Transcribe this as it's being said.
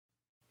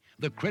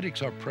The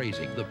critics are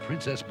praising The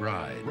Princess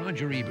Bride.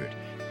 Roger Ebert.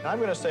 I'm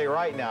going to say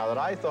right now that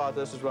I thought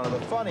this was one of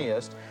the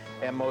funniest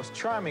and most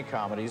charming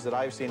comedies that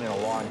I've seen in a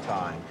long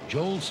time.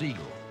 Joel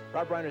Siegel.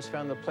 Rob Reiner's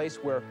found the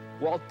place where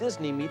Walt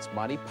Disney meets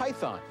Monty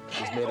Python.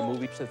 He's made a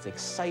movie that's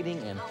exciting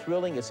and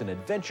thrilling. It's an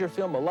adventure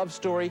film, a love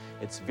story.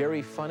 It's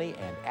very funny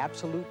and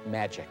absolute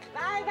magic.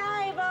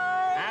 Bye-bye,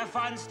 boys. Have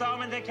fun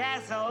storming the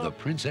castle. The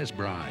Princess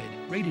Bride.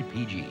 Rated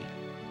PG.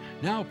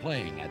 Now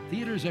playing at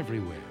theaters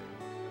everywhere.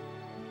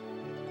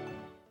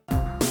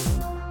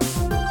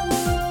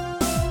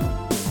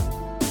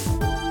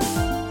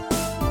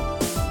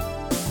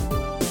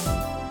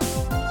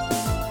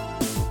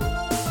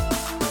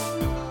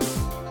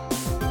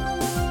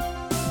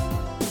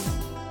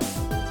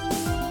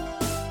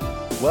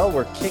 Well,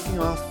 we're kicking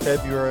off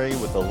February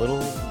with a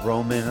little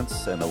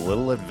romance and a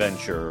little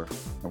adventure.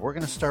 And we're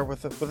going to start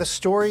with a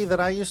story that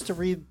I used to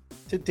read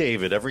to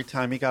David every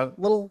time he got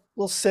a little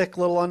sick,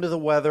 a little under the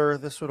weather.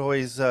 This would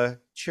always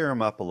cheer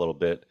him up a little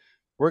bit.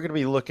 We're going to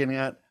be looking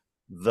at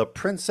The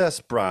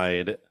Princess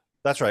Bride.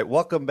 That's right.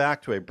 Welcome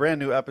back to a brand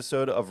new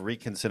episode of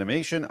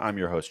Reconcinimation. I'm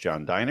your host,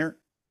 John Diner.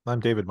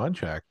 I'm David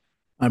Munchak.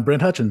 I'm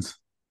Brent Hutchins.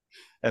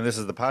 And this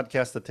is the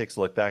podcast that takes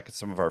a look back at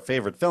some of our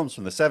favorite films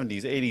from the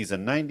 70s, 80s,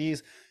 and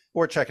 90s.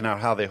 We're checking out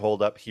how they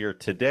hold up here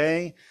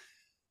today.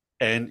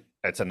 And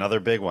it's another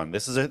big one.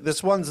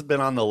 This one's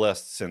been on the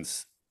list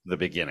since the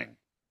beginning.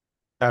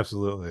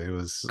 Absolutely. It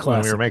was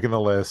Classic. When we were making the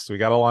list. We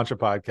got to launch a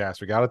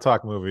podcast. We got to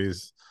talk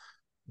movies.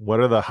 What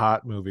are the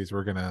hot movies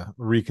we're going to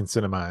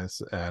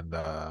reconcinemize? And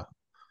I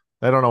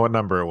don't know what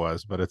number it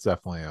was, but it's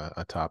definitely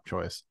a top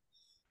choice.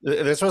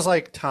 This was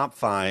like top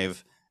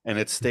 5, and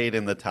it stayed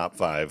in the top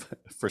 5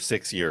 for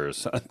 6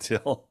 years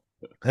until...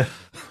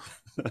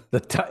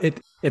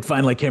 It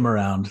finally came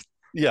around.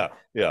 Yeah.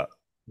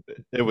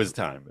 It was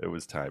time.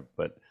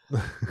 But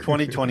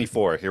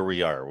 2024, here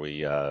we are.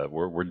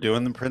 We're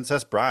doing The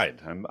Princess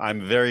Bride.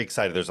 I'm very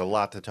excited. There's a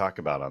lot to talk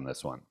about on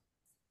this one.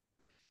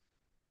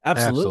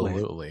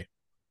 Absolutely.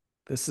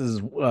 This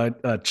is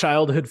a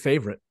childhood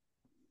favorite.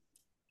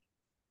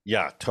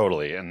 Yeah,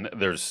 totally. And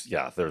there's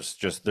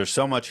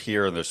so much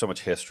here, and there's so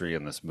much history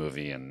in this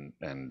movie.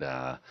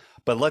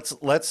 But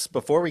let's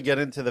before we get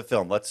into the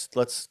film,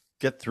 let's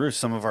get through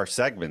some of our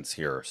segments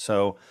here.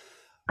 So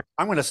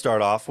I'm going to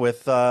start off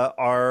with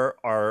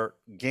our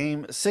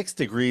game 6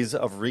 Degrees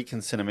of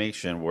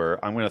Reconcinimation, where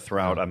I'm going to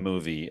throw out a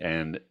movie,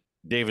 and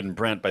David and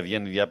Brent by the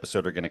end of the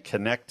episode are going to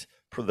connect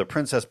The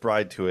Princess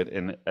Bride to it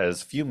in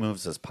as few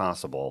moves as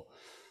possible.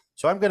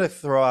 So I'm going to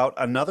throw out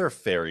another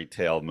fairy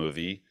tale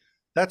movie.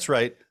 That's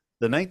right,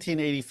 the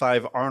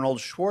 1985 Arnold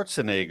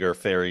Schwarzenegger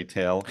fairy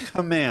tale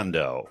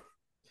Commando.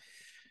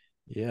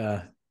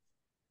 Yeah.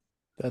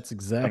 That's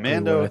exactly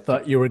where I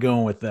thought you were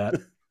going with that.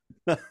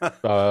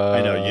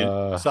 I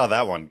know you saw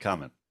that one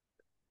coming.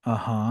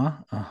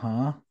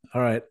 All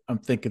right, I'm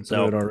thinking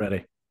through it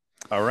already.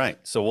 All right,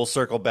 so we'll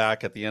circle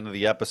back at the end of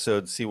the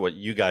episode, see what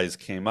you guys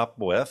came up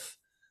with.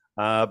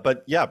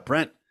 But yeah,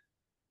 Brent,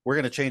 we're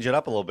going to change it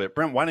up a little bit.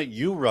 Brent, why don't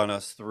you run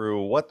us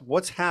through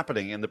what's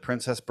happening in The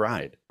Princess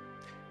Bride?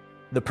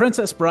 The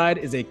Princess Bride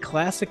is a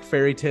classic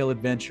fairy tale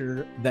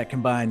adventure that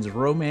combines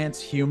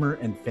romance, humor,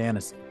 and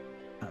fantasy.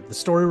 The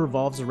story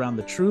revolves around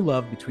the true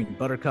love between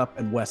Buttercup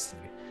and Wesley,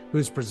 who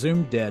is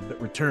presumed dead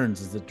but returns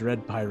as the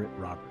dread pirate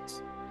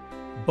Roberts.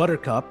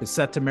 Buttercup is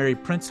set to marry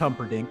Prince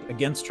Humperdinck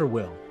against her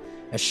will.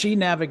 As she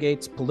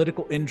navigates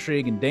political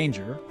intrigue and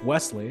danger,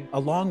 Wesley,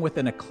 along with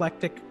an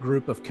eclectic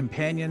group of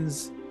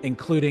companions,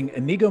 including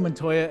Inigo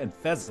Montoya and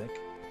Fezzik,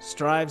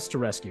 strives to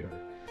rescue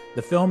her.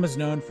 The film is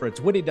known for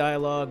its witty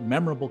dialogue,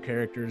 memorable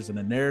characters, and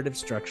a narrative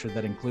structure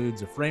that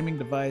includes a framing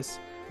device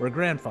where a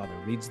grandfather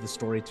reads the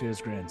story to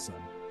his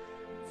grandson.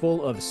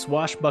 Full of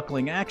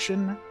swashbuckling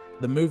action,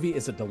 the movie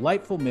is a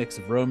delightful mix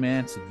of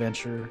romance,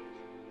 adventure,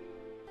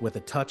 with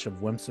a touch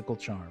of whimsical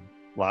charm.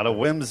 A lot of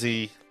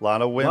whimsy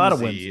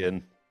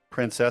in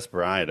Princess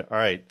Bride. All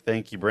right,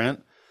 thank you,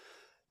 Brent.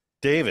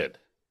 David,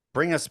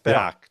 bring us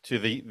back to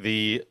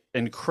the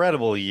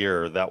incredible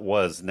year that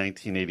was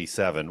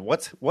 1987.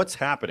 What's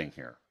happening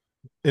here?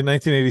 In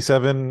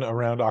 1987,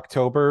 around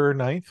October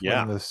 9th.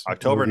 Yeah, when this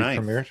October movie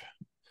 9th. premiered.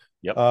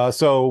 Yep.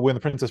 So when The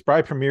Princess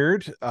Bride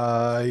premiered,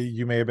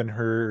 you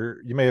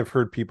may have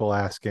heard people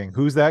asking,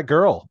 "Who's that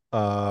girl?"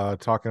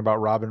 Talking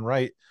about Robin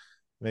Wright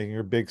making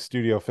her big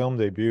studio film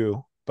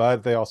debut,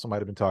 but they also might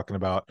have been talking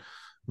about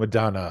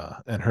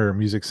Madonna and her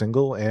music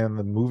single and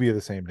the movie of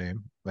the same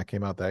name that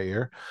came out that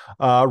year.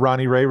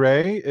 Ronnie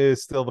Ray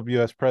is still the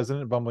U.S.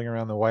 president, bumbling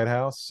around the White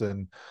House,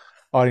 and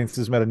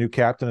audiences met a new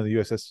captain of the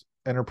USS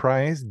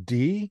Enterprise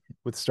D,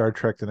 with Star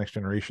Trek: The Next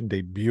Generation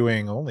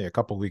debuting only a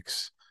couple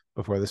weeks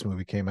before this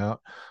movie came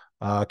out.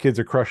 Kids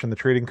are crushing the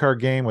trading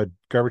card game with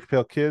Garbage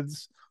Pail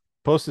Kids.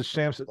 Postage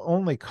stamps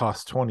only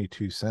cost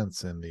 22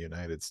 cents in the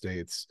United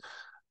States.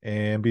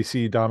 And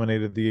NBC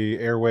dominated the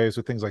airwaves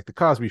with things like The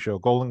Cosby Show,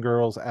 Golden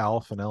Girls,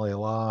 Alf, and LA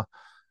Law.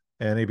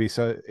 And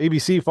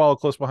ABC followed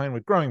close behind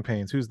with Growing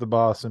Pains, Who's the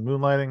Boss, and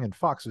Moonlighting. And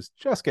Fox was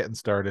just getting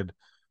started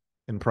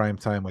in prime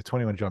time with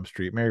 21 Jump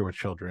Street, Married with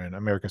Children,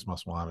 America's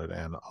Most Wanted,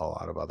 and a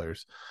lot of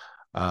others.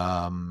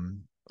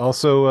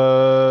 Also,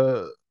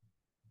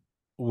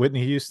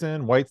 Whitney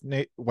Houston,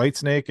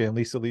 Whitesnake, and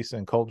Lisa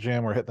and Cult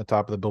Jam were hitting the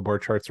top of the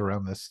Billboard charts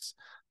around this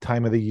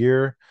time of the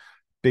year.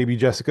 Baby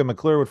Jessica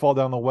McClure would fall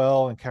down the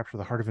well and capture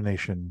the heart of a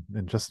nation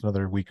in just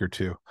another week or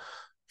two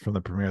from the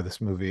premiere of this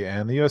movie.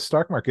 And the U.S.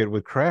 stock market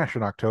would crash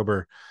in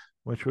October,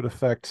 which would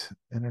affect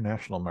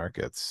international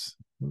markets.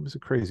 It was a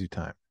crazy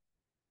time.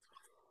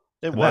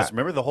 It was.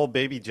 Remember the whole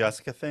Baby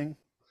Jessica thing?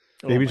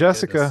 Baby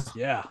Jessica. Goodness.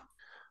 Yeah.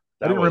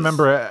 I didn't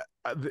remember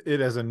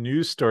it as a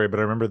news story, but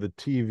I remember the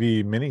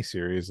TV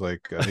miniseries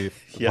like the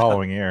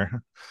following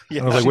year.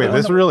 Yeah. I was like, wait,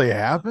 this really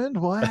happened?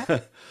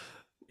 What?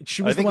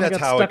 She was I think that's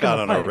how it got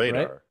on our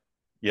radar. Right?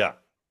 Yeah.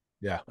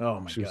 Yeah. Oh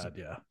my God.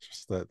 Yeah.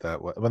 Just that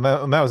when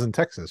that was in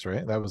Texas,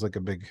 right? That was like a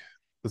big.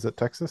 Was it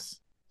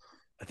Texas?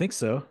 I think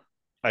so.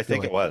 I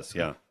think it was.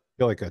 Yeah. I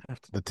feel like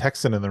the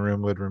Texan in the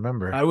room would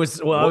remember. I was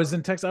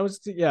in Texas. I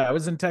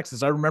was in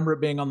Texas. I remember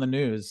it being on the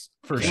news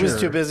for sure. He was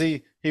too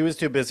busy. He was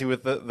too busy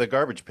with the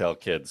Garbage Pail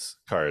Kids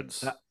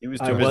cards. He was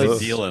too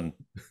busy dealing.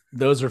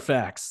 Those are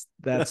facts.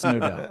 That's no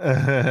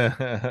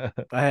doubt.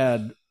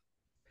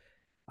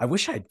 I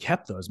wish I had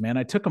kept those, man.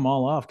 I took them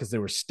all off because they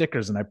were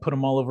stickers, and I put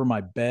them all over my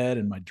bed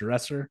and my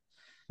dresser.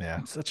 Yeah,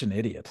 I'm such an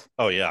idiot.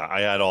 Oh yeah,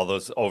 I had all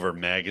those over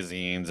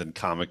magazines and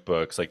comic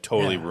books. Like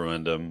totally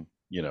ruined them.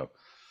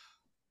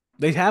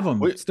 They have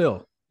them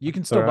still. You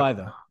can still buy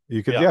them.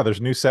 You could, yeah. There's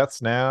new sets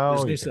now.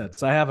 There's new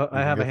sets. I have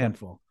a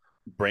handful.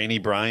 Brainy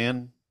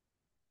Brian,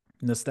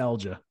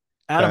 nostalgia.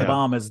 Adam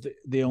Bomb is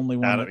the only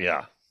one.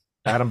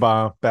 Adam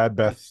Bomb, Bad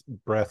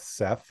Breath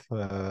Seth.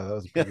 That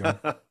was a pretty good.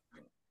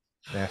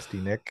 Nasty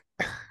Nick.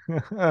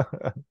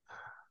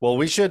 Well,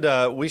 we should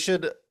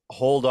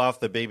hold off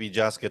the Baby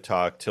Jessica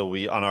talk till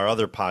we on our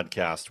other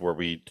podcast where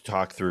we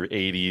talk through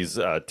 80s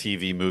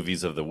TV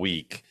movies of the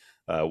week.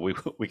 We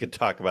could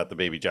talk about the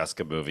Baby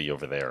Jessica movie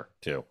over there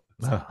too.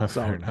 One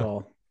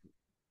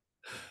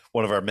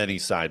of our many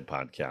side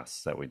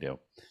podcasts that we do.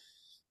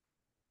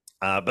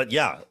 But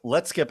yeah,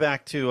 let's get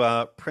back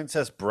to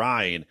Princess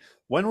Bride.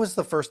 When was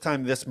the first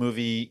time this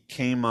movie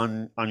came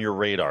on your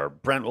radar?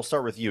 Brent, we'll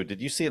start with you.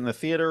 Did you see it in the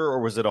theater or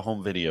was it a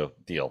home video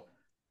deal?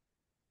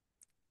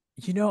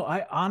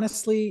 I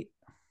honestly,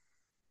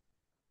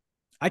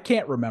 I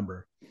can't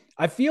remember.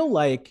 I feel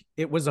like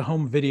it was a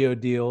home video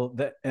deal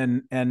that,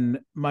 and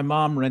my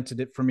mom rented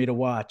it for me to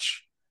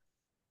watch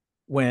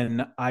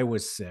when I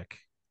was sick.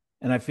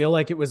 And I feel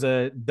like it was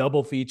a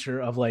double feature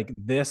of like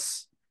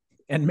this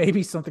and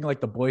maybe something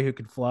like The Boy Who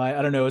Could Fly.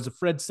 I don't know. It was a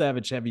Fred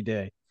Savage heavy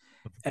day.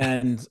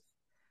 And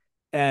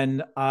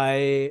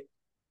I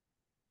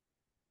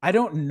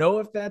don't know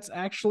if that's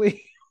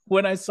actually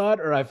when I saw it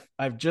or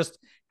I've just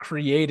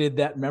created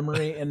that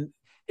memory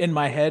in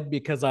my head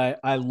because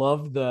I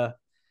love the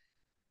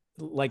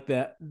like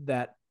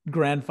that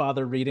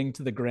grandfather reading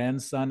to the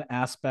grandson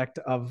aspect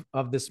of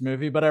this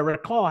movie. But I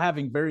recall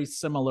having very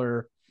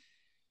similar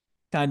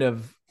kind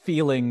of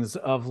feelings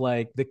of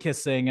like the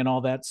kissing and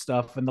all that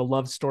stuff and the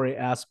love story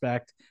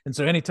aspect. And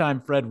so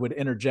anytime Fred would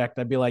interject,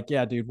 I'd be like,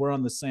 yeah, dude, we're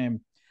on the same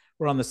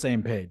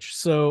page.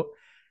 So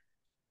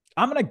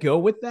I'm going to go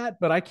with that,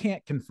 but I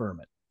can't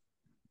confirm it.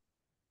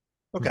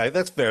 Okay,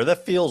 that's fair.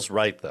 That feels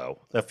right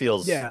though. That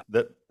feels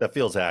that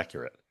feels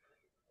accurate.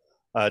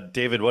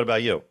 David, what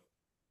about you?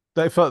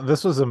 I felt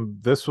this was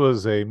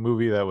a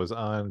movie that was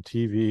on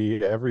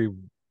TV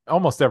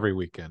almost every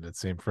weekend, it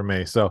seemed for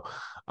me. So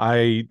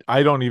I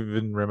don't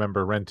even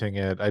remember renting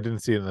it. I didn't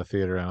see it in the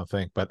theater, I don't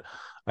think, but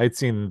I'd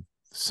seen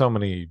so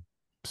many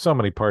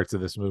parts of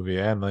this movie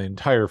and the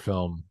entire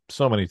film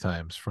so many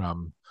times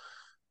from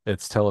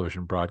its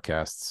television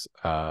broadcasts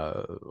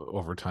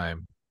over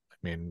time. I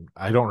mean,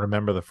 I don't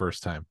remember the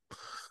first time,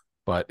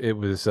 but it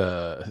was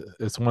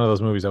it's one of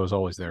those movies that was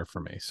always there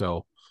for me.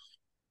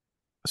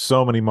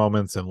 So many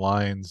moments and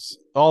lines,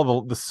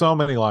 all the so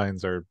many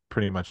lines are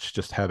pretty much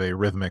just have a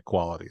rhythmic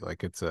quality.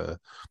 Like it's a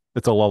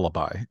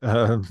lullaby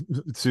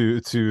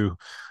to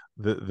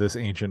this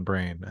ancient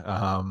brain.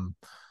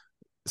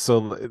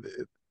 So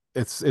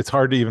it's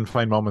hard to even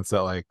find moments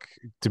that like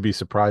to be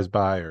surprised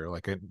by or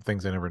like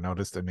things I never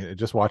noticed. I mean,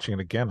 just watching it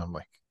again, I'm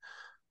like,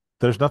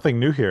 there's nothing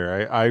new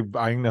here. I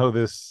know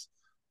this.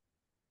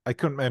 I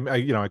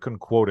couldn't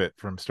quote it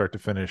from start to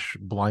finish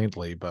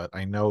blindly, but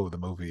I know the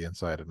movie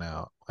inside and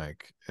out.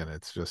 Like, and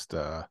it's just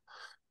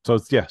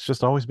it's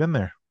just always been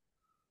there.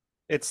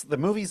 The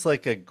movie's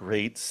like a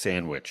great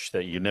sandwich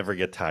that you never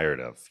get tired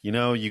of. You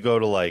go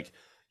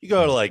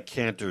to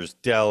Cantor's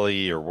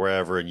Deli or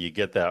wherever, and you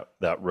get that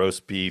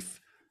roast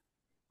beef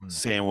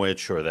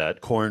sandwich or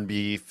that corned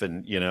beef,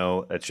 and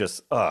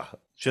it's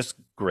just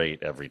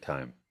great every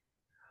time.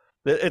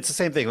 It's the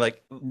same thing.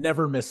 Like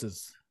never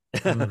misses.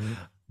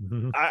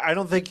 I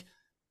don't think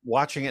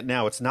watching it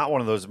now, it's not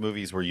one of those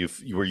movies where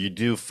you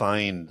do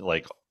find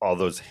like all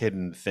those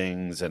hidden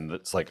things and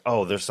it's like,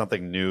 oh, there's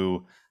something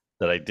new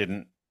that I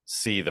didn't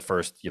see the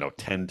first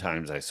 10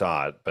 times I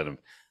saw it, but I'm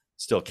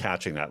still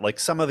catching that. Like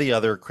some of the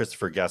other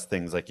Christopher Guest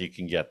things, like you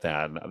can get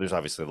that, and there's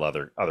obviously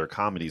other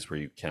comedies where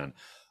you can.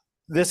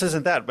 This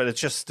isn't that, but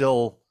it's just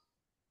still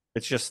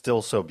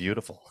so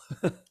beautiful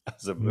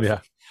as a movie.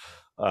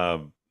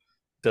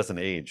 Doesn't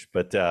age,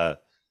 but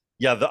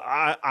yeah,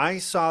 I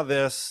saw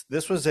this.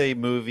 This was a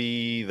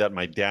movie that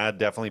my dad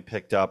definitely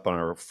picked up on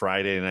our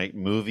Friday night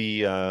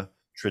movie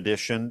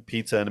tradition.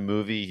 Pizza and a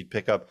movie. He'd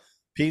pick up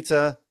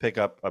pizza, pick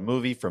up a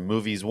movie from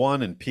Movies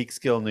One in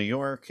Peekskill, New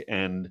York,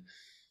 and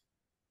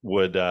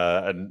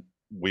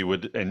we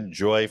would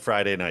enjoy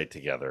Friday night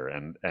together.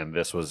 And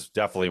this was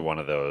definitely one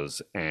of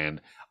those. And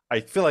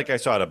I feel like I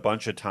saw it a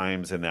bunch of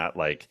times in that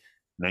like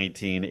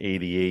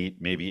 1988,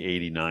 maybe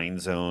 89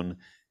 zone.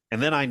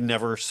 And then I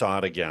never saw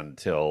it again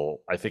till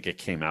I think it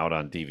came out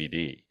on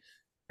DVD,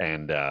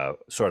 and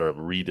sort of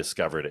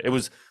rediscovered it. It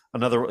was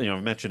another,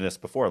 I mentioned this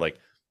before, like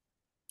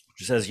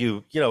just as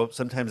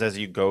sometimes as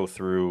you go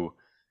through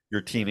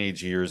your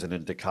teenage years and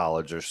into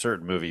college, there's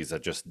certain movies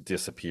that just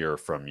disappear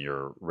from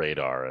your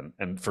radar.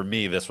 And for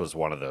me, this was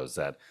one of those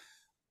that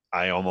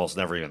I almost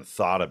never even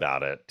thought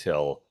about it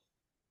till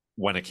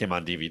when it came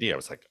on DVD. I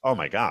was like, oh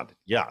my God,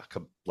 yeah,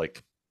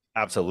 like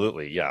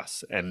absolutely,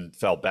 yes, and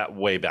fell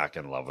way back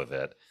in love with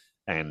it.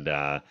 And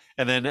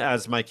then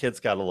as my kids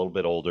got a little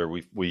bit older,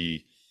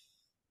 we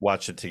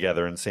watched it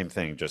together, and same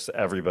thing, just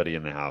everybody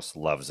in the house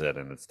loves it,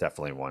 and it's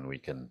definitely one we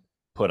can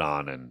put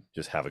on and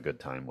just have a good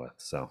time with.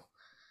 So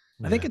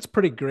I think it's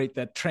pretty great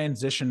that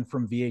transition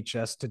from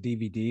VHS to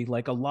DVD.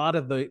 Like a lot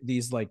of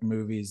these like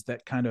movies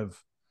that kind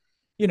of,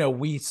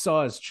 we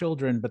saw as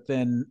children, but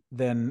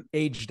then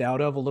aged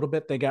out of a little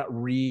bit, they got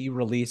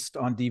re-released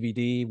on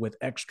DVD with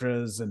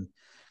extras, and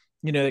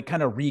it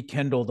kind of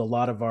rekindled a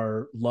lot of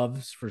our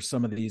loves for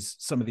some of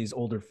these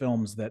older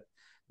films that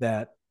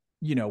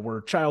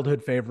were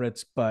childhood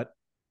favorites, but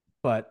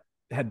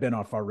had been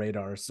off our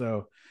radar.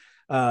 So,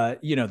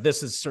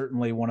 this is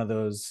certainly one of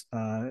those.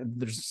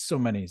 There's so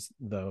many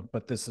though,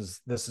 but this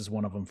is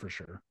one of them for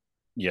sure.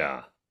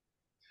 Yeah,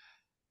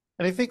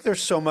 and I think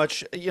there's so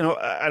much. I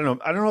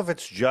don't know if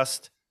it's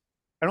just.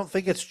 I don't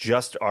think it's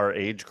just our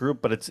age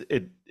group, but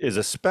it is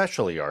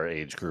especially our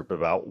age group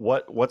about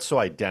what's so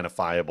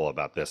identifiable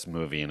about this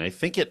movie. And I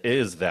think it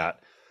is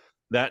that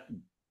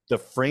the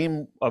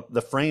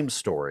frame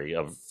story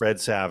of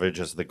Fred Savage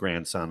as the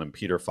grandson and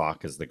Peter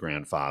Falk as the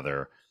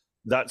grandfather.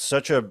 That's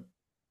such a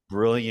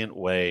brilliant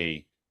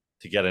way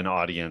to get an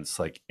audience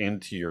like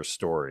into your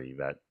story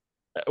that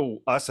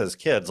us as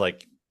kids,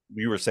 like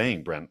you were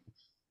saying, Brent,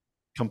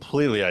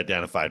 completely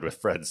identified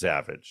with Fred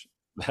Savage.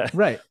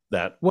 Right.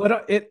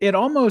 It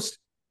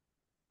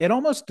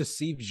almost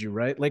deceives you,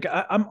 right? Like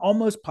I'm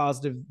almost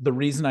positive the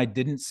reason I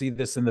didn't see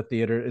this in the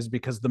theater is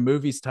because the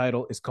movie's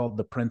title is called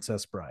The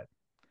Princess Bride,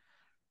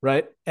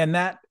 right? And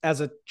that as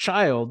a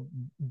child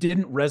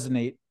didn't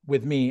resonate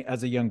with me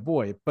as a young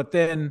boy. But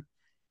then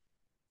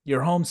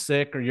you're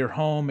homesick or you're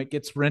home, it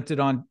gets rented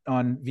on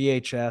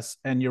VHS,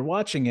 and you're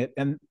watching it,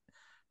 and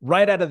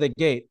right out of the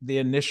gate, the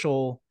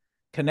initial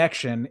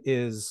connection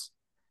is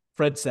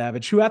Fred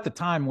Savage, who at the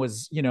time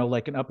was,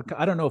 like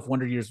I don't know if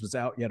Wonder Years was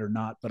out yet or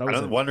not, but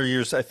Wonder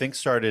Years, I think,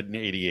 started in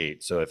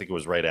 '88. So I think it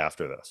was right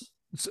after this.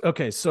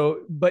 Okay.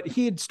 So, but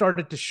he had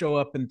started to show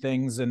up in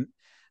things,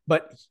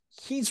 but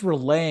he's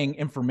relaying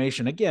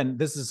information. Again,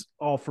 this is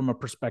all from a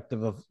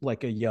perspective of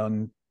like a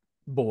young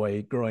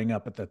boy growing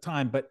up at the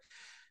time,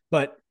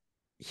 but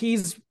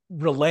he's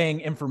relaying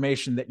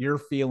information that you're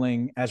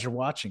feeling as you're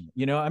watching.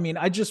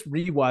 I just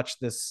rewatched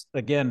this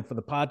again for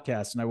the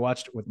podcast, and I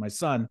watched it with my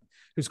son,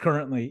 who's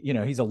currently,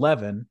 he's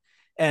 11,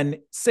 and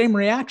same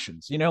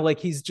reactions, like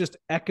he's just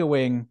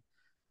echoing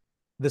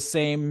the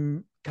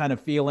same kind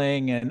of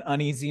feeling and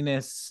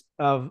uneasiness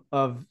of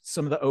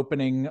some of the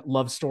opening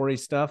love story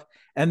stuff.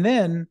 And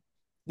then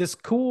this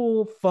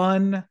cool,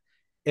 fun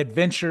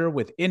adventure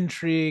with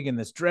intrigue and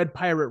this Dread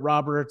Pirate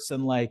Roberts.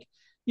 And like,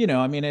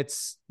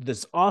 it's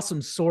this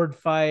awesome sword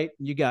fight.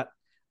 You got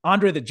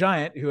Andre the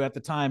Giant, who at the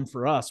time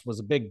for us was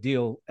a big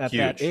deal at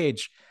Huge. That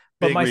age.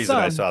 But big reason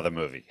I saw the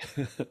movie.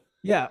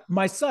 Yeah,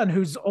 my son,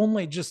 who's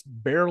only just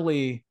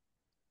barely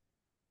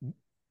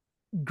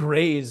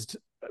grazed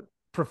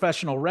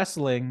professional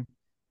wrestling,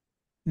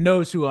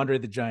 knows who Andre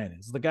the Giant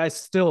is. The guy's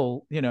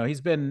still,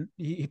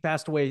 he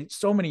passed away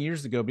so many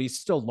years ago, but he's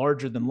still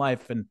larger than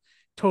life and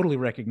totally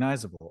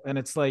recognizable. And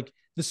it's like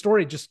the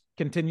story just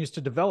continues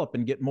to develop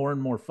and get more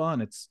and more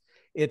fun.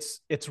 It's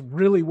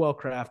really well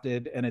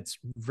crafted, and it's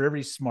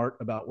very smart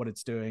about what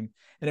it's doing.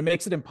 And it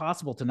makes it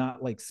impossible to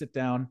not like sit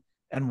down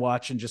and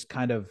watch and just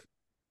kind of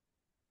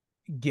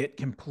get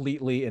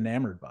completely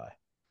enamored by.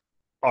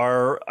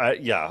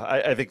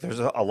 I think there's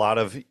a lot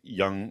of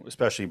young,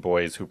 especially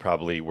boys, who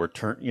probably were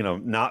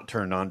not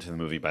turned on to the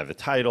movie by the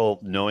title,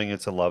 knowing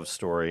it's a love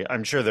story.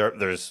 I'm sure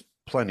there's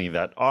plenty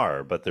that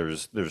are, but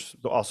there's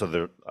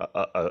also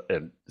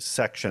a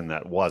section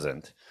that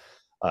wasn't,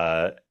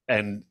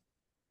 and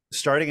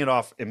starting it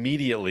off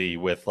immediately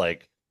with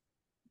like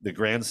the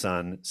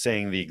grandson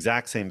saying the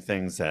exact same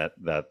things that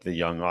the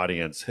young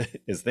audience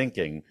is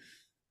thinking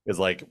is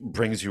like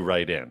brings you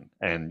right in,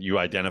 and you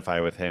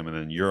identify with him, and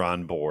then you're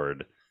on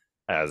board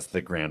as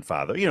the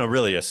grandfather.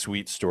 Really a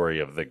sweet story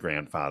of the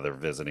grandfather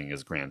visiting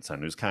his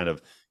grandson, who's kind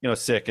of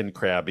sick and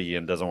crabby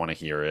and doesn't want to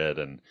hear it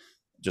and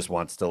just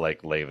wants to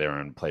like lay there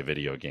and play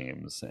video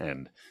games,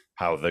 and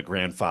how the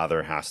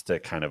grandfather has to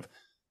kind of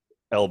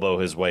elbow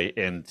his way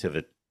into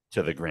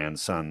the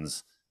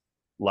grandson's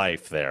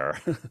life there.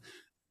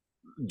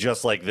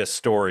 Just like this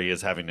story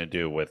is having to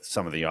do with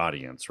some of the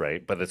audience,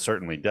 right? But it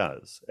certainly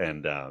does.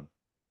 And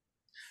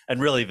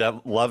really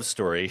that love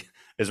story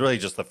is really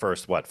just the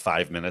first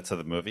 5 minutes of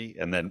the movie,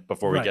 and then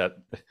before we get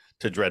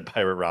to Dread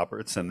Pirate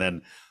Roberts, and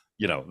then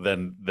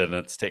then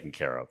it's taken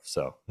care of.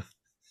 So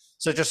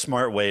such a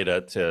smart way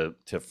to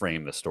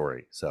frame the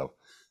story. So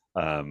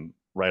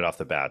right off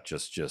the bat,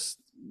 just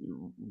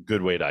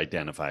good way to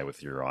identify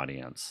with your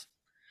audience.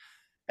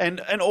 And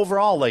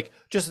overall, like,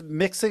 just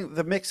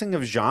the mixing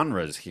of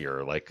genres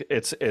here, like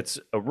it's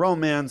a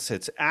romance,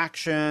 it's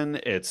action,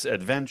 it's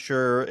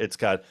adventure, it's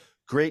got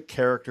great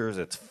characters,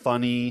 it's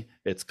funny,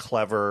 it's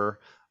clever.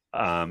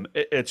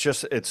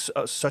 It's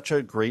such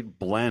a great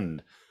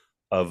blend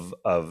of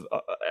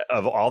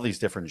all these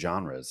different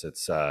genres.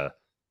 It's and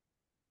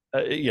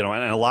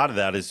a lot of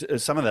that is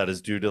some of that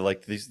is due to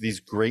like these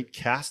great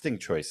casting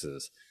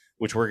choices,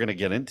 which we're going to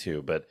get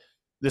into. But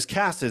this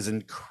cast is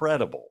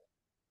incredible.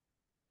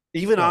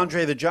 Even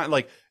Andre the Giant,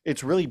 like,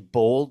 it's really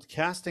bold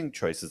casting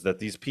choices that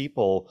these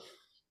people,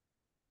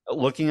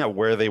 looking at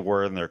where they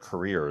were in their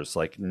careers,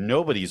 like,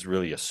 nobody's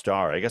really a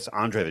star. I guess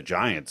Andre the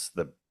Giant's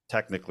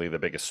technically the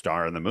biggest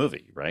star in the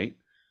movie, right?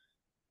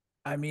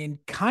 I mean,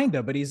 kind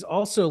of, but he's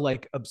also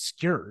like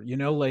obscure,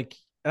 like,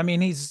 I mean,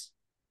 he's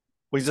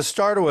a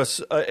star to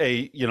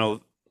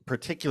a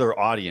particular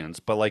audience,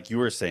 but like you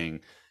were saying,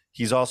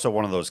 he's also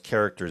one of those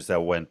characters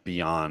that went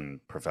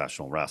beyond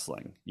professional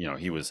wrestling.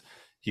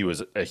 He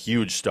was a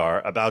huge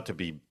star, about to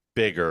be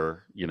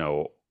bigger,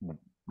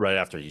 right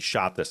after he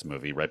shot this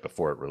movie, right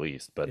before it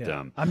released. But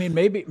I mean,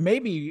 maybe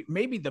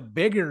the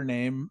bigger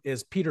name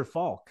is Peter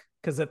Falk,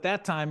 because at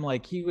that time,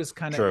 like, he was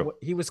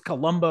he was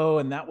Columbo,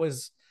 and that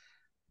was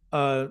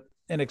an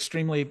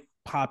extremely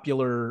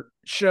popular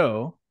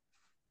show.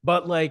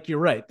 But like, you're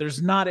right,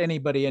 there's not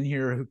anybody in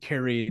here who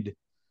carried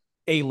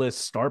A-list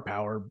star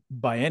power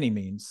by any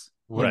means.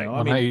 Right.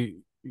 I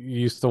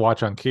used to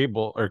watch on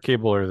cable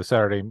or the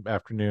Saturday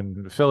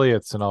afternoon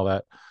affiliates and all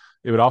that,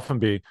 it would often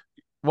be,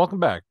 welcome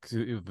back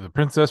to The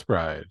Princess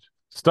Bride,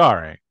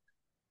 starring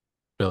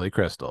Billy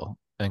Crystal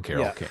and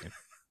Carol Kane.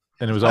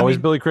 And it was always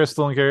Billy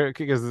Crystal and Carol,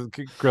 because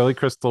Billy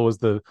Crystal was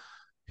the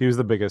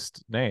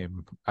biggest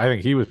name. I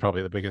think he was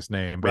probably the biggest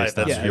name. Right.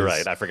 You're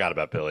right. I forgot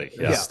about Billy.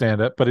 Yeah.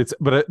 Stand up, but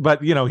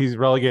he's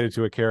relegated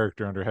to a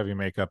character under heavy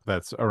makeup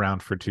that's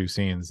around for 2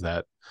 scenes.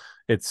 That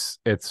it's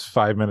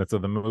 5 minutes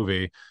of the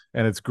movie,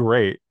 and it's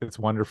great. It's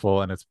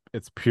wonderful, and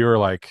it's pure,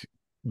 like,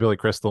 Billy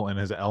Crystal in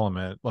his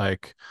element,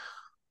 like,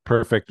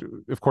 perfect.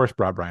 Of course,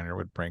 Rob Reiner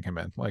would bring him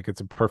in. Like, it's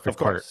a perfect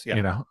part.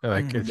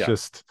 Like, it's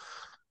just.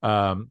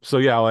 So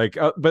yeah, like,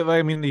 but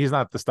I mean, he's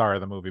not the star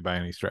of the movie by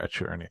any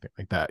stretch or anything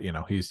like that.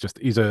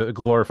 He's a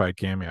glorified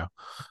cameo,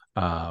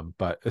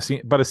 but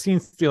a scene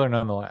stealer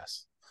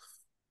nonetheless.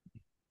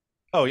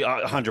 Oh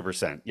yeah,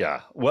 100%.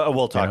 Yeah,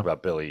 we'll talk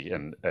about Billy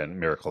and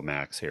Miracle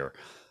Max here.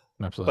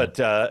 Absolutely. But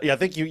I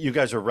think you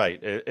guys are right.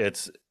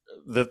 It's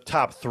the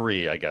top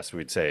 3, I guess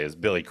we'd say, is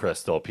Billy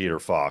Crystal, Peter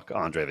Falk,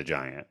 Andre the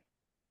Giant.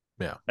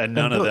 Yeah, and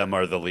none of them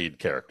are the lead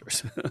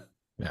characters.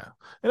 Yeah,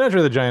 and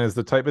Andre the Giant is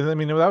the type. I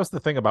mean, that was the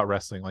thing about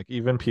wrestling. Like,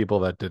 even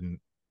people that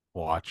didn't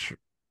watch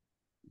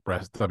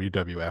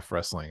WWF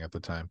wrestling at the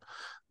time,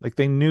 like,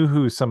 they knew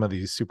who some of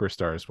these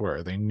superstars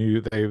were. They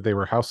knew they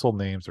were household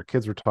names. Their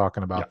kids were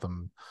talking about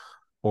them,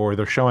 or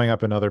they're showing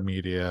up in other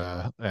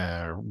media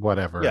or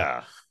whatever.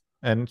 Yeah.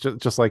 And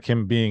just like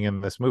him being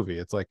in this movie,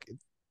 it's like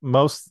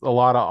a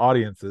lot of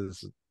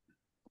audiences,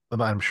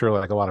 I'm sure,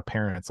 like, a lot of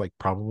parents, like,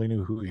 probably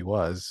knew who he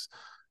was,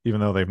 even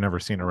though they've never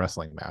seen a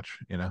wrestling match,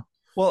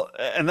 Well,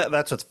 and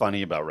that's what's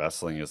funny about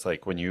wrestling is,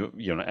 like, when you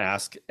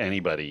ask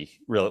anybody,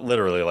 really,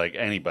 literally, like,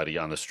 anybody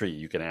on the street,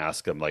 you can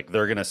ask them, like,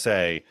 they're gonna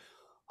say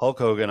Hulk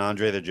Hogan,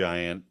 Andre the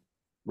Giant,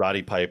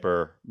 Roddy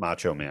Piper,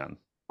 Macho Man,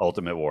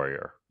 Ultimate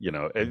Warrior. You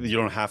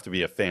don't have to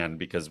be a fan,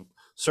 because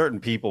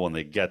certain people, when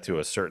they get to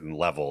a certain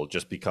level,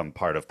 just become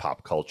part of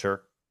pop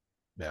culture.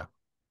 Yeah.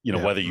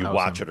 Whether you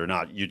watch it or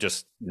not, you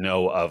just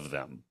know of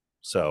them.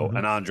 So,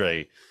 and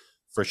Andre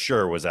for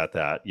sure was at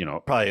that,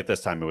 probably at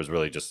this time, it was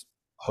really just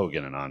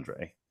Hogan and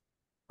Andre.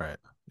 Right.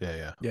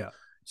 Yeah.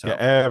 So, yeah,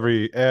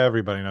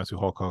 everybody knows who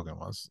Hulk Hogan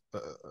was,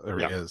 or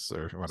he is,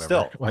 or whatever.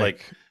 Still,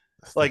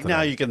 like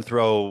now you can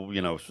throw,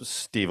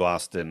 Steve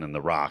Austin and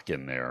The Rock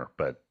in there,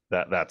 but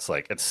that's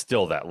like, it's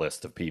still that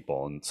list of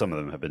people, and some of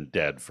them have been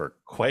dead for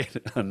quite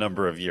a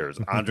number of years.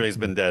 Andre's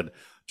been dead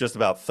just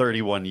about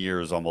 31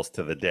 years, almost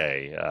to the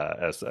day,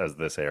 as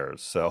this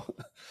airs. So,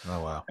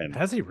 oh wow, and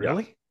has he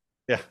really?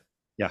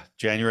 Yeah,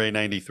 January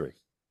 93.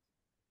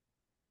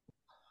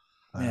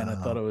 Man, I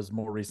thought it was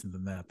more recent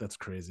than that. That's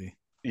crazy.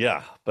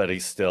 Yeah, but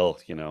he's still,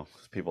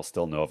 people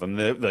still know of him.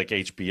 Like,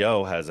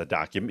 HBO has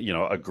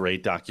a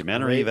great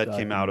documentary that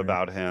came out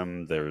about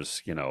him.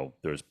 There's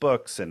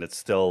books, and it's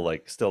still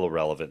a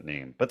relevant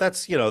name. But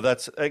that's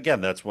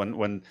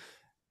when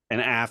an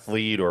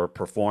athlete or a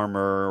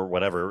performer or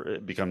whatever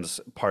becomes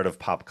part of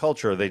pop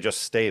culture, they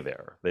just stay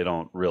there. They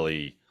don't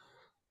really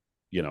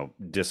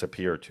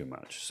disappear too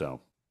much.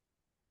 So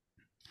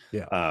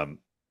Yeah.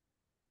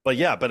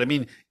 but I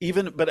mean,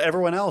 but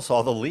everyone else,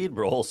 all the lead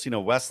roles,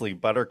 Wesley,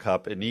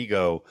 Buttercup,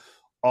 Inigo,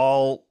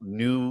 all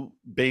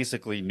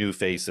basically new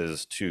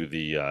faces to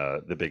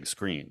the big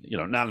screen.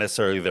 Not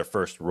necessarily their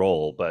first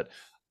role, but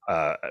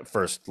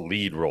first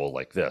lead role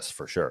like this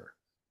for sure.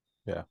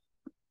 Yeah.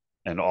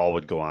 And all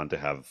would go on to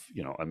have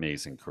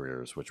amazing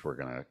careers, which we're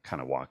gonna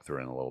kind of walk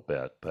through in a little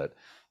bit. But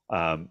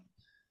the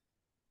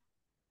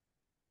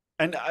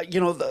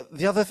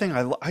other thing,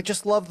 I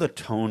just love the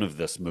tone of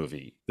this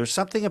movie. There's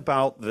something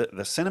about the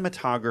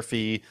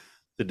cinematography,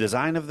 the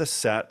design of the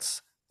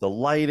sets, the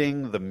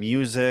lighting, the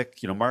music,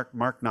 Mark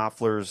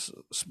Knopfler's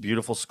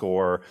beautiful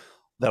score,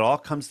 that all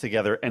comes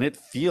together, and it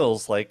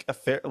feels like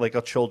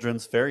a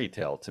children's fairy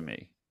tale to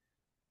me.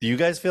 Do you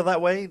guys feel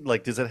that way?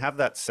 Like, does it have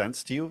that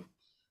sense to you?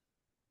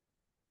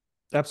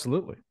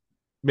 Absolutely.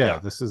 Yeah.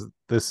 This is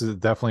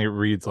definitely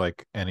reads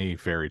like any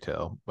fairy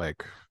tale,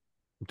 like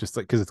just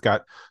like, because it's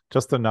got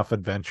just enough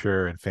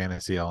adventure and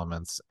fantasy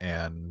elements,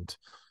 and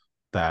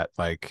that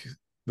like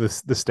the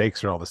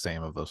stakes are all the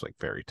same of those like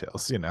fairy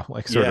tales,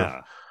 like sort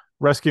of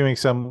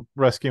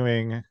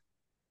rescuing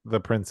the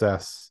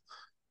princess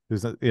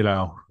who's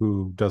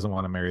who doesn't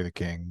want to marry the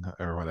king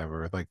or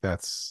whatever. Like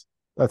that's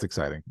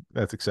exciting.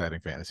 That's exciting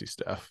fantasy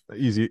stuff.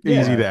 Easy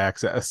to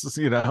access.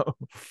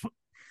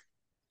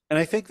 And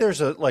I think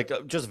there's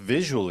just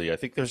visually, I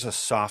think there's a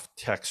soft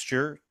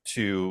texture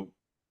to,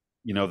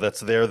 that's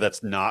there,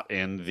 that's not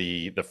in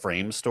the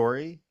frame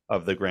story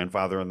of the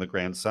grandfather and the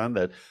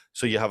grandson.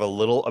 So you have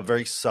a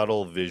very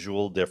subtle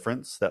visual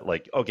difference that,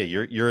 like, okay,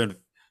 you're in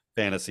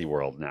fantasy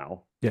world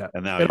now. Yeah.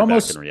 And now you're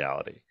back in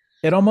reality.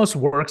 It almost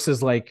works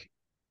as like,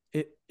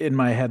 in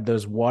my head,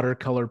 those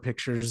watercolor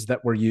pictures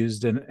that were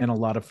used in a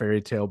lot of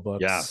fairy tale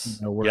books.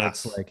 Yes. Where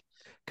it's like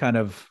kind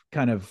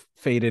of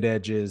faded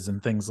edges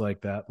and things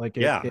like that. Like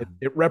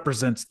it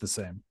represents the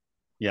same.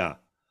 Yeah.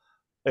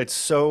 It's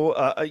so,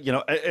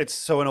 it's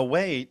so, in a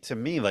way, to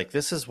me, like,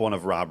 this is one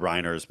of Rob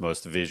Reiner's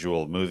most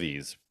visual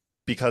movies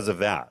because of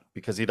that.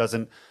 Because he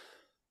doesn't,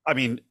 I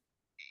mean,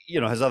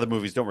 his other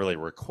movies don't really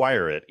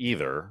require it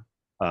either,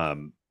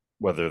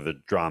 whether the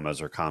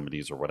dramas or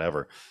comedies or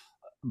whatever.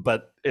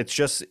 But it's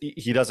just,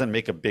 he doesn't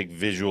make a big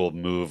visual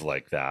move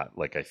like that,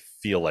 like I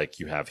feel like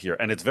you have here.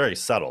 And it's very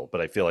subtle,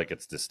 but I feel like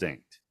it's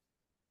distinct.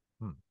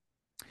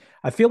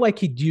 I feel like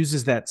he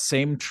uses that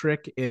same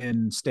trick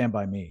in Stand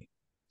By Me.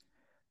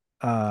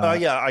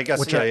 I guess,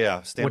 which I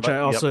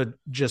also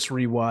just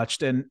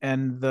rewatched,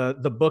 and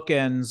the book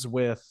ends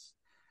with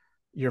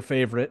your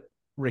favorite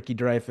Ricky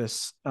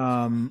Dreyfuss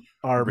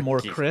are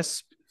more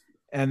crisp,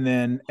 and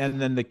then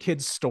the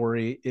kid's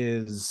story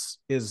is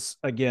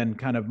again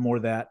kind of more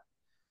that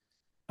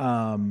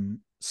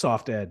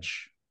soft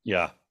edge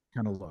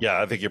kind of look.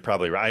 I think you're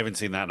probably right. I haven't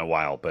seen that in a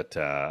while, but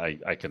I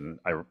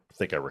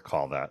think I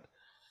recall that.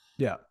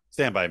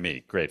 Stand By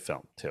Me, great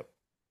film too.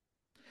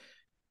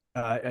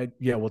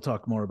 We'll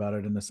talk more about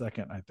it in a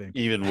second, I think.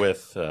 Even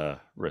with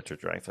Richard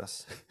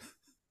Dreyfuss.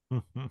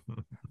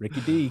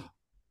 Ricky D.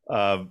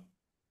 All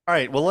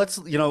right. Well, let's,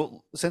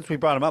 since we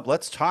brought him up,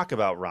 let's talk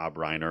about Rob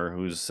Reiner,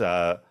 who's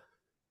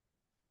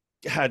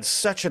had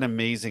such an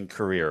amazing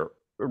career.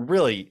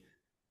 Really,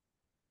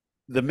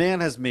 the man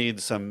has made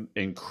some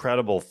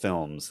incredible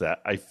films that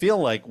I feel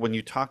like when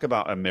you talk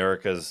about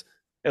America's,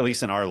 at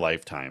least in our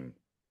lifetime,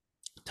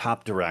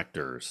 top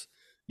directors,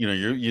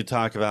 you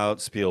talk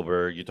about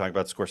Spielberg, you talk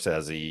about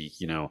Scorsese,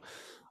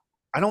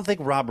 I don't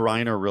think Rob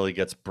Reiner really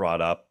gets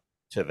brought up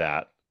to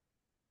that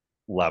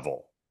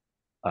level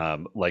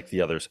like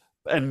the others.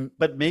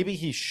 But maybe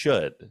he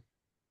should,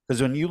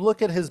 because when you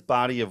look at his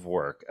body of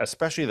work,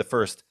 especially the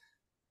first,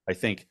 I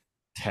think,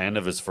 10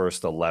 of his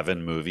first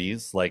 11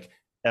 movies, like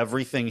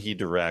everything he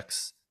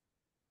directs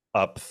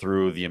up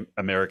through The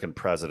American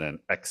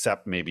President,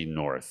 except maybe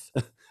North,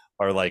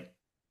 are like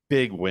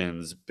big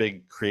wins,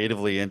 big,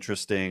 creatively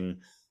interesting.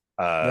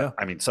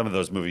 I mean, some of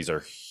those movies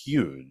are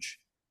huge,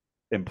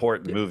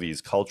 important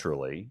movies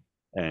culturally,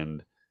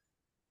 and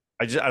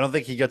I don't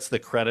think he gets the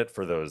credit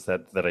for those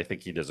that I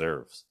think he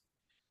deserves.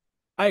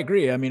 I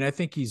agree. I mean, I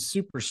think he's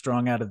super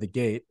strong out of the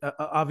gate.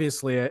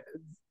 Obviously,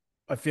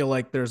 I feel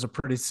like there's a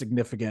pretty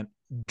significant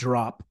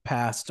drop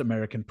past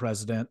American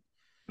President.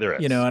 There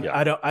is, and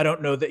I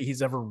don't know that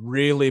he's ever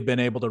really been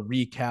able to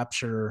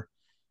recapture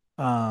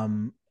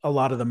a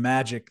lot of the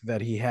magic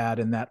that he had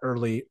in that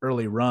early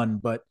run.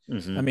 But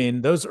I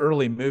mean, those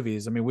early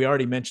movies, I mean, we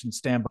already mentioned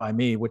Stand By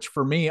Me, which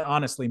for me,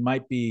 honestly,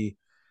 might be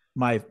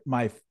my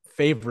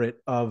favorite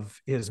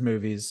of his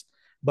movies.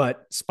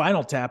 But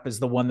Spinal Tap is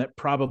the one that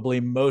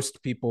probably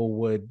most people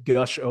would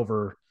gush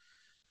over,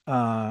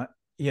 I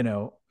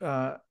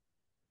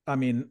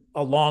mean,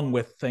 along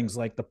with things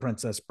like The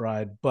Princess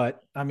Bride.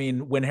 But I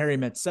mean, When Harry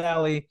Met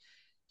Sally,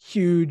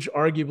 huge,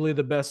 arguably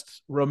the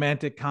best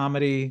romantic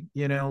comedy,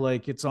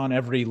 like it's on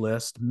every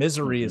list.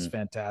 Misery is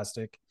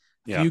fantastic.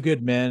 Few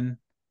Good Men,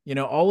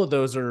 all of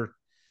those are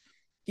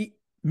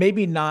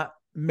maybe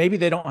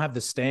they don't have the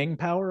staying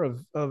power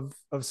of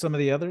some of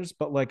the others,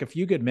 but like A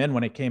Few Good Men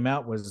when it came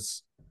out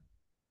was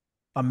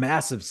a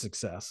massive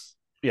success.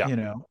 Yeah. you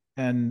know,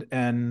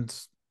 and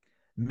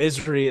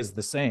Misery is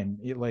the same.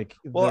 Like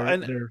Well,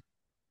 and they're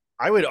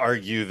I would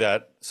argue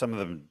that some of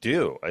them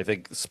do. I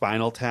think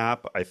Spinal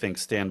Tap, I think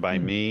Stand By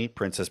Me,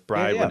 Princess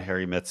Bride, When yeah.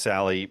 Harry Met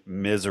Sally,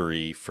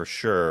 Misery for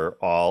sure.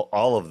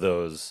 All of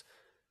those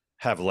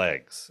have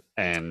legs,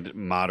 and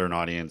modern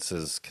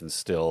audiences can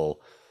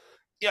still.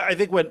 Yeah, I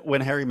think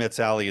when Harry Met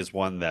Sally is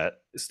one that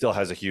still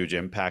has a huge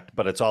impact,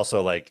 but it's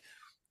also like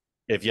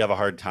if you have a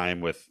hard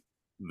time with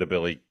the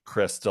Billy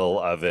Crystal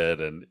of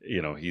it, and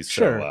he's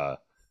Sure. so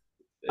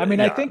I mean,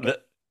 yeah.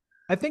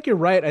 I think you're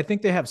right. I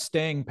think they have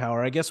staying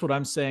power. I guess what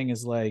I'm saying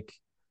is like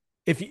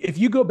if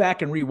you go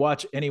back and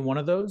rewatch any one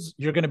of those,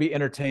 you're going to be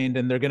entertained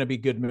and they're going to be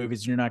good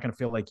movies. And you're not going to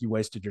feel like you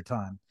wasted your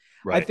time.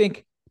 I Right.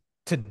 think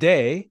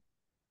today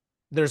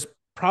there's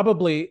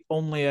probably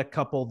only a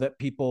couple that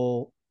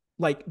people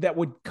like that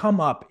would come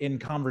up in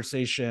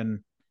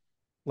conversation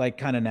like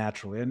kind of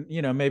naturally.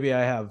 And maybe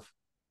I have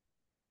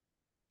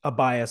a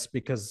bias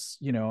because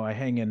I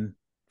hang in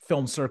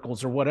film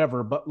circles or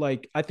whatever, but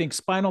like I think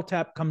Spinal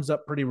Tap comes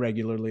up pretty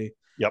regularly.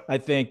 Yep. I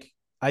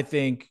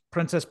think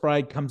Princess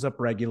Bride comes up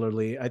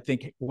regularly. I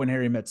think When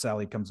Harry Met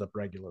Sally comes up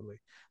regularly.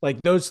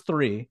 Like those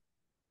three.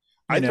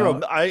 I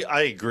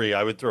agree.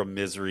 I would throw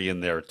Misery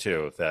in there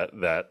too.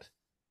 That's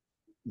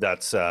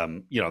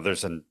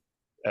there's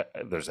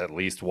at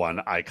least one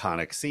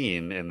iconic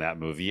scene in that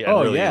movie, and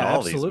really in all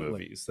absolutely. these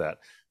movies that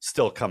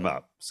still come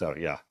up. So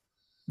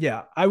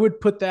yeah, I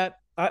would put that.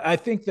 I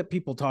think that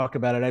people talk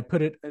about it. I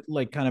put it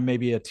like kind of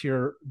maybe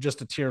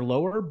just a tier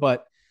lower,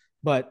 but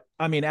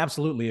I mean,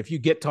 absolutely. If you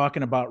get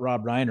talking about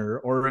Rob Reiner,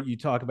 or you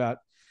talk about,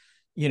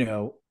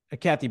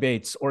 Kathy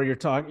Bates, or you're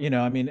talking,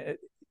 I mean,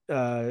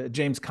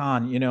 James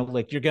Caan,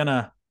 like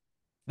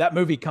that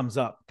movie comes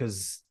up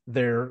because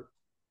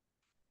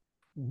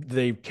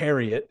they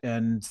carry it,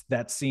 and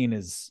that scene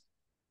is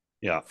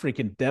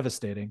freaking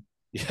devastating.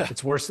 Yeah.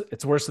 It's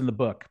worse in the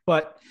book,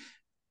 but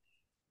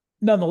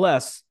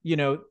nonetheless,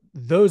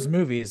 those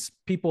movies,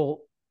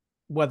 people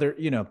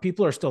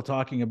are still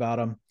talking about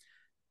them.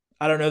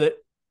 I don't know that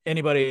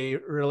anybody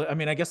really, I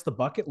mean, I guess the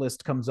bucket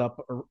list comes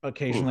up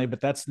occasionally, but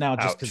that's now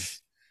just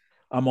because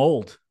I'm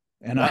old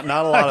and not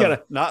a lot I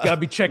gotta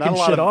be checking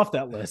shit off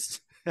that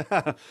list.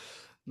 Not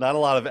a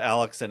lot of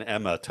Alex and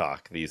Emma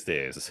talk these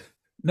days.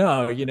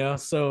 No,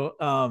 so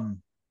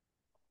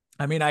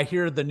I mean, I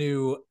hear the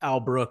new Al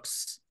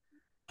Brooks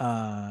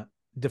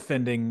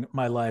Defending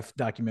My Life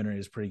documentary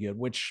is pretty good,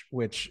 which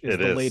is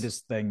the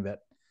latest thing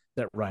that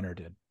Reiner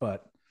did.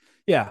 But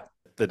yeah,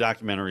 the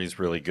documentary is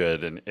really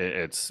good, and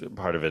it's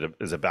part of it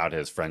is about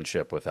his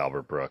friendship with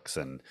Albert Brooks.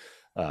 And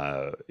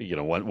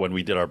when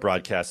we did our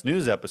broadcast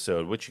news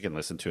episode, which you can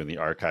listen to in the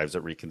archives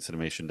at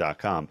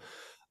ReconCinemation.com,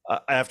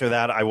 after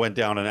that I went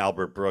down an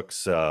Albert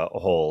Brooks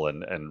hole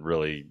and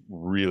really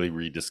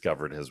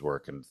rediscovered his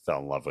work and fell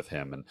in love with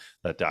him. And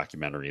that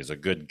documentary is a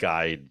good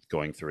guide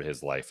going through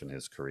his life and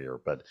his career.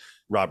 But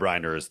Rob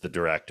Reiner is the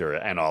director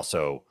and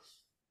also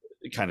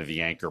kind of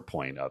the anchor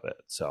point of it.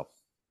 So,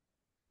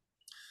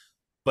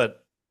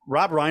 but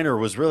Rob Reiner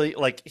was really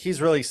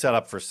he's really set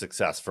up for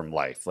success from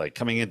life, like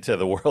coming into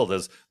the world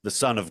as the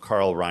son of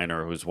Carl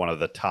Reiner, who's one of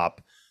the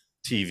top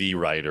TV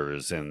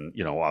writers and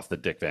off the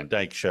Dick Van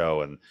Dyke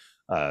Show, and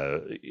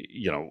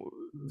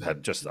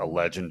had just a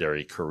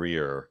legendary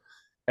career.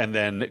 And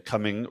then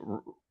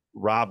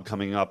Rob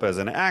coming up as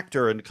an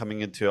actor and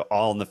coming into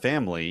All in the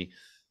Family,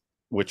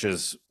 which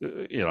is,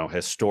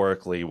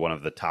 historically one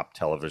of the top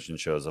television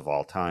shows of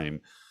all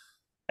time,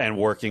 and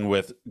working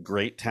with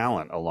great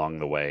talent along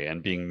the way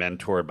and being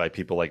mentored by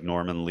people like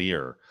Norman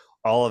Lear,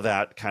 all of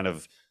that kind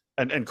of,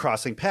 and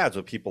crossing paths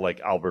with people like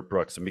Albert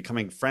Brooks and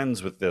becoming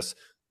friends with this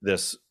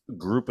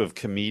group of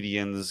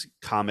comedians,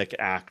 comic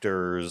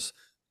actors,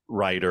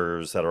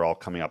 writers that are all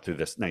coming up through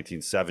this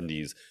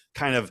 1970s,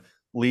 kind of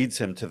leads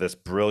him to this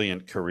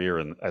brilliant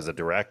career as a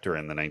director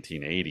in the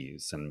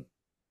 1980s, and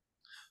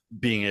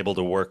being able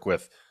to work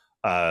with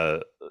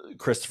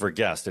Christopher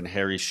Guest and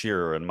Harry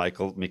Shearer and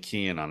Michael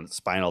McKean on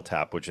Spinal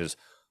Tap, which is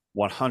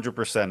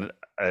 100%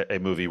 a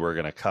movie we're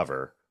going to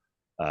cover.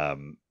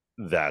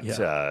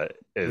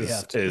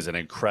 Is an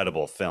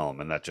incredible film,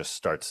 and that's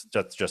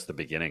just the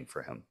beginning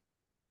for him.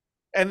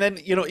 And then,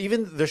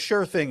 even The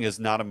Sure Thing is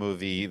not a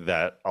movie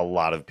that a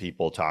lot of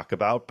people talk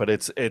about, but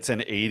it's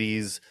an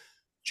 80s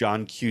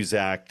John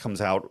Cusack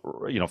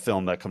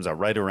film that comes out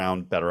right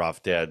around Better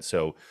Off Dead.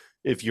 So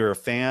if you're a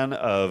fan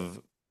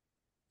of,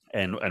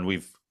 and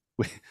we've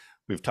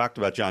talked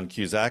about John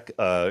Cusack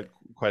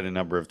quite a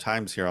number of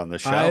times here on the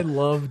show. I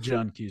love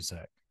John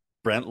Cusack.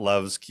 Brent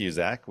loves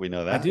Cusack. We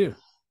know that. I do.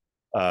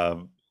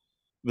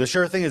 The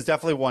Sure Thing is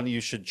definitely one you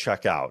should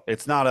check out.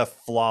 It's not a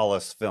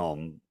flawless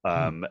film,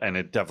 and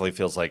it definitely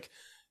feels like,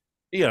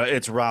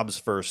 it's Rob's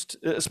first.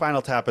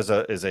 Spinal Tap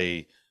is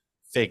a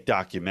fake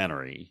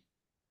documentary,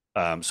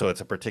 so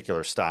it's a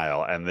particular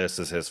style, and this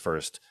is his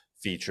first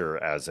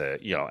feature as a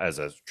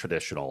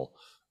traditional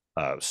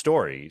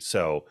story.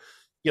 So,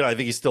 I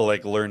think he's still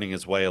learning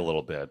his way a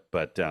little bit,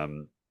 but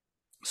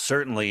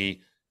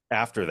certainly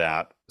after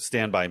that,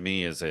 Stand By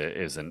Me is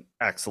an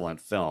excellent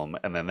film,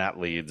 and then that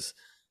leads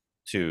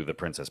to The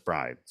Princess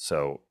Bride.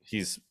 So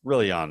he's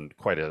really on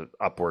quite a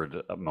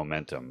upward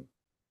momentum.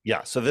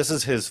 Yeah, so this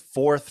is his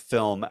fourth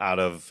film out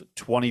of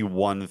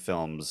 21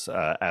 films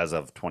as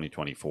of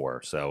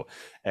 2024. So,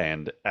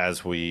 and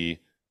as we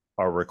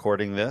are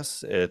recording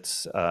this,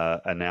 it's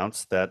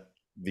announced that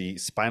the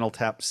Spinal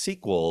Tap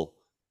sequel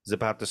is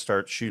about to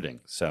start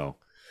shooting. So,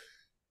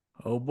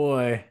 oh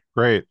boy,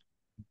 Great.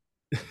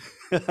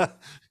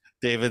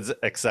 David's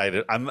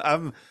excited.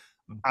 I'm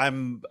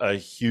a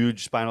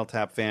huge Spinal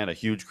Tap fan, a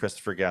huge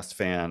Christopher Guest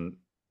fan.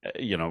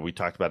 You know, we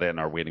talked about it in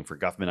our Waiting for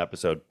Guffman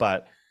episode,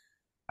 but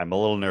I'm a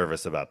little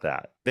nervous about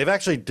that. They've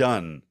actually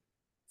done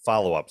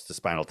follow-ups to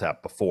Spinal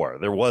Tap before.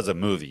 There was a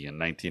movie in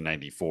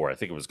 1994, I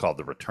think it was called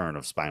The Return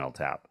of Spinal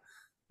Tap,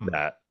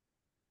 that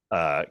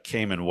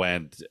came and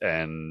went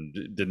and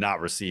did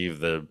not receive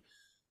the,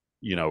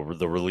 you know,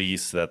 the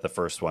release that the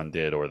first one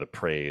did or the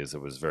praise.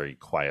 It was very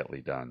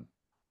quietly done.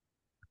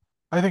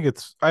 I think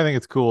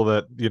it's cool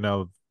that, you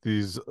know,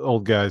 these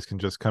old guys can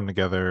just come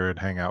together and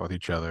hang out with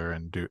each other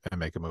and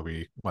make a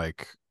movie.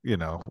 Like, you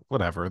know,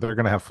 whatever, they're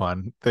gonna have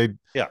fun. They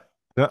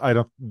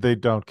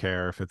don't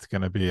care if it's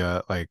gonna be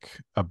a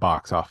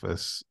box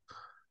office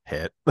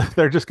hit.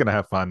 They're just gonna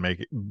have fun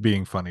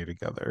being funny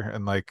together,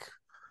 and like,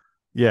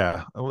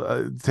 yeah,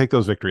 take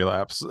those victory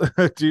laps.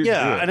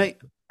 And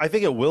I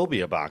think it will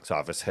be a box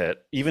office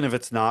hit, even if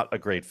it's not a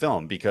great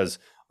film, because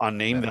on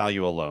name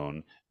value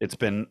alone, it's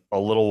been a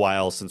little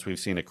while since we've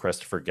seen a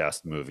Christopher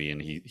Guest movie,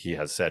 and he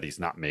has said he's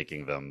not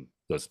making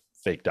those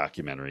fake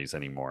documentaries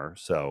anymore.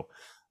 So,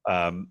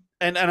 and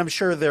I'm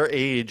sure their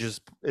age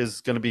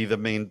is going to be the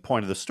main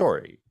point of the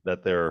story,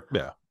 that they're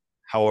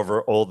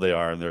however old they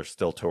are and they're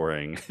still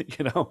touring,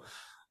 you know,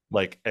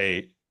 like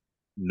a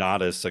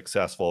not as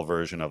successful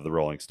version of the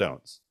Rolling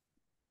Stones.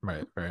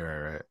 Right.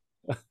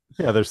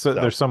 Yeah, there's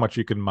so much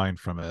you can mine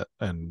from it,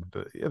 and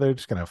they're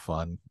just gonna have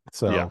fun.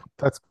 So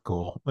that's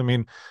cool. I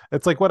mean,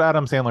 it's like what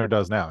Adam Sandler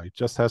does now. He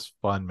just has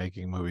fun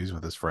making movies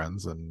with his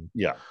friends, and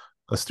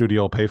a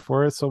studio will pay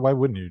for it. So why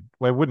wouldn't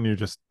you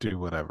just do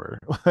whatever?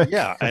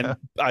 And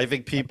I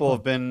think people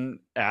have been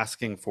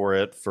asking for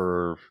it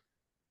for.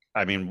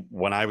 I mean,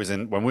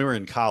 when we were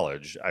in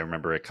college, I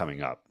remember it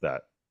coming up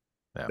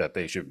that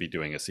they should be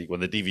doing a sequel.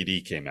 When the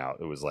DVD came out,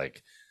 it was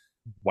like,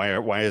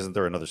 why isn't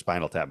there another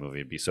Spinal Tap movie?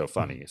 It'd be so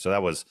funny. So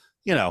that was,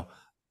 you know,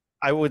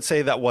 I would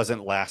say that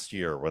wasn't last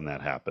year when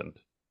that happened.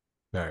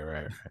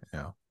 Right.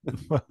 Yeah.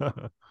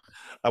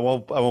 I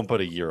won't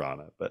put a year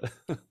on it, but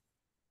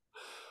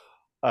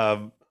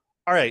all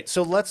right.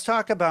 So let's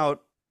talk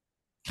about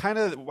kind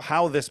of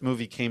how this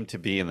movie came to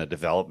be and the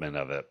development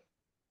of it.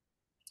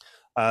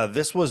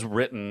 This was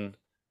written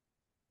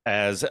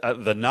as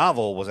the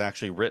novel was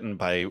actually written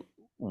by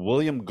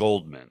William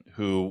Goldman,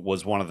 who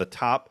was one of the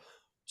top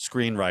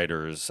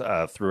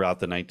screenwriters throughout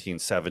the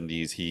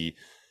 1970s. He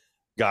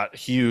got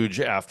huge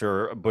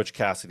after Butch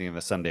Cassidy and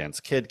the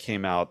Sundance Kid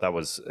came out. That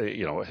was,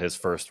 you know, his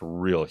first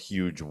real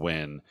huge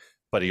win.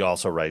 But he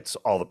also writes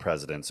All the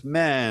President's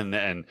Men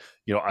and,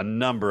 you know, a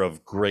number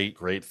of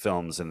great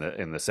films in the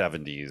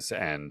 70s,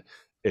 and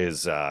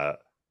is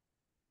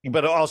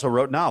but also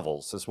wrote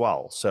novels as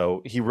well.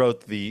 So he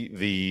wrote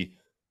the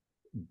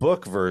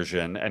book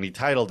version, and he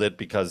titled it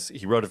because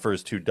he wrote it for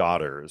his two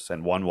daughters,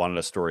 and one wanted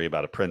a story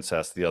about a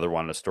princess, the other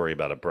wanted a story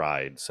about a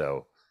bride.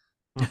 So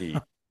he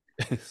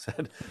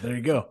said, there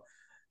you go,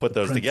 put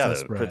those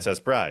together. Bride. Princess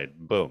Bride,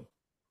 boom.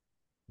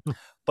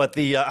 But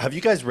the have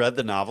you guys read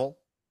the novel?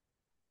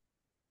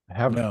 I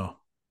haven't. No.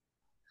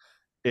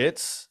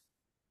 It's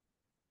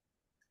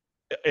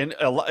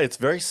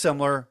very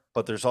similar,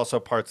 but there's also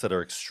parts that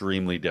are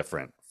extremely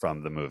different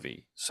from the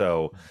movie.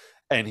 So,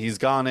 and he's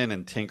gone in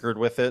and tinkered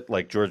with it,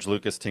 like George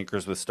Lucas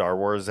tinkers with Star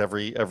Wars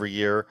every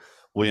year.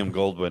 William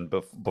Goldman,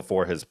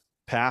 before his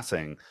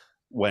passing,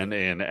 went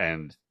in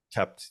and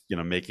kept, you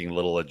know, making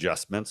little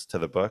adjustments to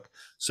the book.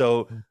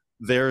 So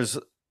there's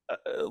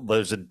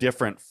a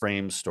different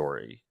frame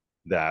story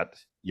that,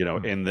 you know,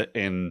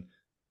 in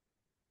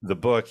the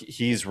book,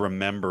 he's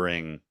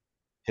remembering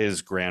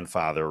his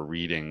grandfather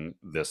reading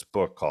this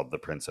book called The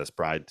Princess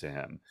Bride to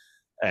him,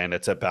 and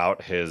it's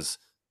about his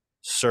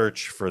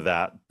search for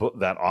that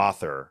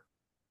author.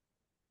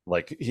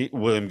 Like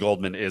William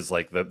Goldman is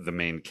like the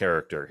main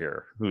character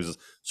here, who's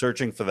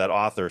searching for that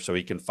author so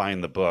he can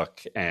find the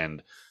book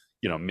and,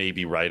 you know,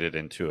 maybe write it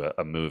into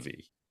a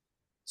movie.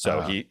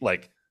 So he,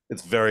 like,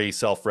 it's very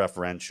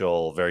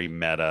self-referential, very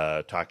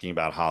meta, talking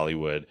about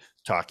Hollywood,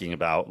 talking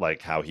about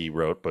like how he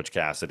wrote Butch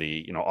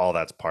Cassidy, you know, all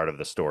that's part of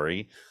the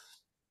story.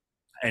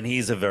 And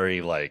he's a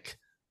very like,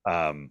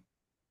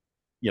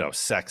 you know,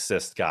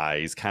 sexist guy.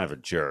 He's kind of a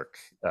jerk,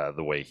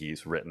 the way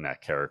he's written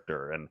that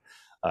character.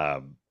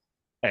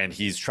 And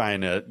he's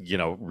trying to, you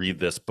know, read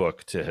this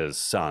book to his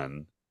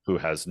son, who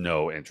has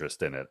no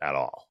interest in it at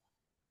all.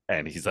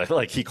 And he's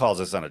like he calls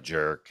his son a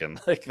jerk, and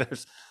like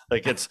there's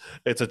like it's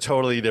a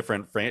totally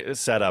different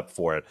setup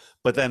for it.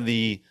 But then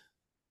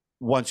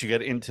once you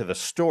get into the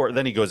story,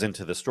 then he goes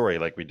into the story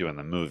like we do in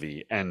the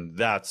movie, and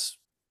that's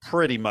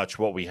pretty much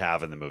what we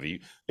have in the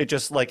movie. It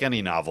just, like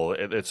any novel,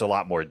 it's a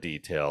lot more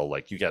detail.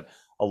 Like you get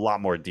a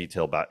lot more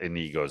detail about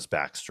Inigo's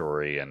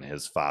backstory and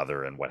his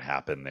father and what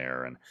happened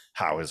there and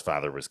how his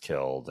father was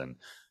killed. And,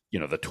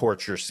 the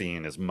torture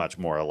scene is much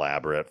more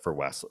elaborate for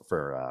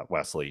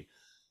Wesley.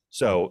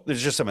 So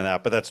there's just some of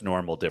that, but that's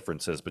normal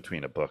differences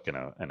between a book and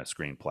a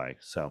screenplay.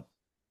 So,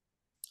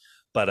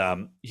 but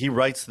he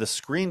writes the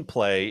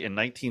screenplay in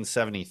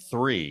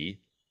 1973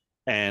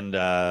 and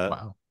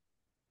Wow.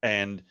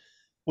 and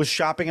was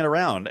shopping it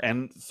around.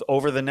 And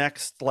over the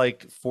next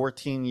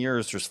 14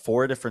 years, there's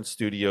 4 different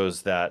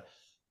studios that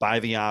buy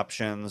the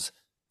options,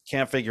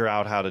 can't figure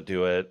out how to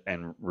do it,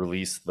 and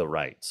release the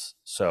rights.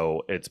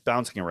 So it's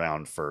bouncing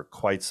around for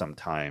quite some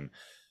time.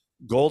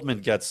 Goldman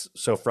gets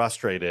so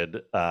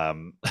frustrated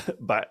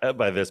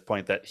by this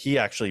point that he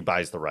actually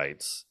buys the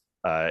rights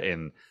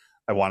in,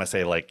 I want to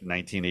say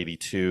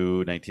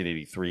 1982,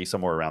 1983,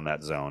 somewhere around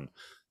that zone.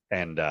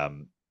 And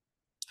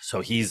so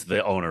he's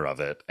the owner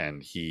of it,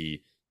 and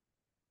he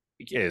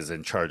is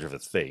in charge of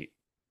its fate.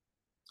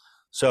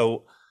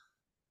 So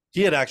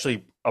he had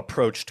actually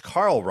approached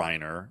Carl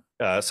Reiner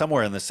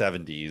somewhere in the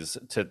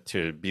 70s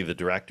to be the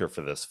director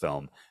for this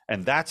film.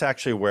 And that's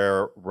actually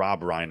where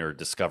Rob Reiner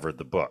discovered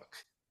the book.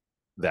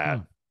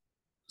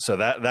 So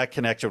that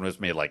connection was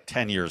made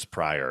 10 years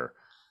prior.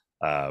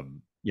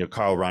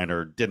 Carl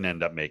Reiner didn't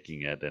end up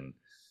making it, and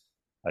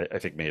I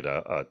think made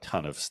a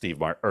ton of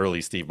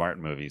early Steve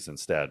Martin movies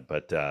instead.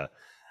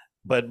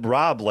 But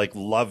Rob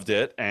loved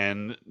it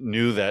and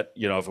knew that,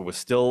 if it was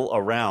still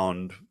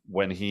around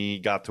when he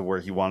got to where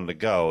he wanted to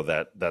go,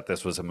 that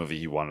this was a movie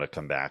he wanted to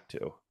come back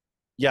to.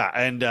 Yeah.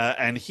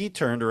 And he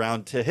turned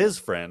around to his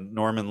friend,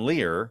 Norman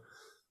Lear,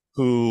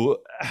 who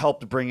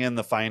helped bring in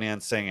the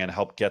financing and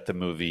helped get the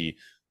movie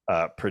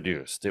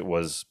produced.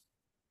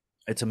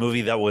 It's a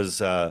movie that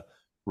was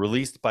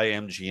released by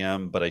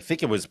MGM, but I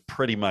think it was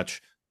pretty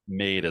much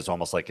made as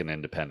almost like an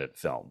independent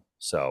film.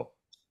 So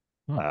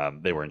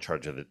they were in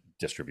charge of the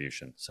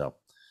distribution. So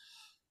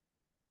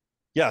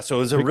so it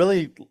was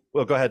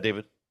well, go ahead,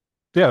 David.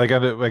 Yeah,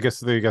 I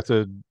guess you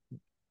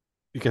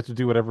get to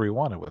do whatever you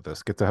wanted with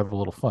this. Get to have a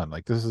little fun.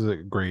 This is a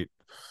great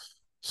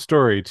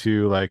story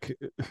to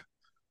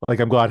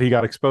I'm glad he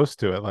got exposed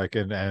to it.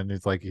 And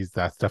it's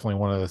that's definitely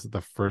one of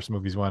the first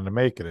movies he wanted to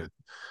make, and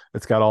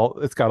it's got all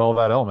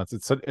that elements.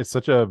 It's a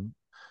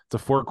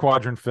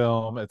 4-quadrant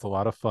film. It's a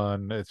lot of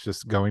fun. It's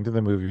just going to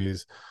the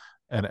movies,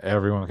 and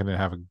everyone can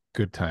have a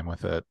good time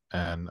with it.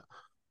 And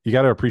you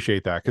got to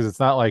appreciate that, because it's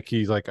not like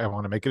he's I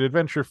want to make an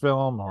adventure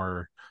film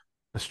or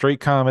a straight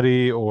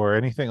comedy or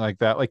anything like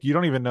that. You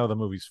don't even know the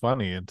movie's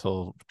funny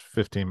until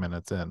 15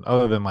 minutes in,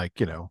 other than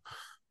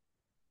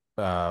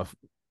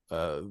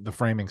the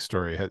framing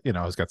story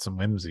has got some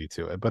whimsy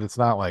to it, but it's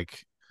not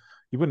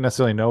you wouldn't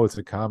necessarily know it's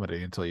a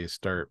comedy until you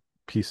start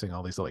piecing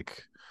all these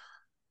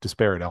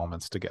disparate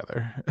elements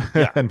together.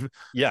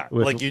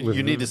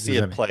 You need to see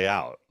it play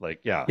out.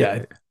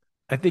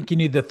 I think you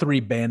need the 3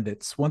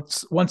 bandits.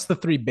 Once the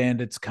 3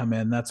 bandits come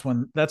in, that's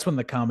when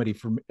the comedy,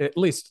 at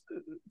least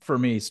for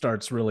me,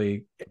 starts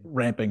really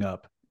ramping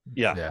up.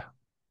 But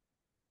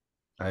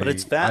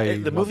it's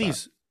fast.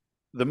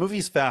 The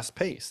movie's fast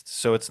paced,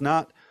 so it's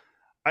not.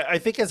 I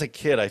think as a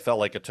kid, I felt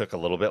like it took a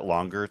little bit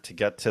longer to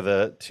get to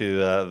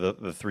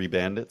the 3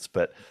 bandits,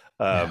 but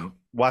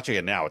watching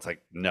it now, it's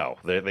no,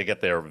 they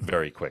get there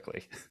very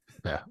quickly.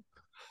 Yeah,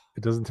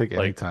 it doesn't take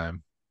any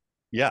time.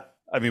 Yeah,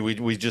 I mean,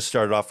 we just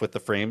started off with the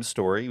Frame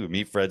story. We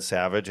meet Fred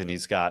Savage, and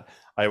I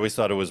always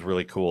thought it was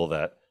really cool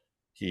that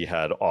he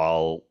had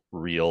all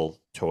real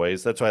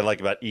toys. That's what I like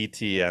about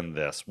E.T. and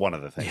this. One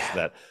of the things,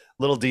 that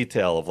little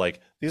detail of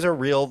these are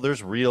real.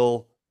 There's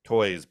real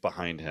toys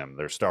behind him.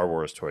 There's Star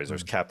Wars toys.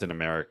 There's Captain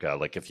America.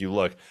 If you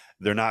look,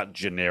 they're not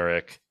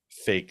generic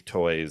fake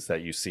toys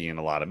that you see in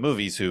a lot of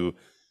movies who,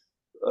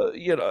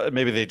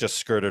 maybe they just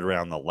skirted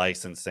around the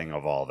licensing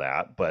of all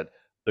that. But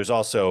there's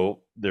the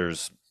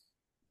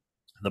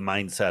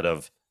mindset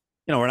of,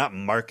 we're not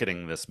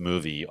marketing this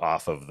movie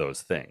off of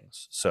those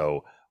things.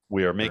 So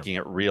we are making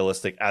it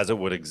realistic as it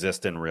would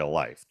exist in real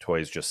life.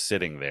 Toys just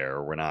sitting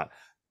there. We're not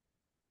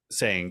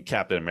saying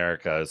Captain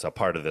America is a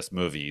part of this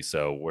movie,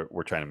 so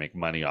we're trying to make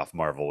money off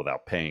Marvel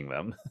without paying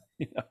them.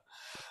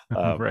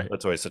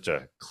 That's always such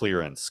a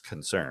clearance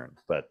concern.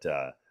 But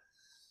yeah,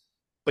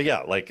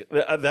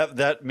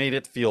 that made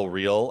it feel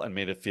real and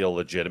made it feel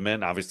legitimate.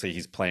 And obviously,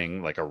 he's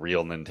playing a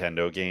real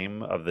Nintendo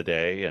game of the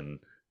day, and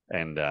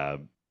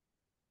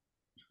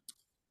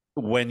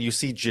when you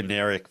see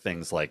generic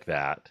things like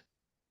that,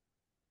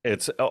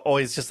 it's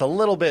always just a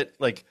little bit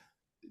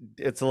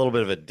it's a little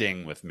bit of a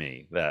ding with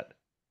me that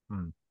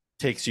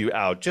takes you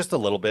out just a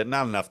little bit,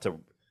 not enough to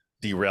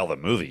derail the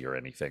movie or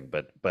anything,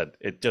 but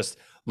it just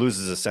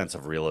loses a sense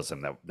of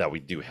realism that we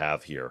do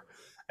have here.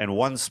 And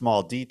one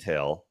small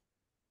detail,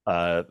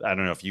 I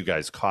don't know if you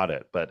guys caught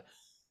it, but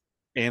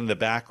in the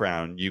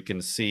background you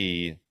can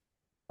see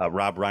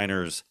Rob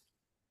Reiner's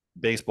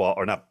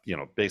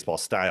baseball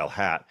style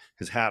hat.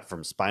 His hat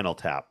from Spinal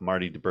Tap,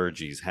 Marty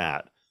DiBergi's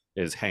hat,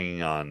 is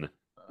hanging on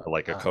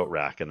a coat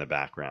rack in the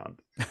background.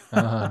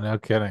 No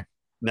kidding.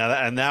 Now,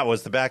 and that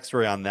was the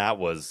backstory on that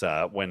was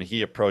when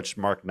he approached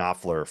Mark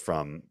Knopfler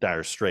from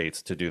Dire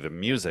Straits to do the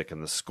music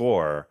and the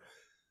score.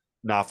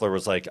 Knopfler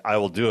was like, "I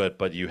will do it,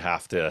 but you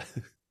have to."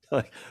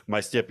 Like,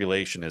 my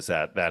stipulation is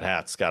that that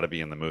hat's got to be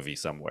in the movie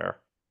somewhere.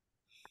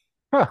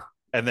 Huh.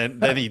 And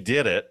then he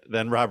did it.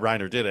 Then Rob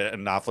Reiner did it,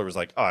 and Knopfler was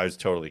like, "Oh, I was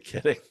totally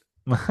kidding."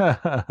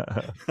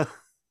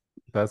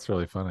 That's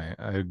really funny.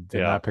 I did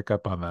Yeah. not pick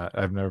up on that.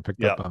 I've never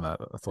picked Yeah. up on that.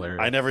 That's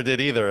hilarious. I never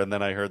did either. And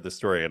then I heard the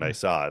story and I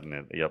saw it,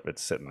 and yep,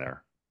 it's sitting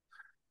there.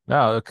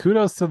 No,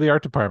 kudos to the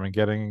art department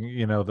getting,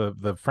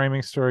 the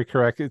framing story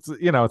correct. It's,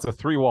 it's a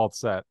 3-walled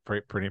set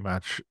pretty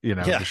much,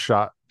 Yeah.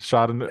 just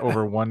shot in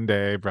over one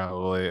day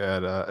probably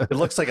at It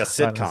looks like a on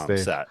sitcom stage.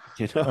 set,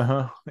 you know?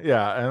 Uh-huh.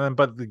 Yeah, and then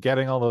but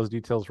getting all those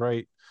details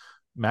right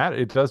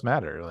it does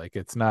matter. Like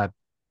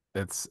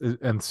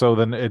and so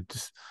then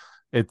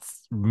it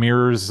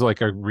mirrors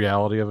like a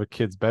reality of a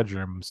kid's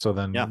bedroom. So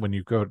then Yeah. when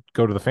you go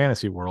to the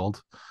fantasy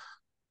world,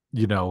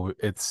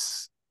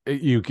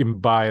 you can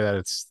buy that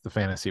it's the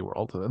fantasy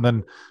world, and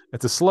then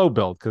it's a slow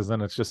build because then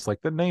it's just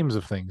like the names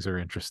of things are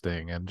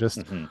interesting and just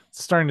Mhm.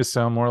 starting to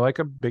sound more like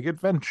a big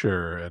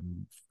adventure,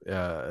 and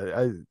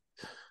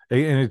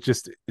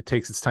it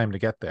takes its time to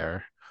get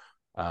there,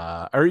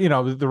 or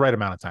the right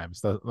amount of time.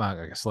 It's not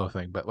like a slow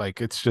thing, but like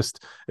it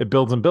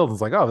builds and builds.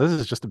 It's like, oh, this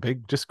is just a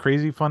big, just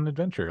crazy fun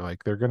adventure.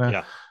 Like they're gonna,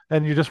 Yeah.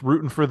 and you're just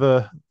rooting for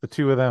the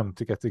two of them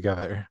to get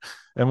together.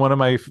 And one of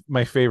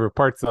my favorite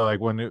parts though,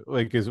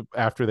 like is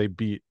after they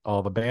beat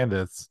all the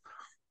bandits,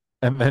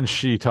 and then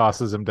she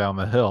tosses him down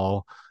the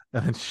hill,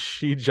 and then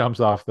she jumps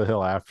off the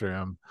hill after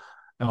him,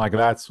 and like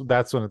that's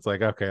when it's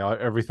like, okay,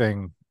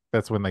 everything.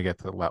 That's when they get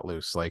to let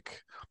loose.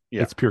 Like,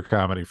 Yeah. it's pure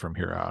comedy from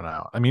here on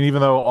out. I mean, even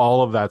though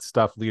all of that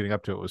stuff leading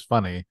up to it was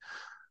funny,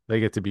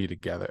 they get to be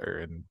together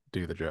and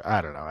do the joke.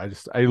 I don't know.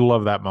 I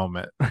love that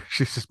moment.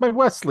 She's just my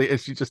Wesley, and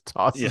she just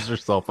tosses Yeah.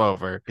 herself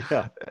over,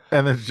 Yeah.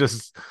 and then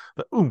just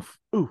the oomph,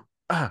 ooh,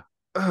 and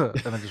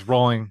then just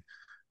rolling,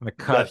 and the That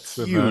cuts,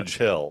 huge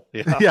hill.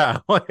 Yeah. yeah,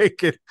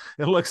 like it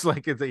looks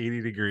like it's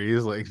 80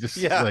 degrees, like just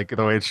Yeah. like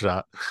the way it's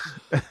shot.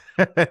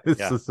 It's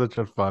Yeah. just such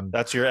a fun.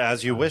 That's your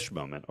as you wish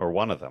moment, or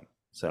one of them.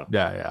 So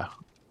Yeah.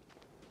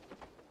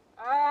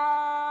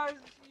 As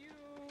you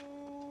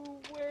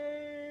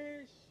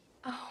wish.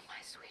 Oh,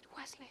 my sweet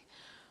Wesley.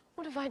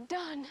 What have I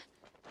done?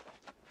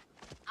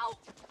 Ow.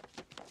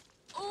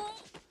 Oh.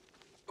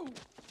 Ooh,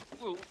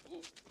 ooh.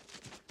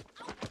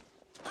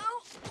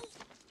 Ow.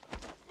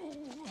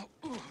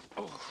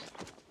 Oh.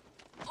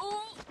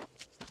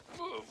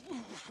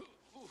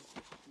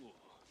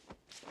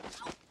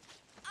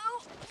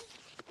 Ow.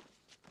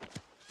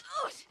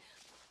 Ouch.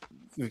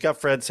 we've got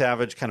Fred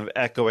Savage kind of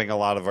echoing a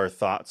lot of our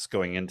thoughts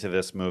going into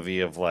this movie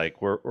of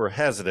like we're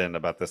hesitant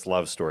about this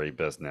love story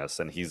business,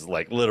 and he's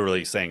like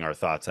literally saying our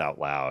thoughts out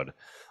loud.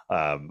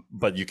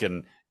 But you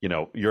can,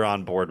 you're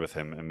on board with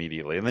him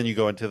immediately, and then you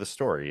go into the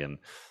story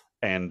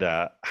and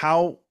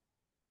how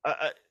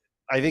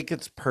I think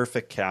it's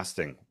perfect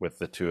casting with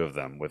the two of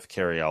them, with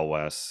Carrie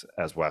Elwes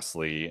as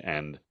Wesley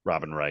and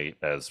Robin Wright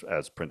as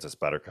Princess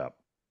Buttercup.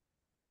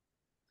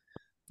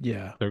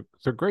 Yeah. They're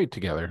great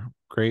together.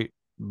 Great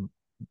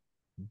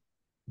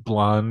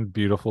blonde,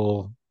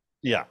 beautiful,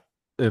 Yeah.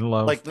 in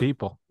love Like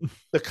people.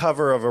 The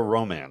cover of a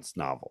romance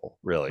novel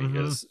really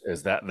Mhm.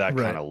 is that Right.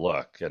 kind of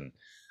look, and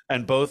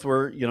both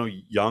were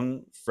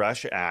young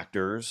fresh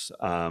actors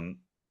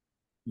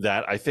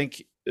that I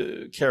think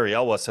Carrie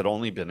Elwes had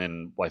only been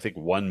in I think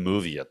one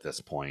movie at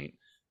this point,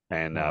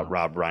 and Wow.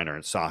 Rob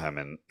Reiner saw him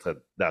and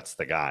said, that's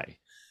the guy,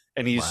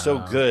 and he's so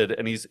Wow. good,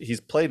 and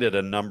he's played it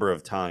a number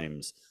of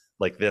times,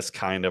 like this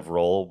kind of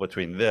role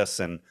between this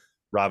and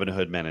Robin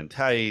Hood Men in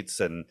Tights,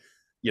 and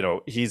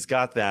he's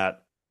got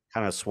that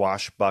kind of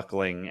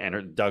swashbuckling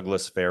and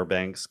Douglas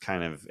Fairbanks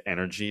kind of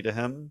energy to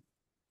him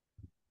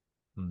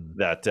Hmm.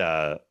 that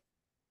I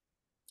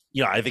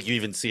think you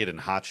even see it in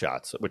Hot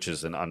Shots, which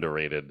is an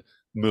underrated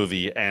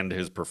movie, and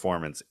his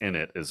performance in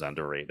it is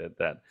underrated,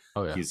 that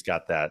Oh yeah. he's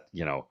got that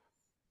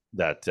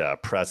that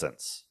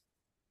presence.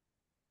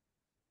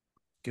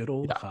 Good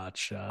old Yeah. Hot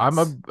Shots.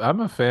 I'm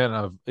a fan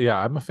of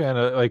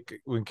like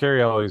when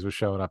Carrie always was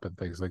showing up and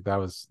things like that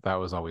was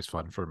always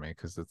fun for me,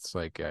 because it's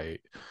like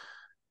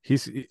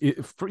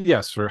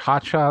for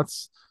Hot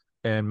Shots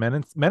and Men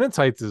in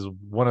Tights is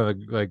one of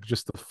the like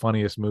just the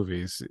funniest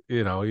movies,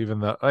 even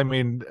though I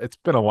mean it's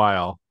been a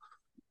while,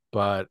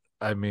 but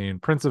I mean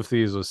Prince of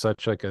Thieves was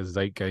such like a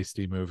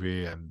zeitgeisty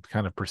movie and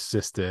kind of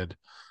persisted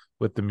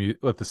with the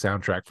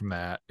soundtrack from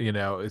that,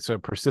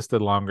 it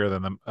persisted longer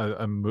than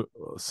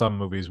some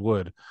movies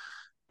would,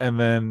 and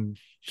then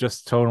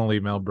just totally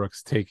Mel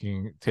Brooks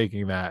taking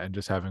that and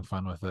just having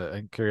fun with it,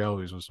 and Carrie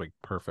always was like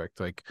perfect.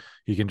 Like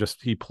he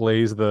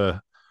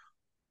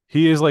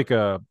is like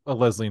a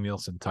Leslie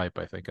Nielsen type,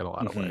 I think, in a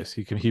lot of Mhm. ways.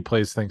 He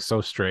plays things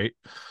so straight,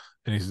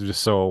 and he's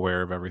just so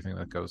aware of everything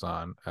that goes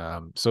on.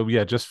 So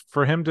yeah, just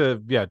for him to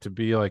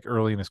be like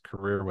early in his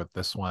career with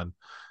this one,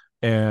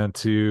 and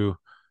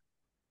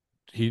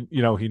he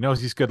knows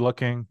he's good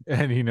looking,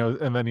 and he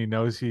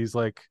knows he's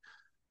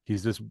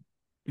this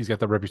he's got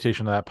the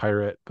reputation of that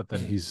pirate, but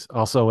then he's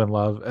also in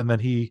love, and then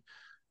he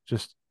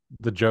just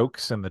the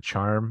jokes and the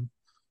charm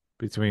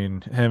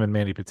between him and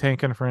Mandy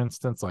Patinkin, for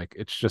instance, like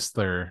it's just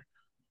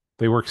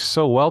they work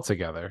so well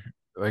together.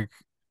 Like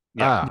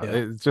Yeah.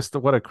 it's just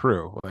what a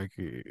crew. Like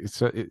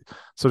so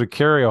to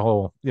carry a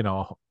whole,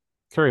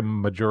 carry a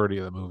majority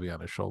of the movie on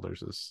his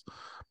shoulders is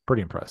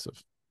pretty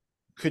impressive.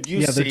 Could you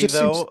Yeah, there see just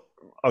though? seems-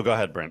 Oh, go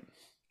ahead, Brent.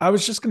 I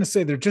was just going to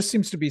say there just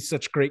seems to be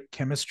such great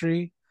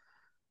chemistry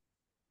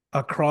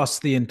across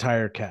the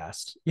entire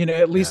cast.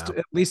 At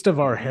least of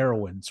our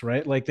heroines,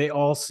 right? Like they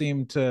all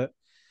seem to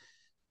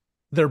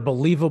they're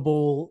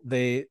believable.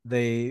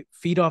 They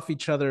feed off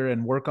each other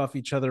and work off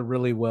each other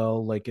really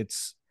well. Like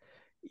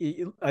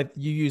you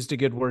used a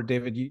good word,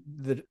 David.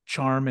 The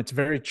charm. It's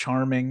very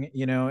charming,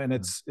 and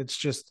it's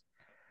just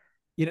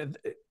it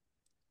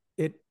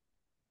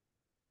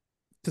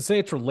to say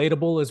it's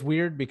relatable is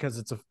weird because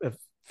it's a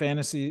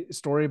fantasy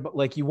story, but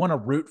like you want to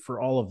root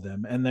for all of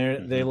them, and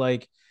they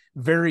like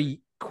very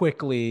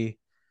quickly,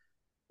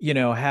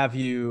 have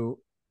you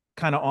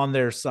kind of on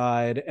their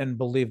side and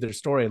believe their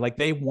story. Like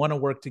they want to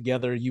work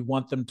together. You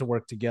want them to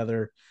work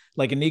together.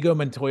 Like Inigo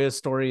Montoya's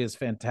story is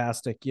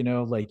fantastic.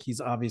 Like he's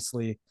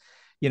obviously,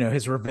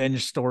 his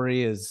revenge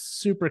story is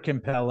super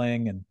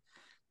compelling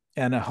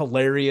and a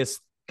hilarious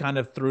kind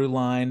of through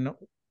line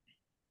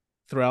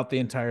throughout the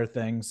entire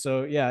thing.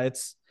 So yeah,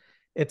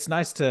 it's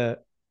nice to,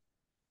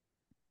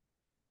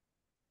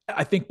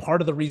 I think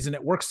part of the reason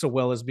it works so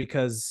well is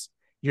because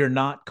you're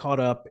not caught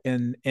up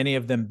in any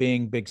of them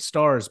being big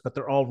stars, but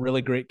they're all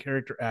really great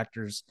character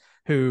actors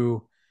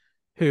who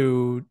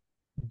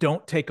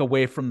don't take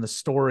away from the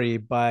story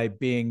by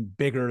being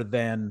bigger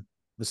than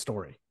the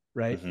story,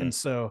 right? Mm-hmm. And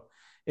so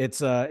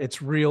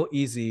it's real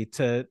easy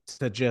to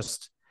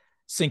just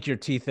sink your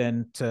teeth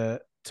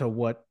into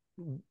what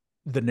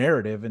the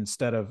narrative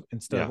instead of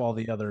all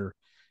the other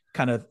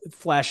kind of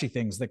flashy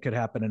things that could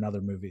happen in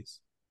other movies.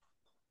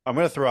 I'm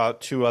going to throw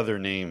out two other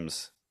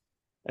names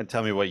and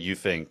tell me what you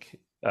think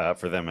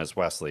for them as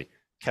Wesley.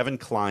 Kevin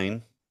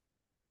Kline,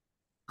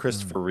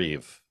 Christopher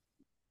Reeve.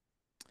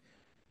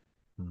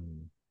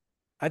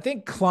 I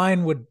think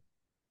Kline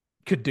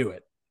could do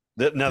it.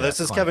 This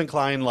is Kline. Kevin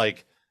Kline,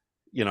 like,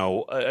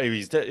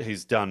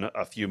 he's done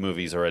a few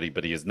movies already,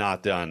 but he has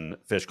not done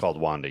Fish Called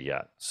Wanda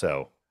yet.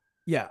 So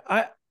yeah,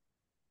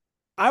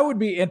 I would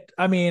be.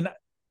 I mean,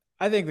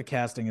 I think the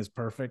casting is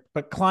perfect,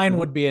 but Kline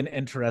would be an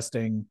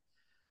interesting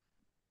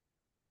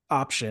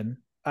option.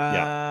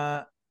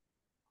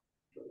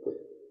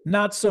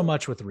 Not so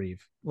much with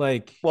Reeve.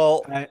 Like,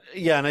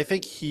 and I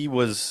think he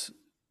was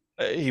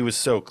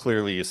so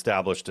clearly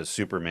established as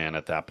Superman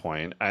at that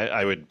point.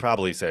 I would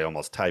probably say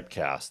almost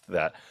typecast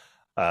that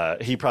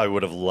he probably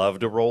would have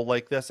loved a role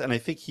like this, and I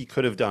think he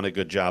could have done a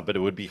good job. But it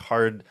would be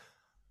hard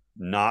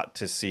not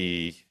to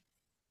see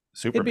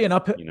Superman.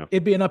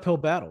 It'd be an uphill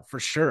battle for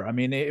sure. I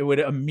mean, I would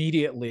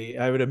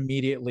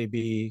immediately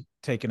be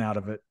taken out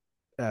of it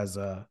as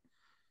a,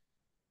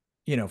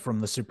 from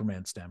the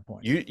Superman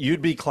standpoint.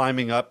 You'd be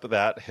climbing up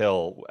that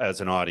hill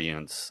as an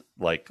audience,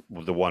 like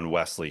the one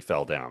Wesley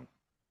fell down.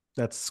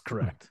 That's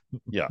correct.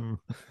 Yeah.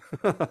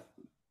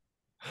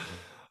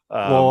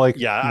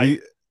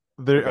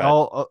 They're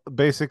all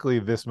basically,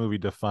 this movie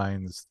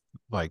defines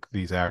like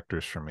these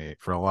actors for me,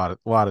 for a lot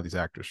of these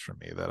actors for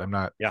me,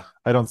 that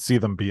I don't see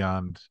them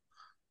beyond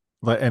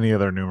like any of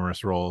their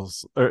numerous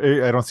roles,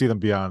 or I don't see them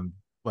beyond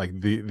like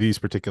these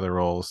particular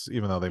roles,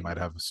 even though they might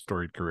have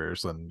storied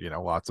careers and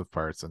lots of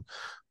parts and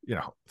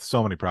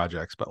so many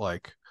projects, but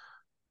like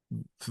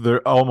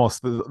they're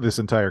almost this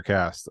entire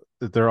cast.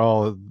 They're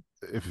all,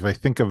 if I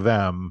think of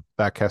them,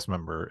 that cast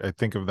member, I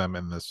think of them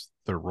in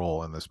their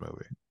role in this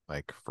movie,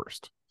 like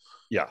first.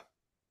 Yeah.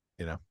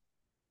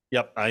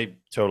 Yep. I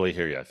totally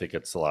hear you. I think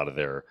it's a lot of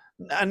their,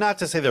 not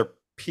to say their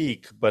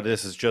peak, but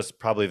this is just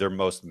probably their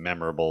most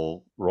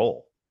memorable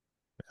role.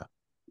 Yeah.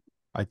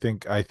 I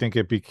think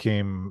it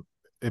became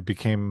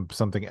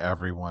something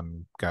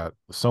everyone got,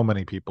 so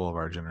many people of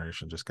our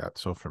generation just got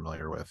so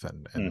familiar with,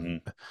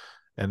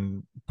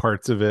 and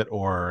parts of it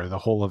or the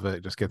whole of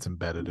it just gets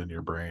embedded in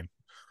your brain.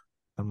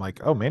 I'm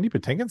like, oh, Mandy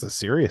Patinkin's a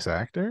serious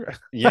actor?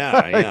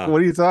 Yeah, yeah.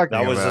 What are you talking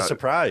about? That was a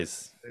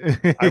surprise.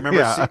 I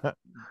remember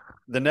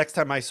the next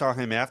time I saw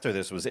him after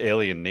this was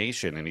Alien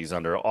Nation, and he's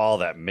under all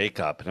that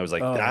makeup, and I was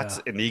like, that's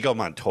Inigo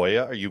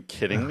Montoya? Are you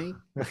kidding me?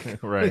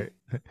 Right.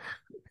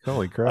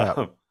 Holy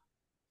crap.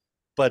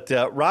 But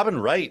Robin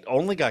Wright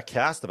only got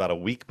cast about a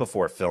week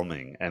before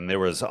filming, and there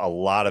was a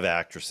lot of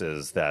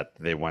actresses that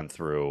they went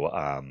through.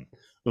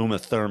 Uma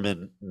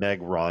Thurman,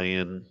 Meg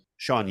Ryan,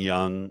 Sean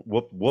Young,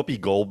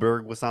 Whoopi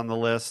Goldberg was on the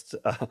list.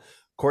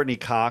 Courtney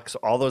Cox,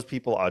 all those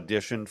people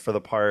auditioned for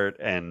the part,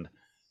 and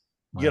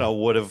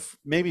would have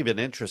maybe been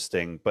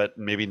interesting, but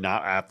maybe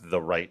not at the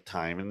right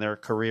time in their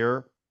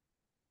career.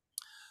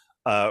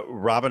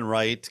 Robin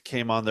Wright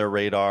came on their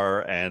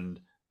radar and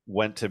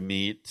went to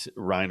meet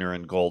Reiner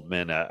and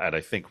Goldman at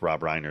I think Rob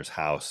Reiner's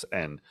house,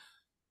 and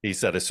he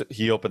said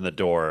he opened the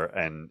door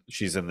and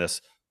she's in this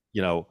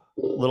you know,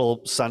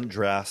 little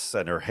sundress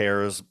and her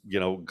hair's, you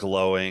know,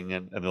 glowing,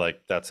 and they're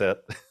like, that's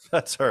it.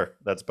 That's her.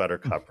 That's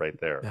Buttercup right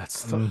there.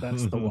 That's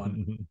the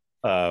one.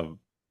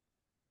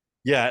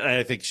 Yeah, and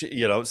I think she,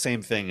 you know,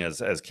 same thing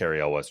as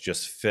Carrie Elwes,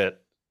 just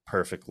fit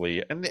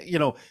perfectly, and you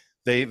know,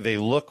 they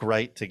look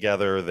right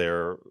together.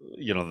 They're,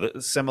 you know,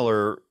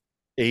 similar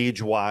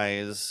age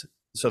wise,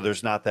 so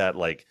there's not that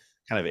like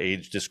kind of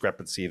age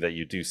discrepancy that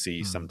you do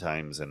see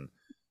sometimes. And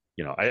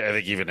you know, I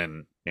think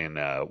even in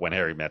When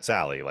Harry Met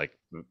Sally, like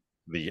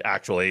the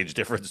actual age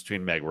difference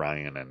between Meg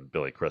Ryan and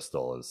Billy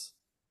Crystal is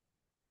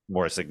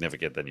more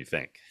significant than you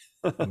think.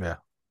 Yeah.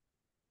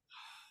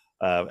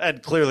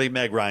 And clearly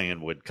Meg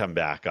Ryan would come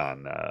back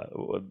on,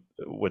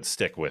 would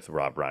stick with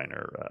Rob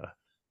Reiner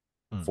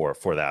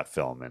for that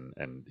film,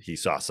 and he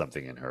saw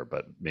something in her,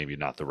 but maybe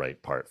not the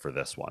right part for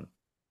this one.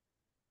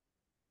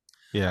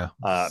 Yeah,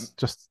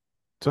 just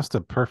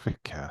a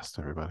perfect cast,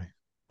 everybody.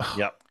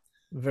 Yep.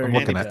 Very.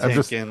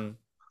 I'm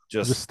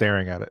just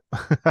staring at it.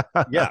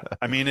 Yeah,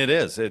 I mean, it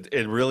is.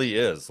 It really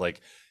is.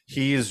 Like,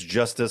 he's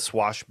just as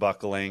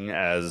swashbuckling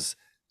as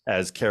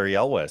Carrie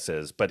Elwes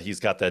is, but he's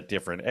got that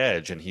different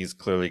edge, and he's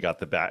clearly got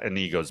the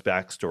Inigo's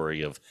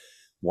backstory of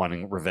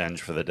wanting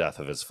revenge for the death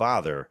of his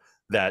father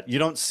that you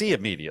don't see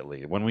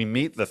immediately when we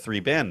meet the three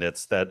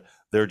bandits. That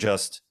they're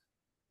just,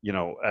 you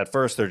know, at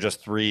first they're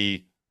just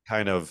three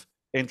kind of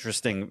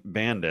interesting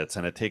bandits,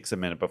 and it takes a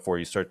minute before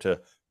you start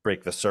to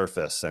break the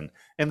surface. And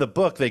in the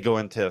book they go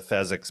into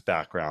Fezzik's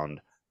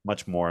background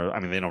much more. I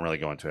mean, they don't really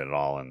go into it at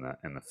all in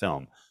the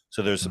film,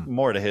 so there's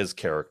more to his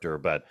character,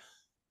 but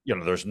you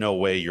know, there's no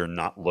way you're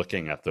not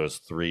looking at those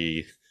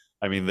three.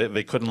 I mean,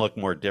 they couldn't look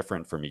more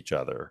different from each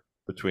other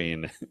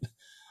between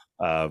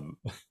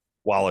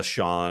Wallace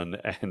Shawn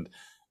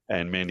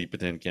and Mandy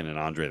Patinkin and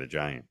Andre the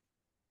Giant.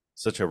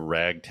 Such a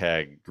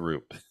ragtag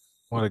group.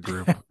 What a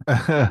group.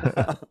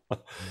 That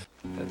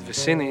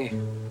Vicini,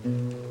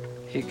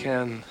 he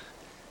can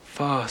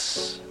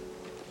fuss.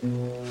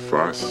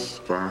 Fuss.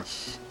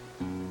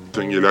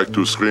 Think you like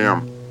to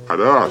scream at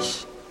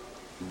us?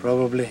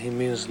 Probably he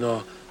means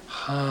no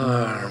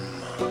harm.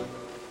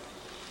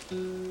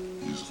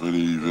 He's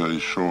really very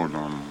short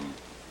on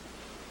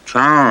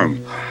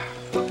charm.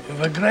 You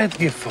have a great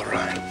gift for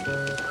rhyme.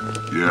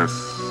 Yes.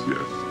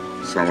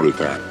 Some of the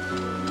time.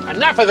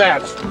 Enough of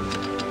that!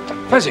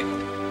 Fezzik,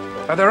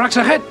 are there rocks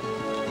ahead?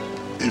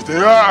 If they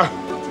are,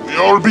 we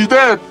all be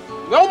dead.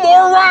 No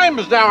more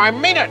rhymes now, I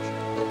mean it!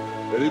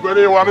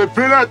 Anybody want to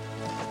feel it?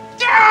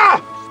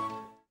 Yeah!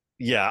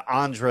 Yeah,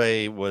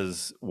 Andre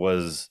was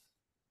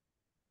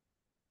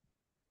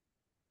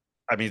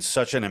I mean,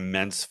 such an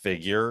immense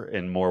figure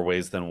in more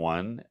ways than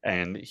one.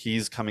 And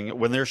he's coming,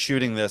 when they're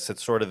shooting this,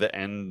 it's sort of the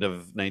end of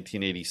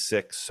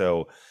 1986.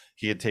 So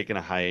he had taken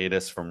a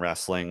hiatus from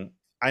wrestling.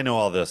 I know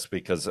all this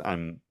because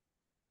I'm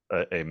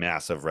a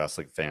massive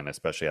wrestling fan,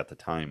 especially at the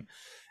time.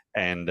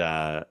 And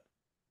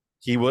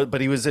he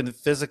was in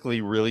physically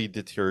really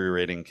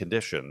deteriorating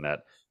condition.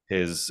 That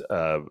his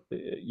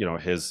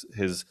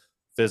his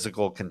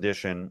physical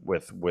condition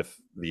with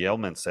the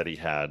ailments that he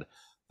had,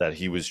 that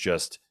he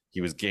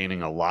was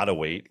gaining a lot of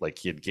weight. Like,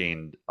 he had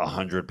gained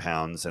 100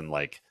 pounds in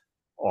like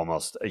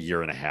almost a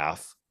year and a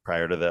half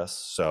prior to this.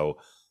 So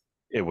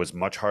it was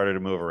much harder to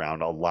move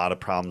around. A lot of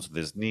problems with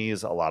his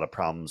knees, a lot of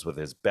problems with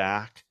his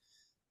back,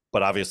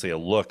 but obviously a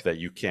look that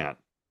you can't,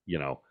 you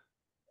know,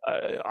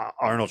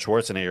 Arnold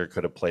Schwarzenegger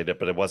could have played it,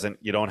 but it wasn't,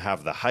 you don't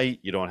have the height,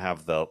 you don't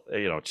have the,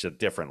 you know, it's a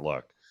different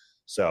look.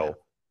 So, yeah.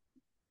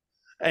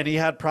 And he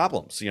had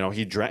problems, you know,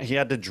 he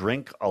had to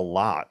drink a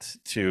lot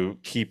to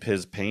keep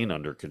his pain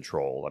under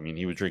control. I mean,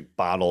 he would drink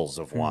bottles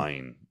of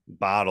wine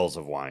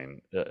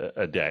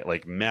a day,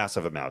 like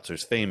massive amounts.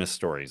 There's famous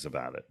stories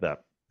about it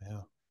that,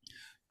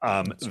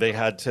 they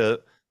had to,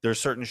 there's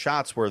certain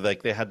shots where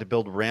like they had to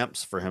build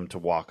ramps for him to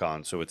walk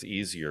on, so it's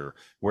easier,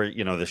 where,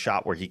 you know, the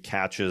shot where he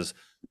catches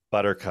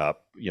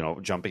Buttercup, you know,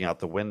 jumping out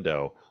the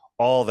window,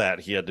 all that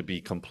he had to be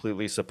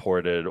completely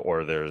supported,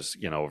 or there's,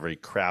 you know, very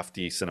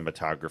crafty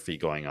cinematography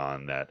going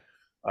on that,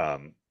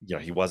 you know,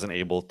 he wasn't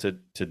able to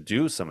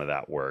do some of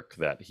that work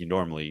that he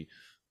normally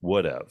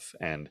would have.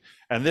 And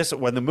this,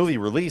 when the movie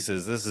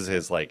releases, this is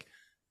his, like,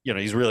 you know,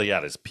 he's really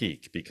at his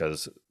peak,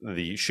 because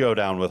the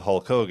showdown with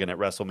Hulk Hogan at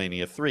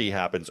WrestleMania 3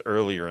 happens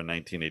earlier in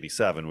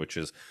 1987, which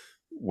is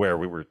where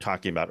we were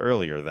talking about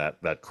earlier,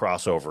 that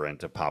crossover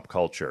into pop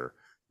culture,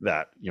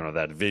 that, you know,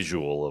 that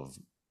visual of,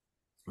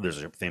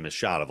 there's a famous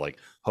shot of like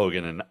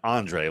Hogan and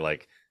Andre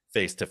like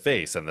face to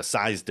face, and the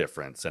size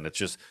difference, and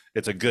it's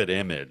a good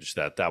image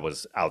that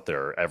was out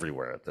there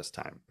everywhere at this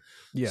time.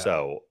 Yeah.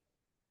 So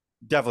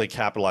definitely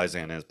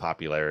capitalizing on his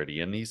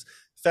popularity. And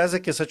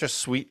Fezzik is such a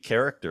sweet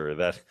character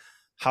that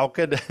how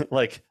could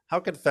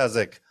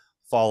Fezzik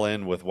fall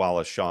in with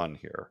Wallace Shawn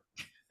here?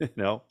 You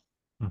know?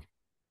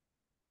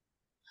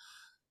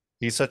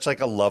 He's such like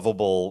a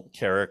lovable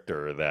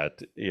character that,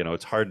 you know,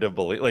 it's hard to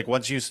believe. Like,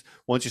 once you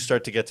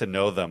start to get to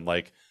know them,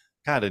 like,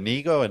 God,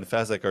 Inigo and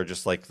Fezzik are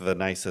just like the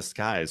nicest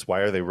guys.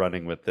 Why are they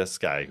running with this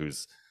guy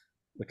who's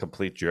a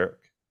complete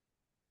jerk?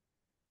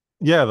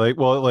 Yeah, they're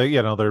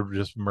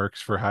just mercs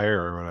for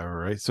hire or whatever,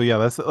 right? So yeah,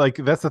 that's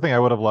the thing. I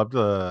would have loved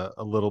a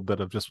little bit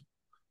of just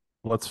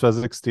what's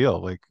Fezzik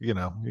steal. Like, you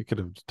could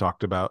have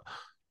talked about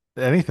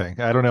anything.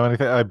 I don't know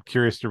anything. I'm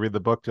curious to read the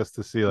book just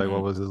to see like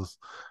what was his,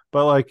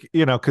 but like,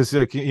 because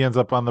like, he ends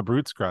up on the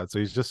brute squad, so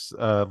he's just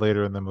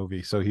later in the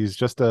movie, so he's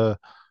just a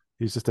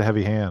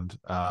heavy hand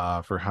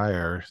for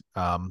hire.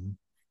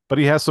 But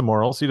he has some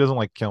morals. He doesn't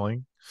like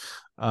killing.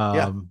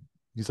 Yeah.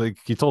 He's like,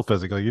 he told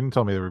Fezzik, like, you didn't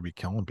tell me they would be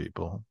killing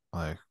people.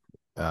 Like,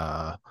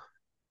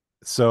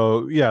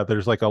 so yeah,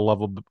 there's like a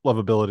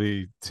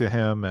lovability to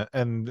him,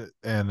 and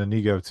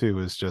Inigo too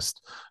is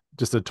just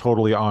a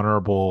totally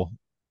honorable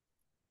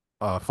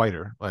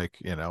fighter, like,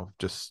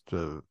 just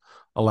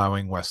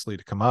allowing Wesley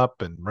to come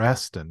up and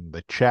rest, and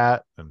they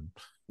chat, and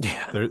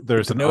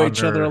there's to an know honor,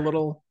 each other a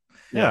little.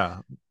 yeah,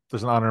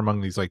 there's an honor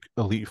among these like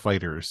elite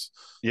fighters,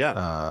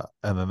 and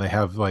then they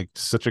have like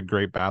such a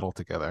great battle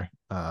together.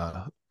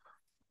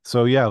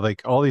 So yeah,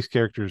 like all these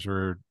characters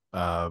were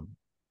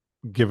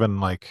given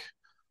like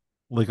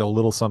a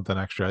little something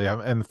extra.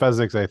 Yeah, and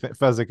Fezzik, I think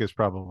Fezzik is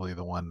probably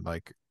the one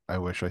like I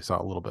wish I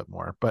saw a little bit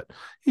more, but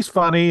he's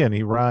funny and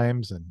he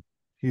rhymes and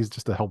he's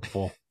just a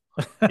helpful.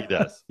 He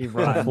does. He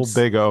helpful rhymes.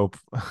 big ope.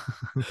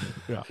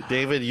 Yeah.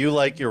 David, you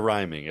like your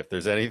rhyming. If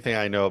there's anything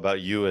I know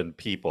about you and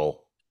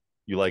people,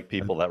 you like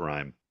people that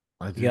rhyme.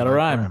 You gotta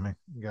rhyme. Rhyming.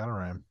 You gotta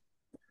rhyme.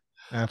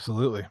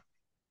 Absolutely.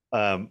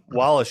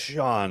 Wallace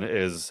Shawn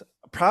is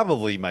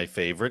probably my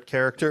favorite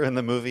character in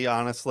the movie,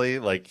 honestly.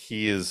 Like,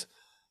 he is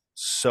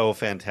so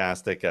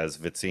fantastic as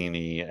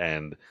Vizzini,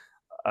 and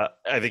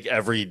I think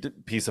every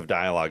piece of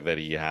dialogue that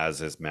he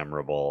has is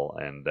memorable,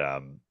 and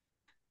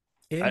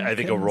I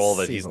think a role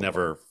that he's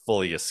never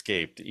fully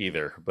escaped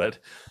either. But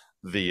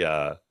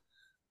the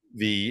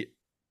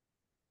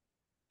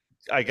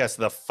I guess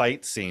the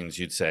fight scenes,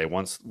 you'd say,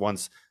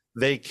 once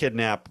they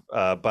kidnap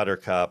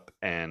Buttercup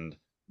and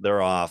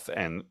they're off,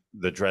 and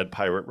the Dread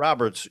Pirate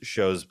Roberts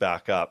shows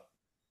back up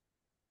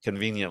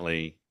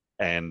conveniently,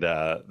 and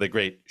the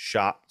great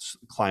shots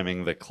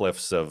climbing the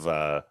cliffs of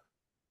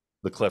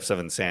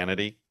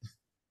insanity.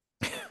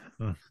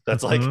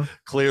 That's like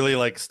clearly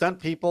like stunt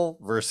people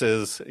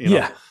versus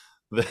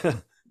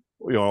the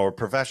or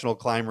professional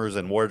climbers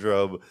and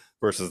wardrobe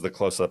versus the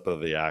close up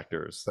of the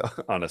actors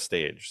on a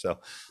stage. So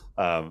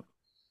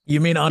you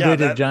mean Andre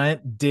the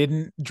Giant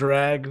didn't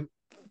drag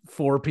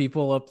 4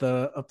 people up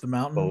the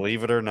mountain?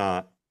 Believe it or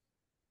not,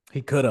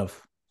 he could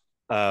have.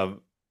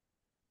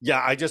 Yeah,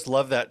 I just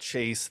love that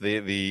chase,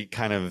 the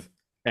kind of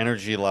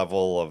energy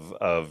level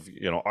of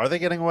are they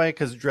getting away?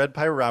 Because Dread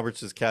Pirate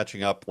Roberts is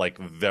catching up like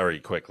very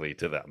quickly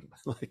to them.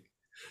 Like,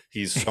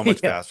 he's so much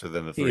faster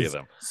than the three of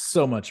them.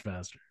 So much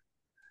faster.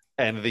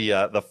 And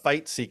the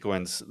fight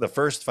sequence, the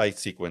first fight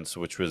sequence,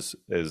 which is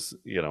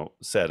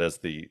said as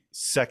the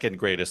second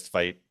greatest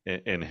fight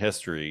in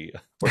history,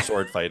 or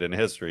sword fight in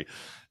history,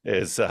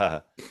 is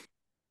a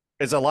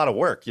lot of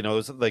work.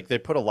 It's like they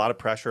put a lot of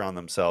pressure on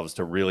themselves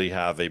to really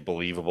have a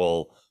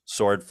believable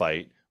sword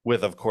fight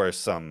with, of course,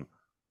 some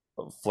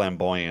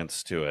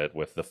flamboyance to it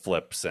with the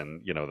flips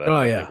and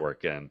they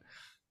work in.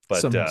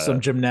 But some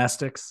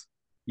gymnastics.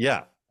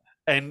 Yeah,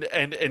 and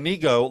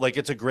Inigo, like,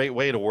 it's a great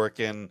way to work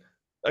in.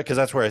 Because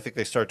that's where I think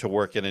they start to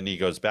work in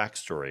Inigo's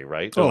backstory,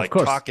 right? They're like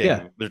talking.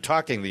 Yeah. They're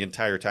talking the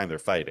entire time they're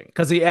fighting.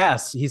 Because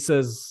he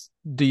says,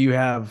 do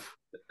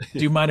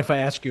you mind if I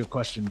ask you a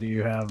question? Do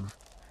you have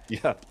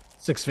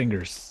 6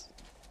 fingers?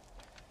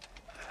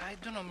 I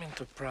do not mean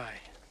to pry,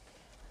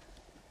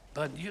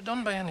 but you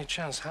don't by any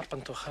chance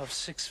happen to have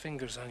 6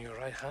 fingers on your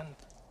right hand?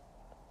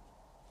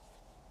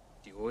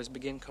 Do you always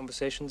begin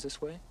conversations this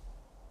way?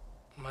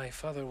 My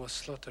father was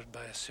slaughtered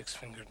by a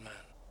 6-fingered man.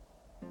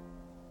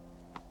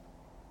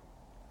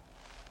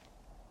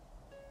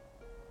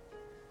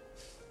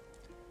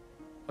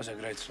 Was a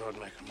great sword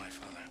maker, my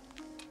father.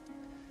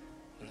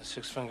 When the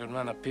 6-fingered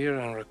man appeared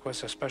and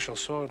requested a special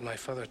sword, my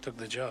father took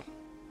the job.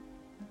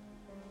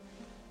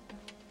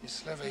 He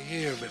slept a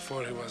year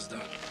before he was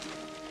done.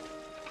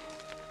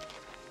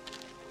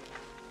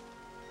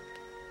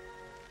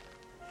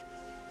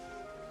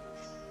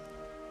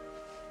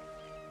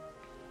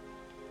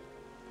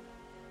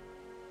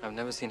 I've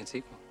never seen its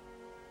equal.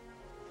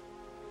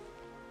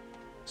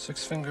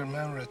 6-fingered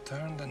man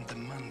returned and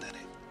demanded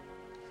it.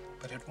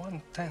 But at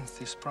 1/10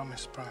 his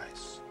promised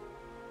price.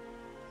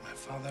 My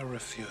father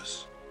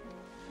refused.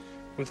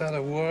 Without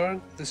a word,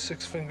 the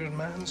 6-fingered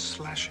man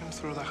slashed him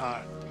through the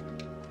heart.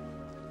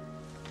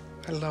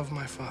 I love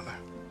my father.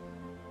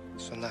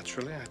 So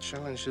naturally, I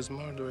challenged his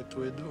murderer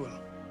to a duel.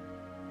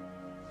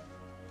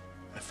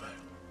 I failed.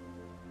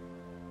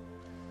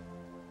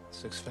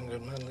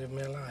 6-fingered man leave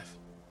me alive.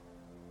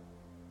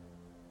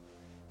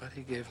 But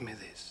he gave me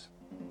this.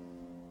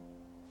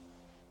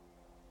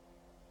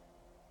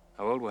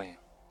 How old were you?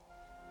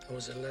 I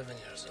was 11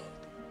 years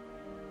old.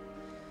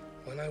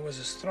 When I was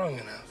strong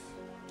enough,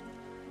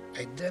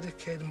 I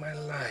dedicated my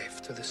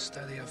life to the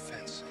study of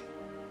fencing.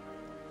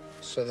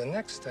 So the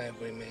next time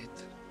we meet,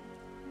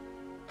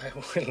 I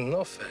will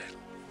not fail.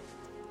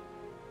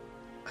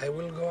 I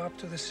will go up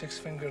to the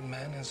 6-fingered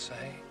man and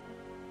say,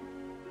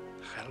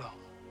 Hello.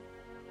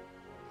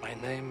 My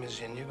name is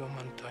Inigo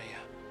Montoya.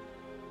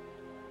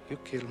 You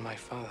killed my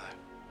father.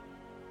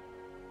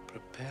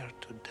 Prepare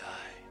to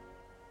die.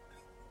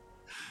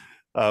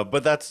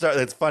 But that's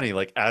funny.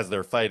 Like as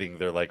they're fighting,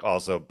 they're like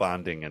also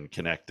bonding and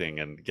connecting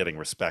and getting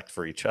respect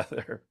for each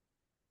other.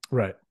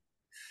 Right.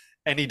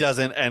 And he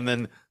doesn't, and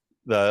then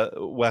the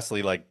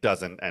Wesley like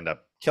doesn't end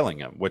up killing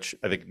him, which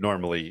I think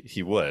normally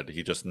he would.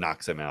 He just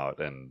knocks him out,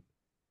 and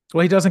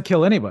Well, he doesn't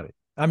kill anybody.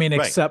 I mean,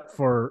 Right. except.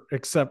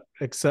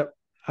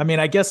 I mean,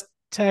 I guess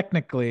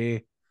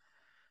technically,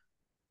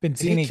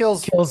 Vizzini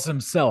kills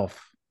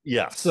himself.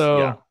 yes, So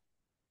yeah.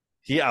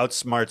 He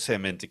outsmarts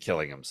him into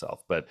killing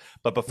himself. But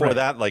before Right.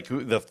 that, like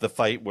the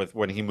fight with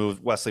when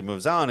Wesley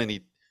moves on and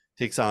he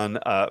takes on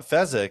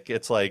Fezzik,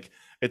 it's like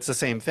it's the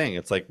same thing.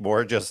 It's like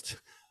more just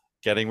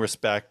getting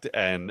respect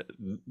and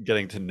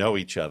getting to know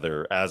each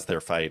other as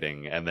they're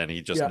fighting, and then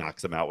he just Yeah.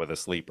 knocks them out with a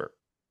sleeper.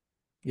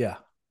 yeah,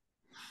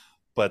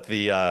 But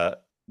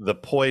the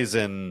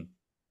poison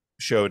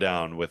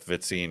showdown with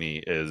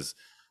Vizzini is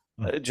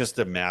just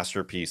a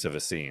masterpiece of a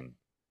scene.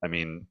 I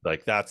mean,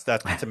 like that's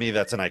to me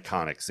that's an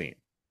iconic scene.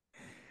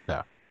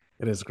 Yeah,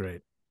 it is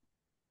great.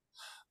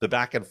 The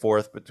back and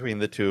forth between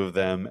the two of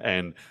them,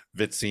 and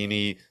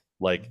Vizzini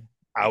like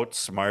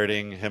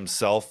outsmarting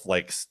himself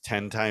like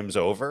 10 times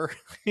over.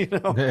 You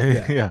know?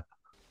 Yeah.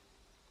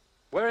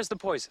 Where is the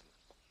poison?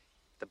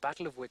 The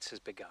battle of wits has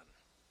begun.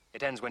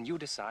 It ends when you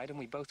decide and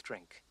we both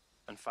drink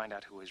and find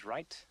out who is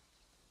right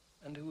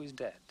and who is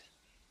dead.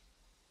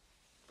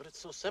 But it's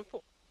so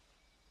simple.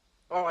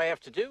 All I have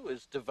to do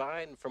is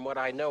divine from what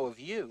I know of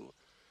you.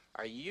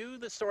 Are you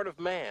the sort of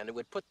man who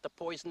would put the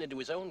poison into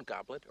his own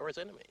goblet or his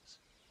enemies?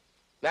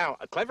 Now,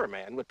 a clever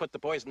man would put the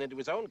poison into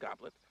his own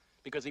goblet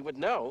because he would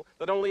know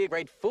that only a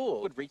great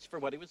fool would reach for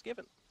what he was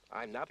given.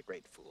 I'm not a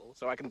great fool,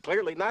 so I can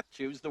clearly not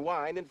choose the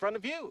wine in front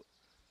of you.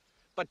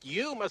 But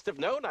you must have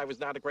known I was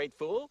not a great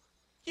fool.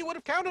 You would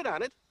have counted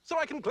on it, so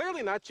I can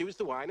clearly not choose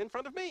the wine in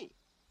front of me.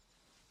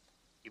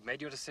 You've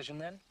made your decision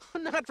then?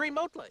 Not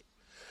remotely.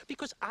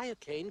 Because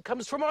iocane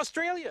comes from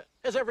Australia,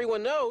 as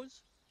everyone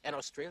knows. And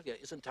Australia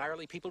is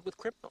entirely peopled with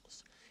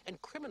criminals.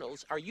 And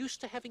criminals are used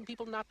to having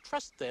people not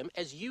trust them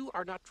as you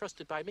are not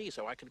trusted by me,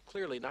 so I can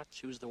clearly not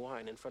choose the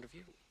wine in front of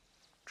you.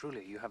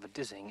 Truly, you have a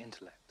dizzying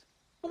intellect.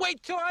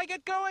 Wait till I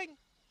get going!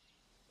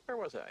 Where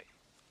was I?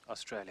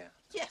 Australia.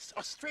 Yes,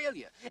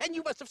 Australia. And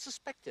you must have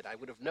suspected I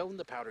would have known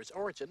the powder's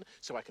origin,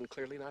 so I can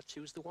clearly not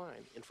choose the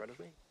wine in front of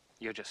me.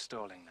 You're just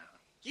stalling now.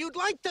 You'd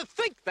like to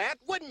think that,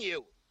 wouldn't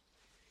you?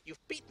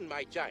 You've beaten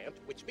my giant,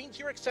 which means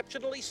you're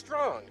exceptionally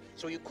strong.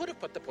 So you could have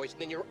put the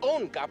poison in your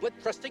own goblet,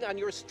 trusting on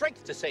your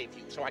strength to save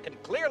you. So I can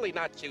clearly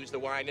not choose the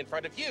wine in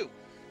front of you.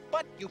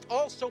 But you've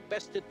also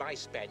bested my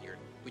Spaniard,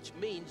 which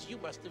means you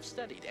must have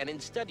studied. And in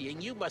studying,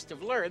 you must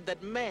have learned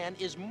that man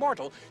is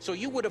mortal. So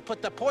you would have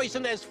put the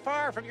poison as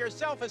far from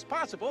yourself as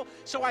possible.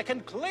 So I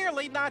can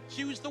clearly not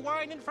choose the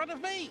wine in front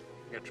of me.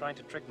 You're trying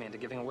to trick me into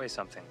giving away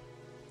something.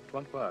 It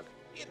won't work.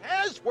 It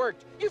has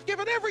worked. You've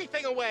given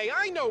everything away.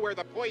 I know where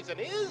the poison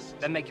is.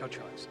 Then make your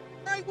choice.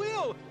 I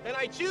will. And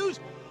I choose.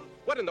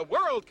 What in the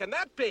world can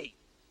that be?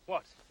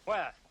 What?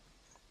 Where?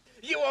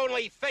 You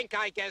only think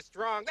I guessed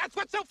wrong. That's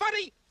what's so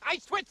funny. I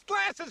switched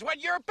glasses when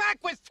your back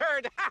was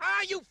turned. Ha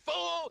ha, you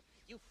fool.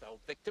 You fell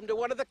victim to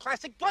one of the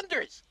classic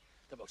blunders.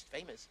 The most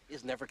famous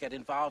is never get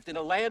involved in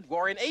a land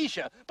war in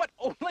Asia, but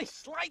only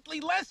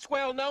slightly less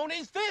well known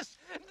is this.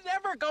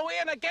 Never go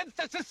in against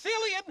a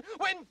Sicilian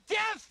when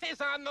death is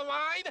on the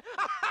line.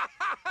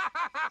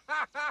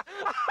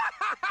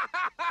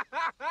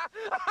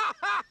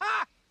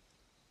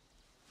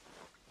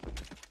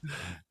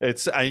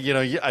 It's I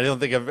don't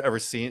think I've ever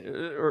seen,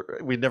 or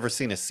we've never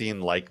seen a scene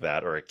like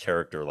that or a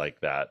character like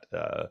that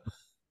to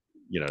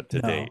No.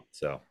 date.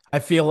 So I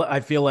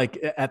feel like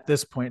at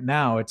this point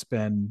now it's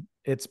been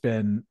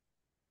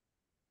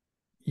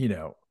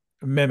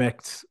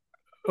mimicked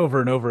over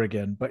and over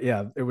again. But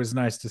yeah, it was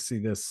nice to see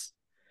this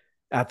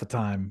at the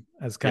time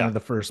as kind of the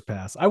first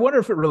pass. I wonder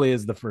if it really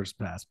is the first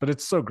pass, but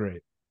it's so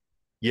great.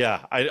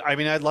 yeah, I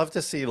mean, I'd love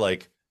to see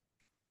like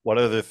what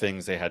other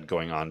things they had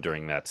going on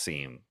during that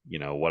scene.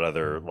 What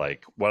other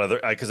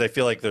because I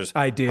feel like there's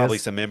Ideas. probably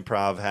some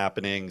improv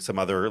happening, some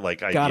other like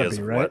Gotta ideas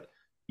be, of right? what.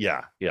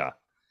 Yeah.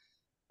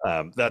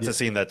 That's a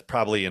scene that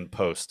probably in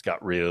post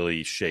got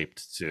really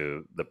shaped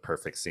to the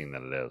perfect scene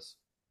that it is.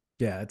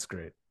 Yeah, it's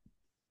great.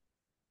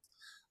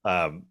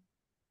 But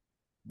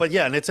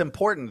yeah, and it's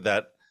important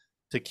that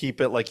to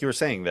keep it like you were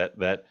saying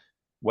that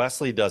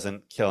Wesley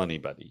doesn't kill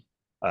anybody.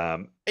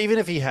 Even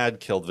if he had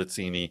killed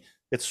Vizzini,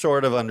 it's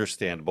sort of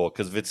understandable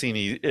because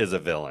Vizzini is a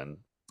villain.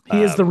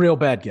 He is the real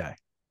bad guy.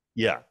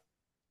 Yeah,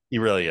 he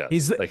really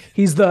is.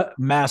 He's the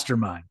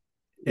mastermind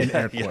in Yeah,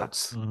 air yeah.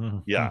 quotes.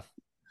 Yeah.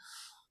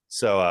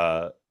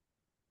 So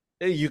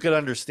you could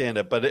understand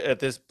it, but at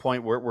this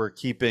point we're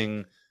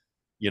keeping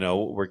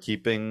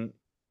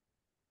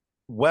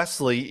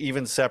Wesley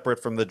even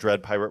separate from the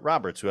Dread Pirate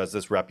Roberts, who has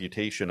this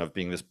reputation of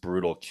being this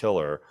brutal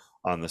killer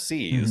on the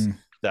seas. Mhm.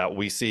 That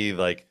we see,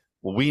 like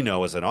we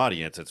know as an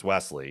audience, it's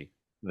Wesley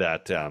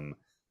that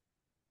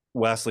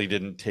Wesley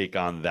didn't take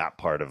on that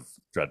part of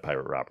Dread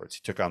Pirate Roberts.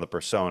 He took on the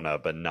persona,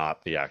 but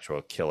not the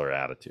actual killer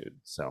attitude.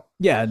 So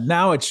yeah,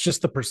 now it's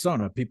just the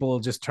persona. People will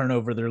just turn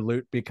over their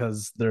loot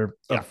because they're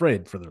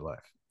afraid for their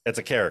life. It's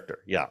a character,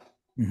 yeah.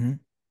 Mm-hmm.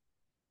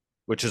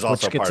 Which is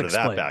also part of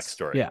that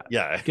backstory.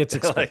 Yeah, it gets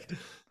explained.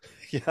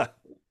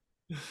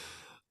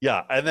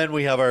 Yeah, and then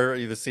we have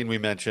the scene we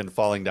mentioned,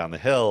 falling down the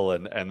hill,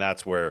 and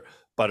that's where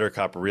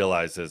Buttercup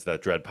realizes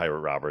that Dread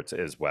Pirate Roberts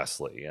is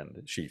Wesley,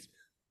 and she,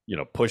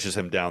 pushes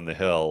him down the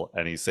hill,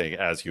 and he's saying,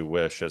 "As you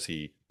wish," as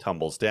he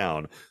tumbles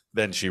down.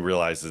 Then she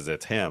realizes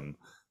it's him,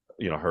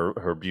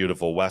 her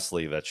beautiful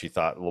Wesley that she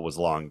thought was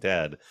long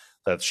dead.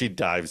 That she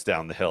dives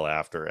down the hill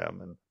after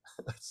him, and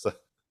so.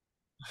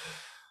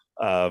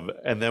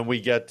 And then we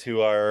get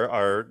to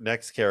our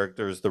next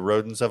characters, the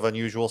rodents of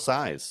unusual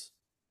size.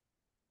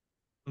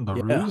 The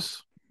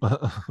Ruse?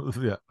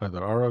 Yeah,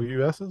 the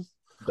ROUSs?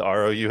 The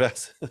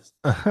ROUSs.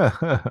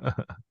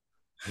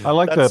 I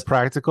like the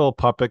practical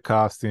puppet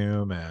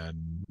costume,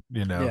 and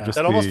just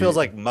that almost feels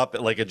like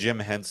Muppet, like a Jim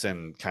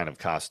Henson kind of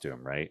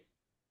costume, right?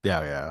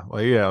 Yeah.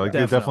 It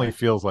definitely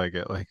feels like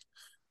it, like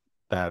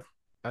that.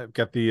 I've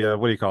got the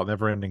what do you call it,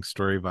 never ending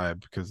story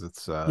vibe, because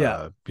it's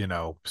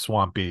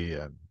swampy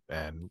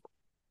and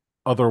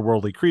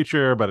otherworldly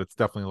creature, but it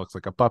definitely looks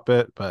like a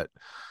puppet, but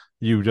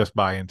you just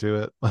buy into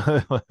it.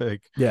 And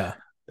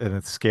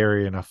it's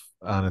scary enough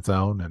on its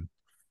own. And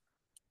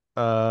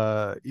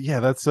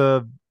that's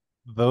just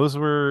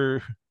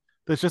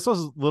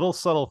those little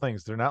subtle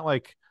things. They're not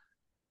like,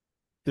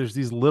 there's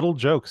these little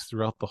jokes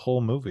throughout the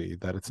whole movie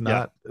that it's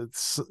not,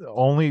 it's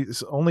only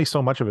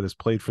so much of it is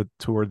played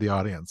toward the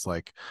audience,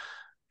 like,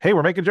 hey,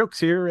 we're making jokes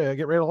here,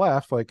 get ready to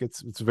laugh. Like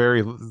it's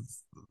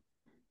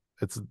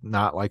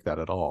not like that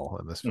at all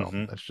in this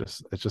film.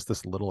 It's just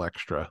this little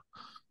extra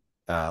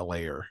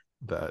layer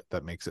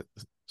that makes it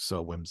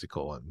so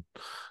whimsical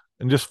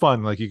and just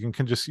fun. Like you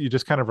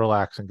just kind of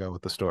relax and go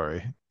with the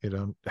story. You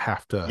don't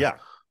have to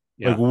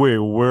like, wait,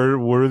 where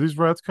are these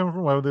rats coming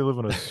from? Why would they live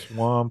in a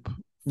swamp?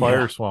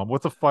 Swamp.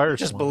 What's a fire swamp?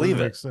 Just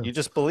believe it. You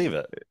just believe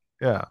it.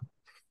 Yeah.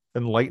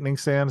 And lightning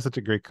sand is such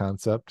a great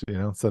concept,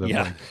 instead of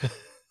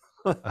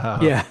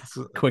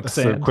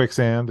quicksand.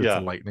 Quicksand.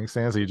 It's lightning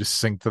sand, so you just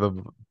sink to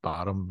the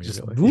bottom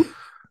immediately.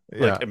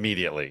 Like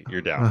immediately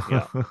you're down.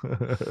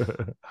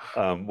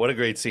 What a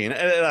great scene.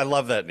 And I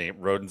love that name,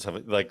 rodents.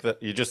 Like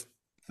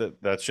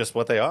that's just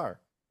what they are.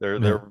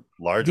 They're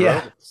large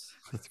rodents.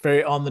 It's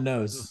very on the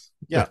nose.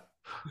 Yeah.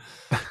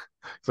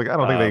 It's like, I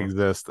don't think they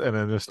exist, and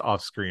then just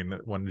off screen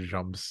one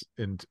jumps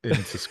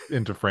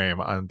into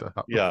frame on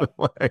top.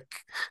 Like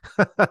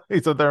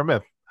he said they're a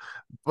myth.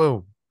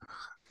 Boom.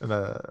 And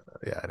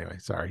anyway,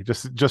 sorry,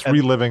 just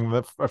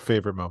reliving our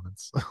favorite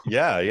moments.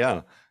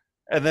 Yeah.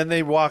 And then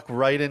they walk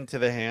right into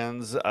the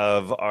hands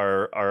of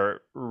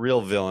our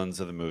real villains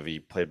of the movie,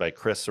 played by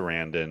Chris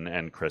Sarandon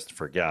and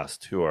Christopher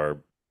Guest, who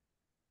are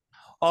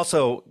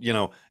also,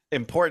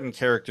 important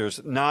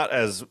characters, not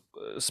as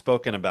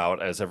spoken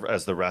about as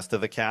the rest of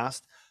the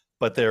cast,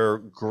 but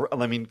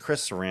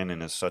Chris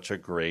Sarandon is such a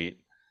great,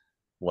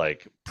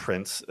 like,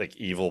 prince, like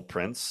evil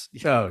prince.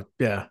 Oh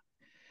yeah.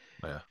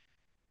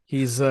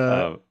 He's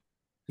got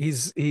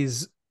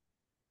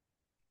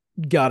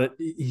it.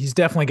 He's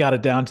definitely got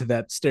it down to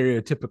that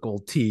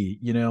stereotypical T,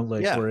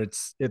 where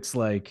it's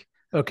like,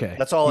 okay,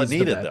 that's all it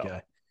needed though.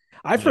 Guy.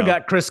 I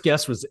forgot Chris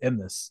Guest was in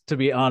this, to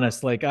be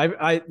honest. Like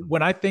I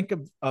when I think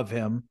of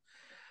him,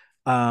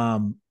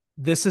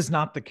 this is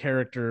not the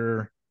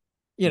character,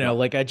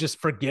 like I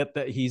just forget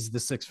that he's the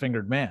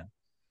six-fingered man.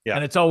 Yeah.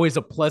 And it's always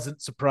a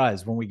pleasant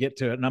surprise when we get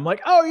to it. And I'm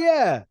like, oh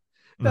yeah,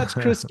 that's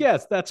Chris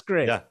Guest. That's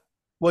great. Yeah.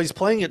 Well, he's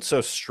playing it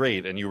so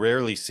straight, and you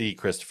rarely see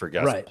Christopher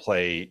Guest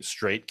play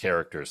straight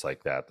characters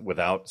like that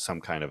without some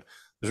kind of,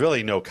 there's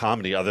really no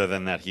comedy other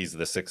than that he's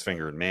the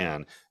six-fingered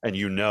man. And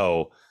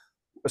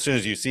as soon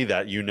as you see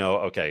that,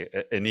 okay,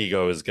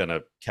 Inigo is going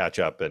to catch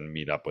up and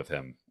meet up with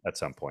him at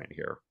some point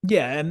here.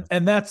 Yeah.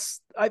 And that's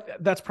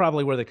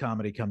probably where the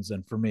comedy comes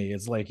in for me,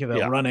 is like,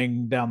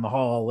 running down the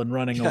hall and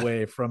running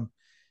away from,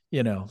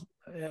 and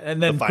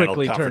then the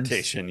quickly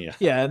confrontation. turns.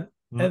 And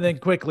then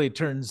quickly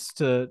turns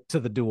to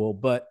the duel.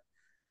 But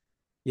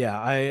yeah,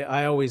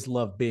 I always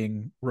love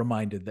being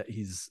reminded that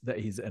he's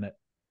in it.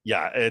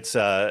 Yeah, it's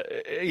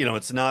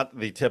it's not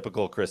the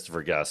typical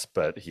Christopher Guest,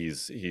 but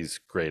he's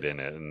great in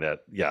it. And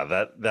that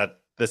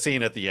the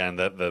scene at the end,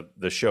 that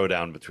the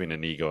showdown between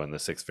Inigo and the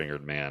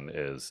six-fingered man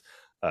is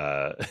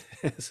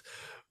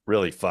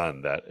really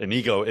fun. That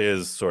Inigo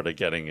is sort of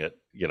getting it,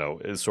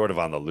 is sort of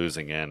on the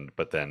losing end,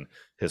 but then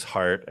his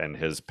heart and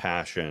his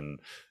passion,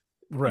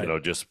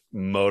 just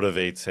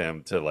motivates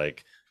him to,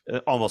 like,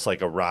 almost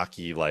like a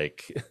Rocky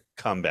like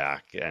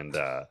comeback and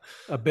a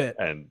bit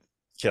and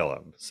kill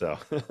him. So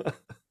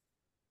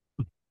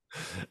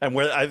and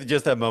where I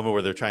just that moment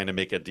where they're trying to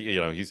make a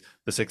deal, he's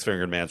the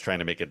six-fingered man's trying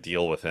to make a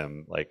deal with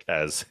him, like,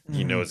 as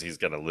he knows he's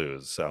going to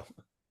lose. So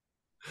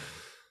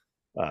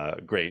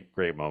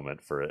great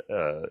moment for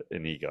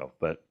Inigo.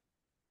 But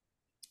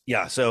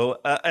yeah, so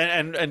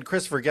and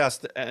Christopher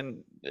Guest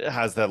and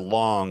has that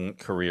long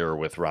career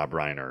with Rob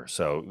Reiner,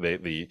 so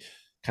the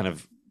kind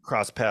of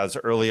cross paths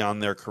early on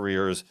in their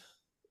careers.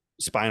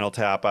 Spinal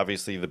Tap,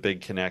 obviously the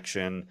big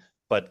connection,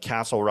 but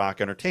Castle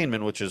Rock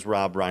Entertainment, which is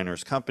Rob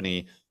Reiner's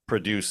company,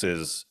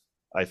 produces,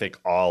 I think,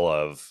 all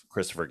of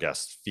Christopher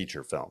Guest's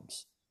feature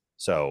films.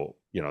 So,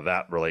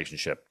 that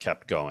relationship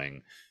kept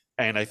going.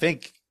 And I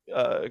think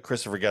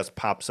Christopher Guest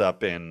pops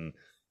up in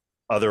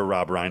other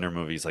Rob Reiner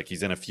movies. Like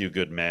he's in A Few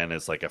Good Men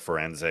as like a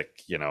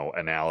forensic,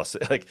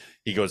 analysis. Like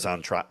he goes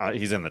on trial.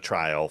 He's in the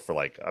trial for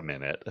like a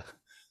minute.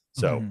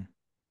 So,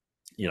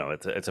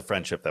 it's a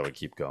friendship that would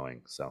keep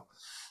going. So,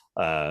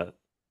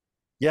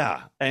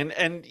 yeah. And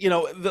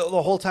the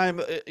whole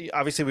time,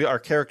 obviously our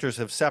characters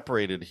have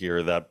separated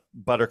here, that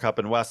Buttercup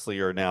and Wesley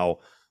are now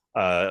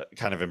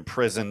kind of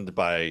imprisoned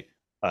by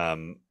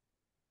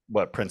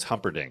Prince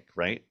Humperdinck,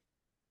 right?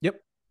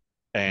 Yep.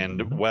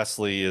 And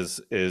Wesley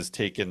is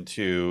taken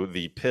to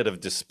the pit of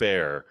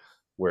despair,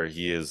 where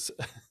he is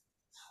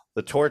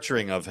the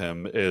torturing of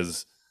him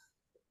is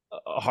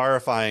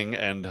horrifying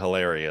and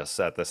hilarious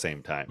at the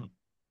same time.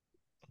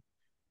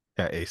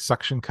 Yeah, a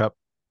suction cup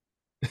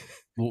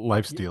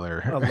life stealer.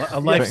 A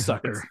life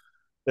sucker.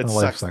 It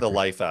sucks the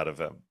life out of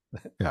him.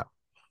 Yeah.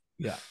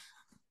 Yeah.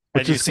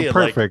 Which is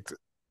perfect.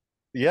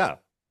 Yeah.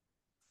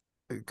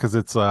 Because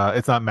it's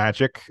not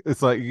magic.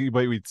 It's like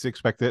we'd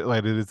expect it.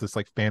 Like it is this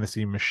like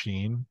fantasy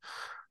machine.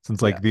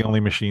 Since like the only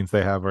machines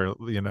they have are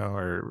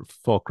are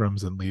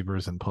fulcrums and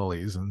levers and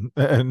pulleys and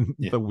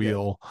the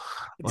wheel.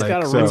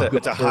 Yeah.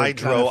 It's a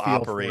hydro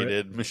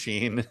operated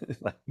machine.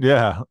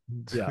 Yeah.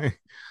 Yeah.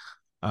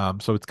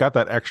 So it's got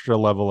that extra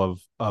level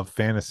of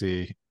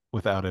fantasy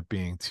without it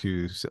being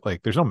too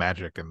like there's no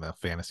magic in the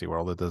fantasy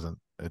world. It doesn't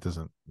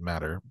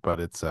matter, but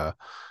it's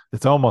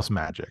almost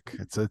magic.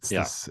 It's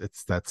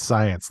that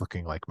science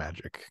looking like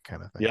magic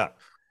kind of thing. Yeah.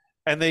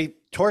 And they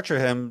torture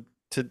him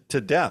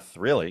to death,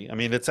 really. I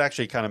mean, it's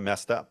actually kind of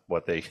messed up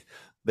what they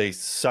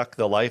suck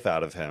the life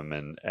out of him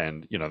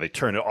and they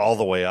turn it all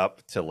the way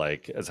up to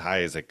like as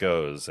high as it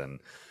goes, and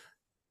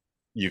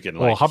you can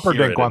like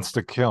Humperdinck wants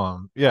to kill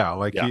him. Yeah,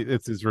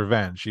 it's his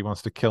revenge. He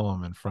wants to kill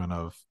him in front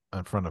of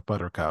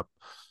Buttercup,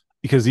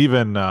 because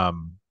even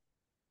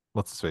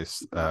what's his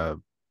face,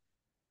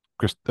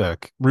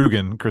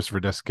 Rugen,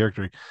 Christopher Guest's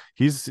character,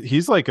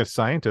 he's like a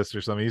scientist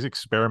or something. He's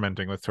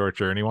experimenting with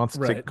torture, and he wants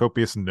to take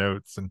copious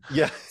notes. And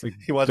like,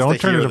 he wants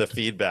to hear the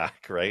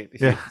feedback, right?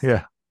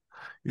 Yeah.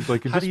 He's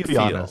like, how do you be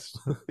feel? Honest.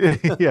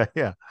 yeah.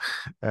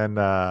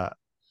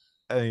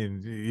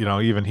 And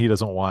even he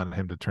doesn't want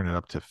him to turn it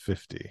up to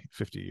 50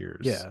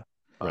 years. Yeah.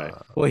 Right.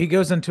 Well, he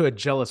goes into a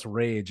jealous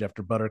rage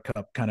after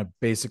Buttercup kind of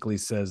basically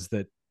says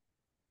that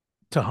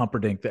to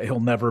Humperdinck that he'll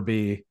never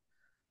be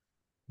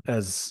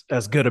as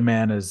good a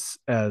man as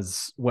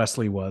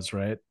Wesley was,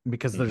 right?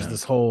 Because there's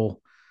this whole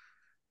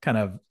kind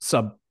of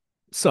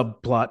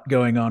subplot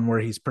going on where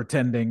he's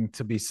pretending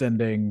to be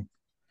sending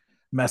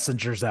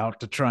messengers out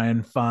to try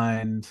and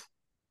find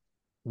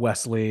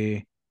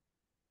Wesley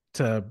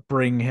to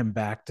bring him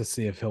back to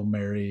see if he'll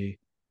marry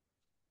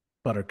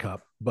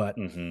Buttercup, but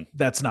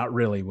that's not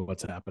really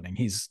what's happening.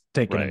 He's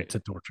taken him to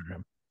torture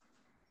him.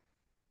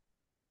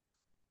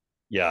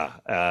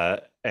 Yeah.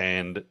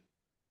 And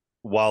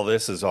while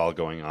this is all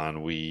going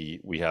on,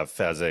 we have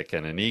Fezzik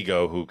and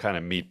Inigo who kind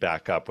of meet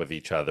back up with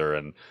each other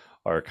and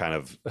are kind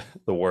of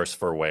the worse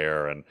for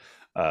wear, and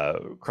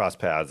cross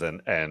paths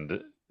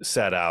and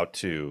set out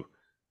to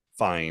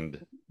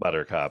find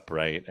Buttercup,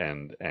 right?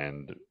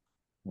 And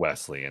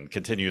Wesley, and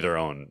continue their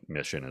own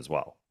mission as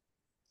well.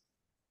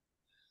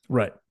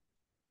 Right.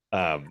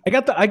 I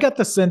got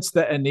the sense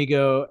that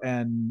Inigo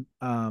and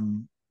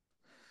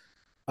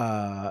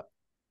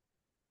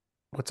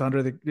what's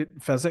under the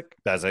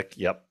Fezzik,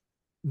 yep,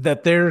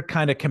 that they're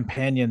kind of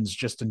companions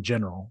just in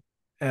general.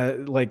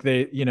 Like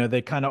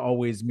they kind of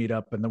always meet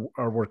up and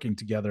are working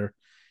together.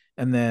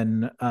 And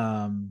then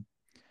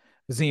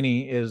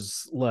Zini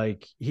is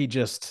like,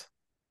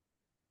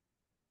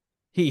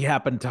 he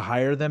happened to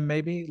hire them,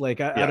 maybe.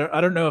 Like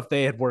I don't know if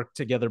they had worked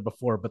together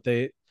before, but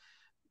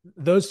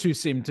those two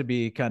seem to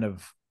be kind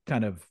of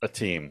a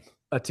team.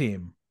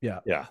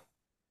 Yeah.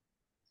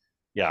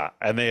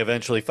 And they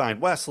eventually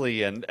find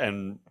Wesley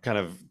and kind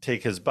of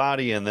take his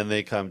body, and then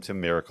they come to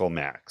Miracle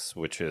Max,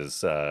 which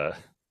is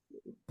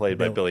played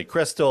by Billy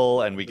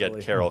Crystal, and we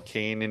get Carol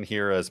Kane in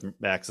here as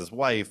Max's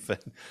wife.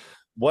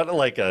 What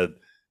a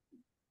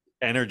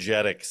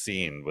energetic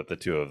scene with the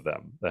two of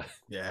them.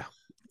 Yeah.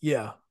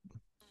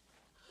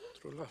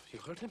 True love, you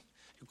heard him?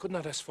 You could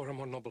not ask for a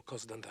more noble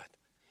cause than that.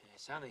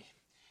 Sonny,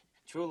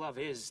 true love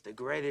is the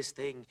greatest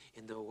thing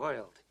in the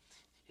world.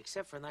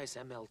 Except for nice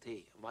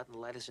MLT, mutton,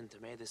 lettuce, and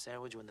tomato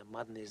sandwich when the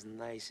mutton is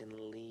nice and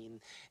lean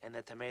and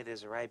the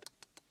tomatoes are ripe.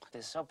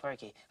 They're so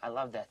perky. I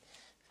love that.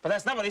 But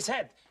that's not what he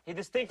said. He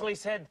distinctly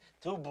said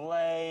to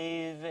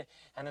blave.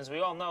 And as we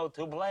all know,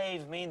 to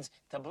blave means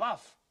to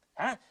bluff.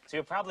 Huh? So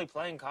you're probably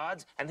playing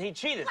cards, and he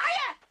cheated.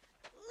 Liar!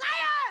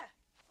 Liar!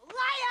 Liar!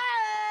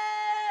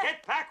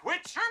 Get back,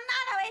 witch! I'm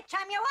not a witch,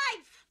 I'm your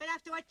wife. But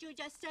after what you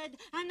just said,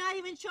 I'm not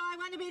even sure I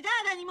want to be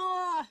that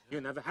anymore.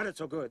 You never had it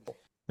so good.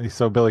 He's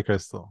so Billy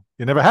Crystal.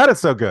 You never had it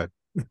so good.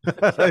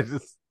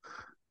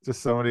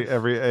 Just so many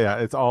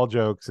it's all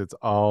jokes. It's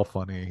all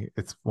funny.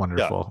 It's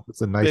wonderful.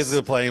 It's a nice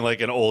basically playing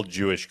like an old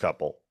Jewish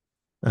couple.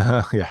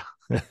 Yeah.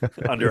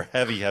 Under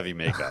heavy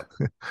makeup.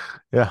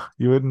 Yeah,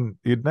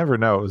 you'd never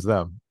know it was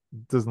them.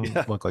 It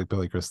doesn't look like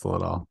Billy Crystal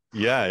at all.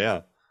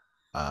 Yeah.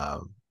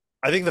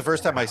 I think the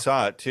first time I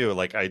saw it too,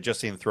 like I just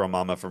seen Throw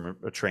Mama from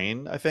a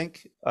Train, I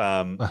think.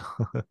 And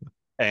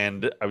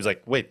I was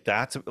like, wait,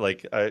 that's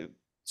like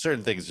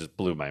certain things just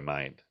blew my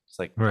mind. It's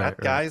like that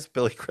guy's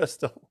Billy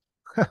Crystal.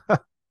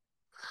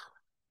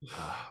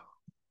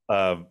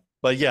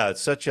 But yeah,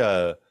 it's such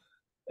a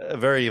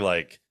very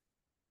like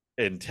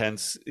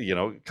intense,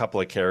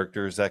 couple of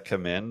characters that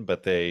come in,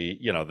 but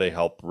they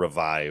help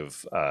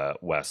revive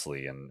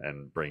Wesley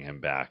and bring him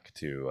back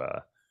to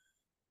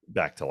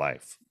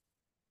life.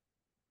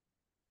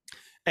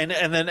 And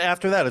then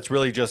after that, it's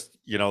really just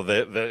they're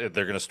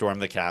going to storm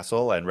the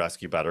castle and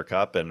rescue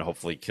Buttercup and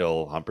hopefully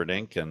kill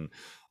Humperdinck. And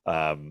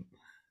Cary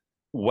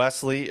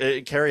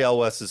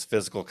Elwes's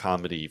physical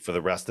comedy for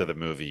the rest of the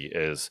movie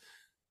is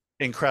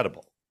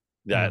incredible.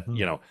 That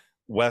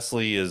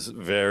Wesley is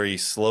very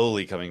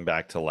slowly coming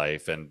back to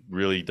life and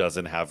really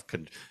doesn't have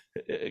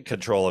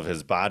control of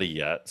his body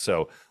yet.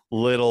 So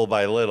little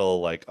by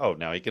little, like, oh,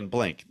 now he can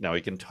blink, now he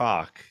can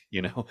talk,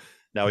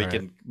 now he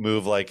can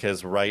move like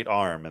his right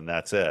arm, and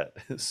that's it.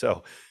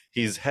 So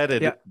he's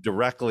headed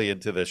directly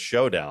into this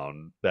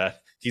showdown that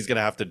he's going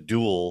to have to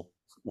duel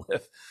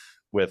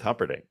with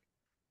Humperdinck.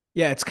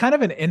 Yeah, it's kind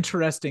of an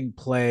interesting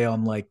play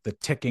on like the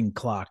ticking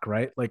clock,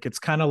 right? Like it's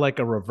kind of like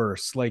a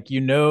reverse. Like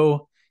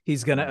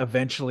he's going to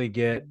eventually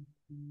get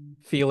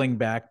feeling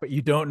back, but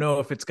you don't know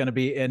if it's going to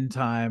be in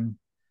time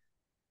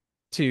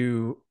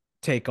to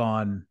take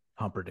on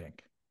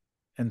Humperdinck.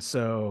 And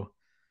so,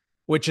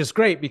 which is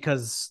great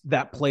because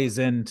that plays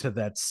into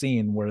that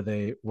scene where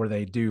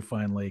they do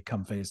finally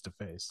come face to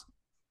face.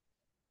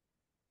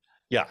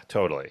 Yeah,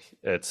 totally.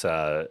 It's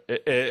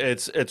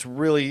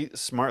really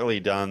smartly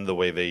done the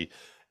way they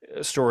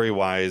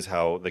story-wise,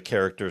 how the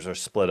characters are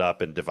split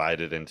up and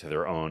divided into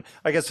their own.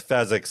 I guess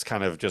Fezzik's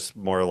kind of just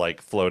more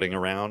like floating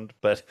around,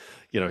 but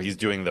he's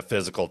doing the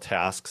physical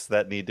tasks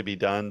that need to be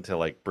done to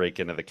like break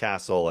into the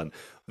castle, and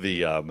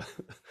the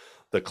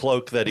the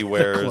cloak that he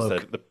wears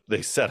that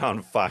they set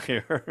on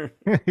fire.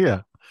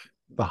 Yeah,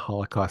 the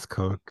Holocaust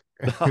cloak.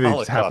 He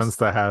just happens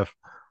to have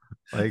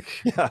like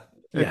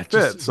it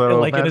fits, so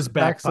like in his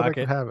back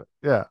pocket. Have it.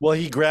 Yeah. Well,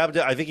 he grabbed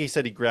it. I think he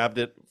said he grabbed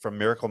it from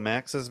Miracle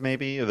Max's.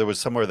 Maybe there was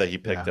somewhere that he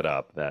picked it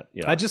up. That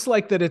I just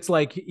like that. It's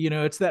like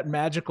it's that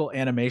magical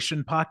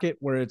animation pocket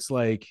where it's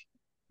like,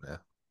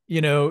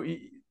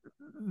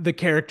 the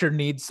character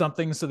needs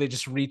something, so they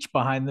just reach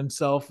behind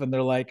themselves and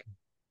they're like,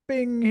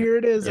 "Bing! Here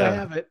it is. I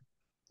have it."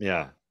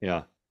 Yeah.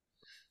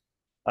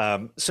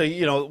 So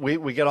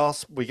we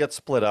get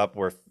split up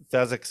where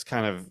Fezzik's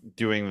kind of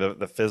doing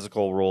the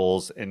physical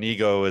roles.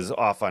 Inigo is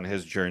off on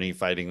his journey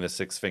fighting the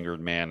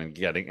six-fingered man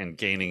and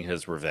gaining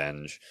his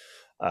revenge.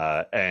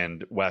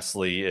 And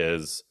Wesley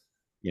is,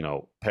 I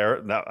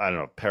don't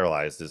know,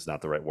 paralyzed is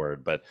not the right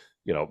word, but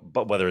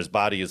whether his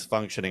body is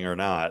functioning or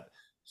not,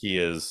 he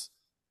has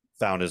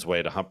found his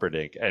way to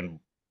Humperdinck and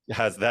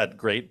has that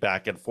great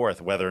back and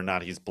forth, whether or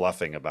not he's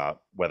bluffing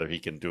about whether he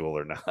can duel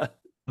or not.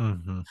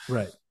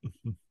 Right.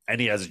 And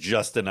he has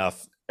just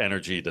enough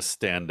energy to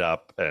stand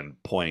up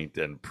and point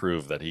and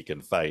prove that he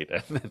can fight,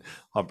 and then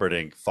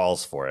Humperdinck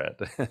falls for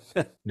it.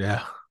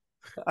 Yeah.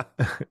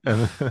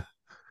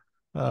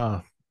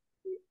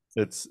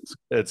 It's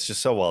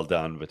just so well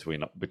done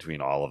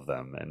between all of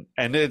them,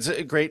 and it's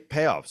great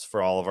payoffs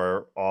for all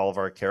of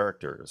our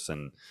characters,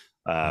 and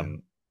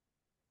and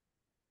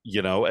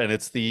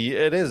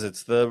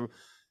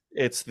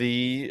it's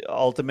the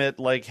ultimate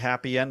like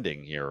happy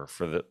ending here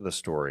for the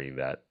story,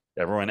 that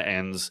everyone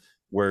ends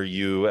where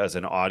you as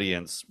an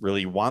audience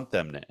really want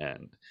them to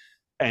end.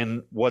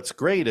 And what's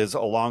great is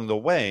along the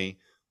way,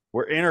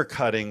 we're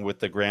intercutting with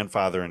the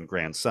grandfather and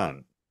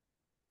grandson.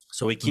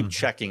 So we keep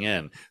checking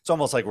in. It's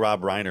almost like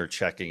Rob Reiner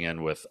checking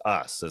in with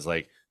us. Is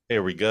like, hey,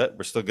 are we good?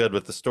 We're still good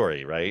with the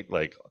story, right?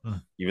 Like,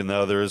 even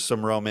though there's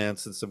some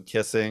romance and some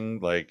kissing,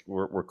 like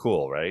we're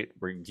cool, right?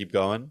 We can keep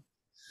going.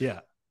 Yeah.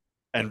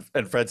 And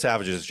Fred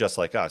Savage is just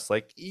like us,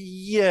 like,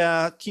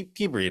 yeah,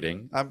 keep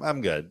reading.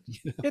 I'm good.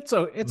 It's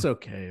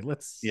okay.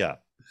 Let's. Yeah.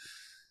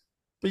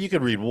 But you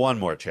could read one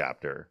more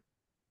chapter.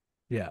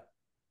 Yeah.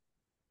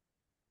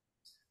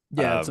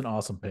 Yeah, it's an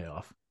awesome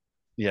payoff.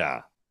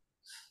 Yeah.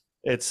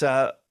 It's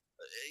and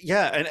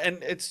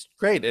it's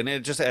great, and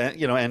it just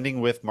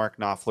ending with Mark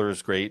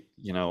Knopfler's great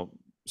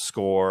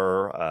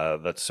score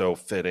that's so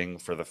fitting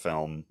for the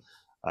film.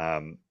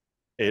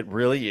 It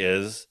really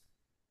is.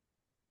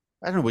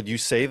 I don't know. Would you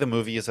say the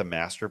movie is a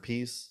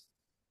masterpiece?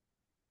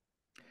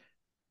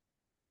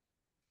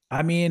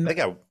 I mean, I think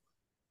I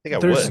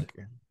would.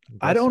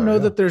 I don't know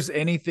that there's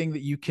anything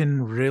that you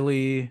can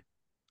really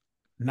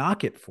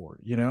knock it for.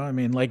 I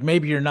mean, like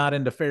maybe you're not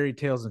into fairy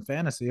tales and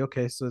fantasy.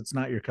 Okay, so it's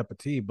not your cup of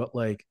tea. But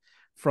like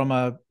from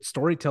a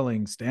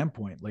storytelling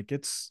standpoint, like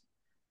it's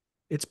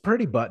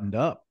pretty buttoned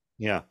up.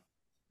 Yeah.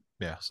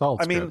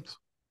 Solid. I mean,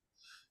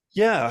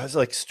 Yeah, it's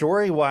like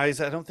story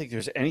wise, I don't think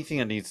there's anything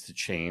that needs to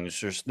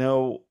change. There's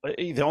no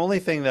the only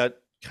thing that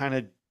kind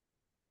of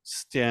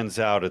stands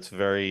out, it's a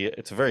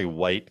very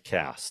white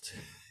cast,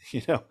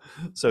 you know.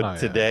 So Oh, yeah.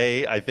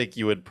 today I think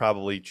you would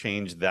probably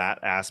change that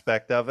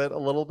aspect of it a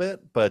little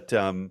bit, but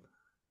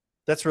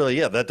that's really,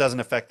 yeah, that doesn't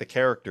affect the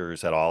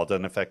characters at all. It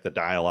doesn't affect the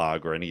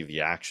dialogue or any of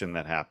the action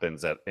that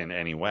happens in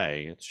any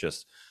way. It's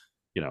just,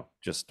 you know,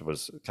 just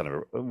was kind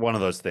of one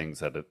of those things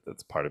that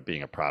it's part of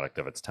being a product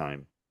of its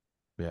time.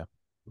 Yeah.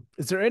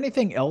 Is there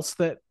anything else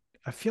that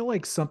I feel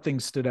like something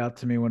stood out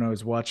to me when I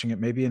was watching it?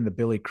 Maybe in the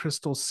Billy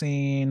Crystal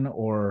scene,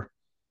 or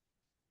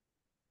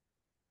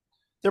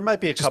There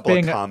might be a Just couple of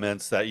being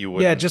comments that you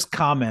would, yeah, just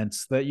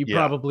comments that you Yeah.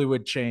 probably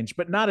would change,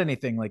 but not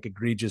anything like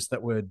egregious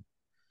that would,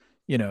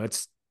 you know,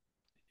 it's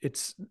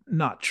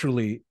not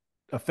truly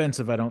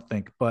offensive, I don't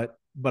think, but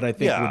I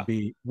think Yeah.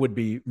 would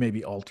be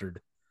maybe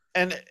altered.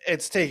 and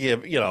it's taking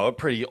a, you know, a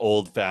pretty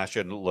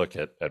old-fashioned look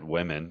at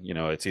women. You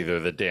know, it's either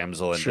the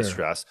damsel in Sure.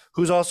 distress,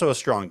 who's also a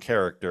strong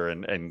character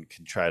and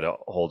can try to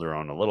hold her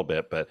own a little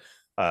bit, but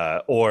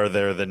or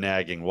they're the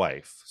nagging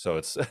wife. So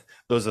it's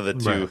those are the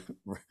two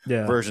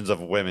Yeah. versions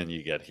of women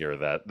you get here.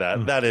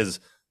 That is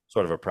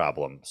sort of a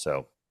problem.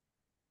 So,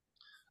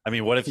 I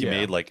mean, what if you Yeah.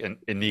 made like an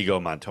Inigo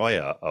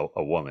Montoya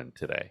a woman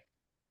today?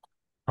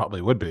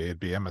 Probably would be. It'd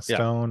be Emma Yeah.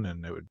 Stone,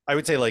 and it would. I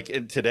would say like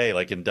today,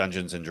 like in the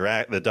Dungeons and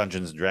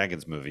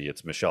Dragons movie,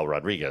 it's Michelle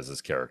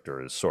Rodriguez's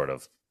character is sort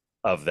of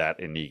that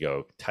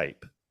Inigo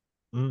type.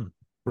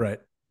 Right.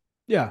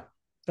 Yeah.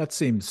 That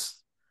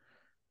seems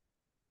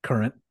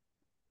current.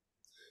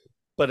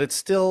 But it's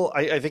still,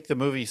 I think the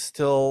movie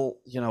still,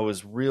 you know,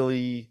 is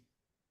really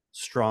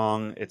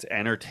strong. It's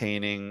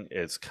entertaining.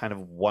 It's kind of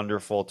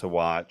wonderful to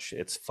watch.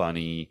 It's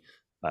funny.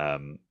 I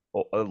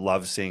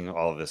love seeing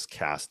all of this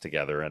cast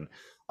together. And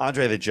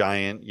Andre the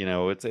Giant, you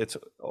know,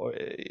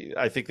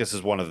 I think this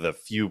is one of the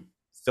few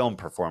film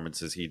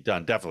performances he'd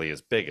done, definitely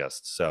his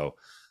biggest. So,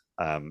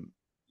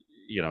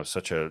 you know,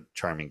 such a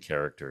charming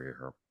character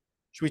here.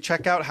 Should we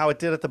check out how it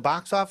did at the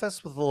box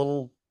office with a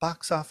little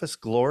box office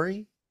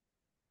glory?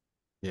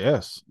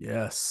 Yes.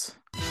 Yes.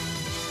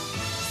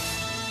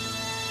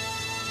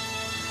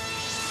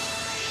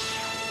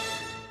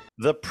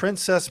 The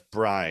Princess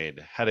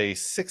Bride had a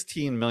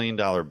 $16 million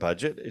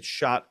budget. It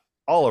shot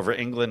all over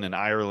England and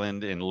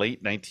Ireland in late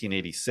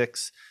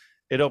 1986.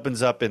 It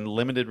opens up in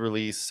limited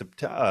release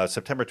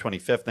September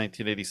 25th,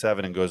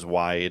 1987, and goes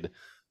wide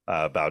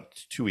about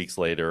 2 weeks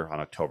later on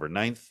October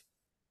 9th.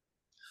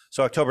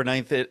 So October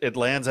 9th, it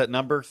lands at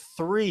number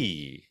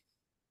 3,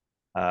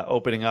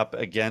 opening up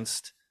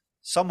against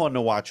Someone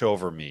to Watch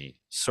Over Me,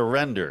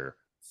 Surrender,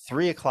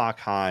 3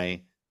 O'Clock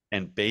High,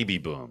 and Baby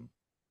Boom.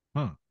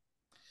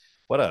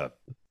 What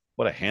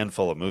a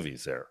handful of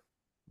movies there.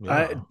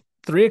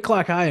 3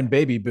 O'Clock High and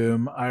Baby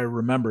Boom, I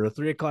remember.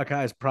 3 O'Clock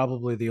High is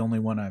probably the only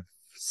one I've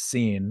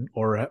seen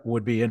or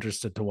would be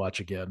interested to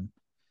watch again.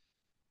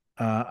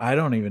 I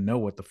don't even know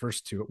what the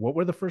first two. What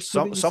were the first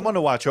two? Someone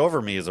to Watch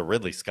Over Me is a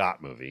Ridley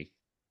Scott movie.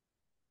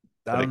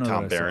 I don't know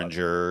Tom that I saw it.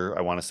 Berenger.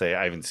 I want to say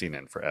I haven't seen it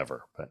in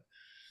forever, but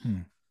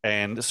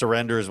and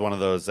Surrender is one of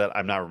those that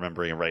I'm not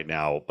remembering it right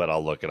now, but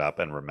I'll look it up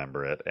and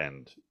remember it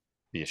and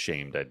be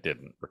ashamed I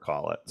didn't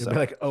recall it. You'll be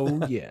like,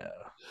 oh yeah.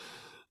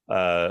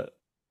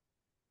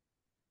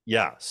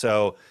 Yeah,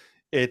 so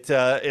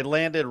it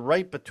landed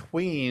right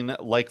between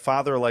Like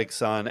Father, Like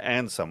Son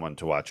and Someone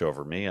to Watch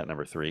Over Me at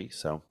number 3.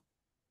 So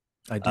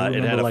I do it had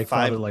remember a Like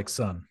 5 Father, Like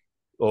Son.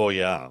 Oh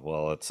yeah,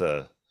 well it's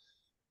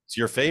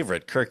your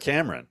favorite, Kirk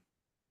Cameron.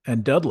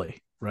 And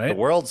Dudley, right? The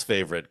world's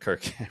favorite,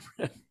 Kirk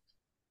Cameron.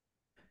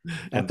 At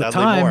and the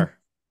Dudley time, Moore.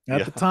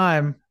 At the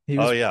time, he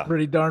was Oh, yeah.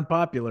 pretty darn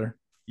popular.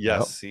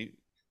 Yes,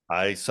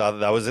 I saw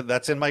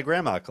that's in my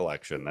grandma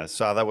collection. I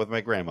saw that with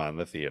my grandma in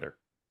the theater.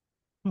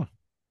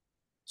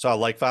 Saw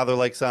Like Father,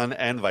 Like Son,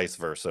 and vice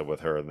versa with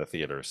her in the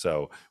theater.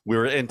 So we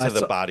were into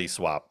the body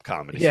swap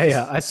comedy.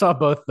 Yeah. I saw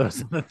both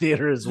those in the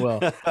theater as well.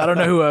 I don't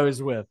know who I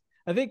was with.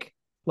 I think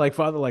Like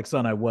Father, Like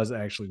Son, I was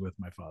actually with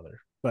my father,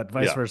 but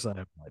vice versa, I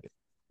have no idea.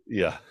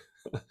 Yeah.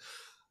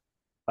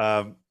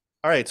 All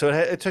right. So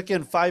it took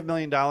in $5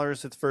 million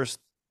its first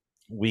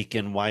week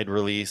in wide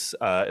release.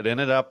 It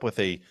ended up with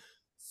a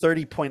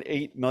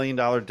 $30.8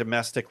 million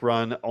domestic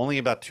run, only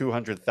about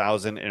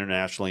 200,000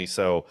 internationally.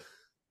 So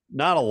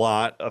not a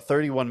lot, a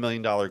 $31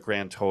 million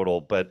grand total,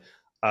 but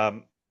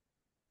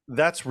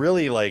that's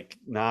really like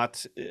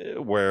not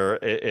where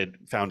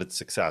it found its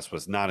success,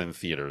 was not in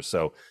theaters.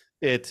 So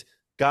it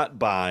got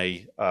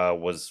by,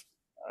 was,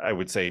 I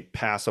would say,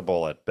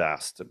 passable at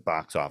best,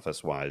 box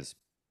office wise.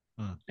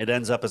 It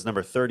ends up as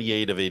number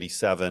 38 of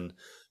 87,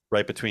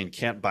 right between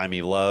Can't Buy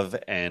Me Love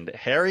and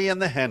Harry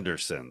and the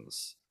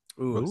Hendersons.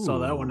 Ooh. Saw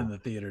that one in the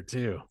theater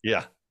too.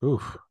 Yeah.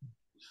 Oof.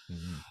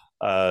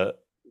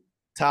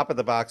 Top of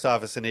the box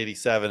office in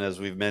 87, as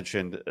we've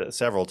mentioned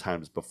several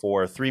times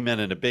before, 3 Men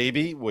and a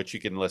Baby, which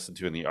you can listen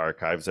to in the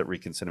archives at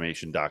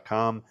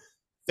reconciliation.com,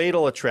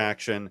 Fatal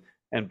Attraction,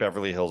 and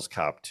Beverly Hills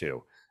Cop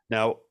 2.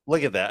 Now,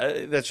 look at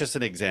that. That's just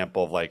an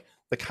example of like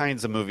the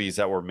kinds of movies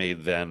that were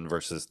made then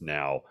versus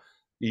now.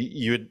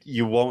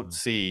 You won't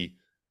see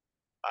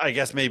I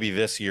guess maybe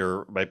this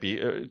year might be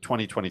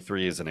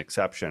 2023 is an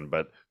exception,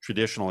 but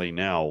traditionally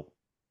now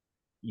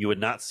you would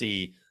not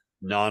see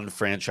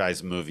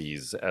non-franchise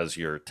movies as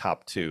your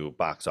top 2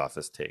 box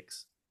office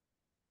takes.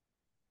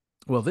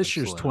 Well, this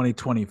year's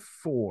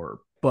 2024,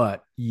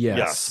 but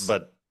Yes,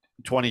 but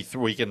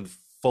 23 we can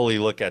fully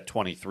look at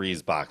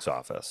 23's box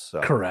office.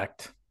 So.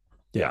 Correct.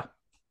 Yeah.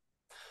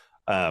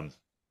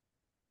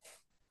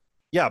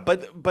 Yeah,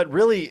 but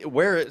really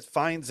where it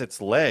finds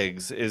its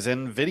legs is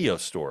in video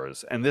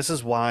stores. And this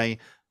is why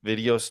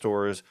video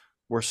stores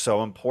were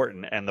so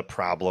important. And the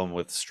problem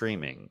with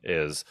streaming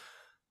is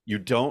you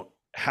don't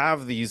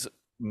have these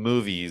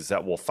movies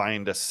that will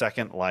find a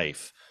second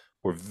life,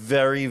 or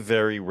very,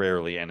 very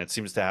rarely, and it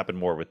seems to happen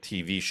more with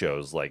TV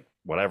shows like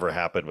whatever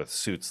happened with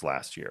Suits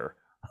last year.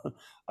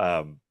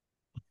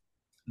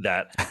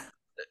 That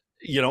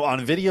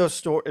on video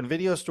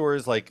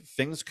stores, like,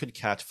 things could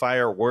catch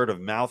fire, word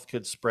of mouth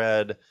could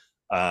spread.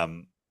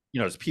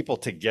 There's people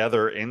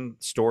together in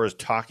stores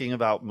talking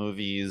about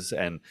movies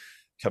and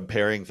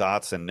comparing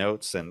thoughts and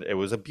notes, and it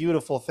was a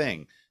beautiful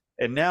thing.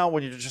 And now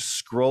when you're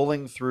just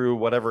scrolling through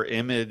whatever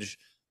image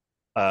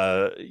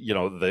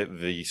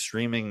the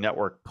streaming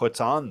network puts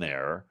on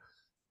there,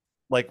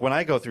 like when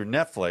I go through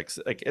Netflix,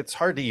 like, it's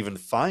hard to even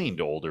find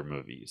older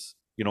movies.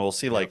 We'll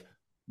see like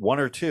 1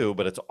 or 2,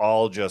 but it's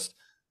all just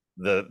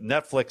the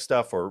Netflix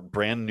stuff or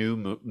brand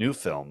new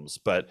films.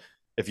 But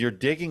if you're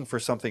digging for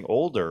something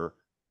older,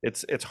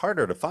 it's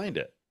harder to find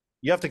it.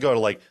 You have to go to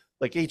like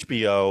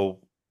HBO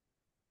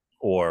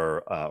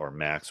or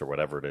Max or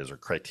whatever it is, or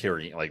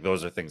Criterion. Like,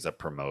 those are things that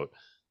promote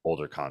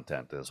older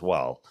content as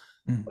well.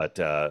 But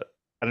I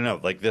don't know,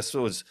 like,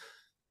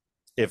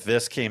 if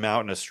this came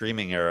out in a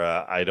streaming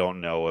era, I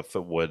don't know if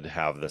it would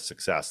have the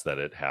success that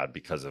it had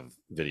because of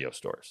video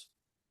stores.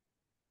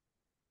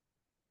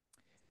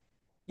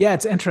 Yeah,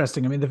 it's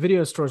interesting. I mean, the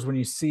video stores, when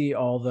you see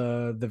all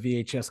the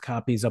VHS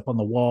copies up on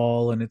the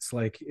wall and it's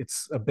like,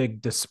 it's a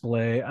big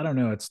display. I don't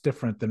know. It's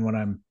different than when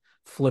I'm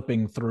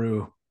flipping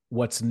through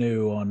what's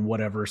new on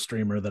whatever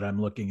streamer that I'm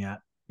looking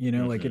at,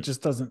 like, it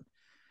just doesn't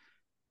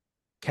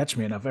catch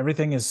me enough.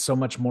 Everything is so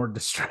much more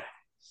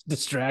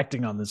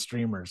distracting on the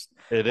streamers.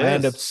 I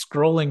end up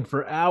scrolling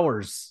for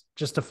hours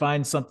just to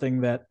find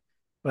something that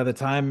by the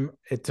time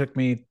it took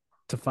me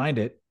to find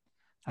it,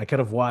 I could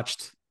have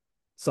watched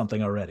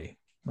something already.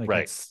 Like,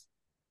 right.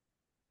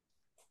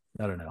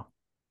 I don't know.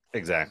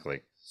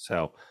 Exactly.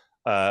 So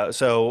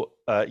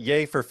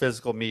yay for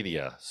physical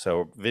media.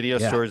 So video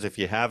stores, if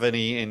you have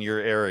any in your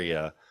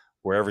area,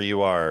 wherever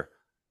you are,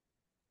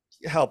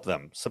 help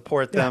them,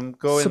 support them,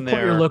 go in there.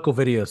 Support your local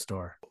video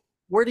store.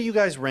 Where do you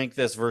guys rank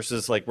this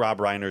versus like Rob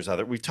Reiner's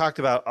other? We've talked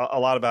about a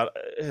lot about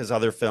his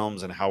other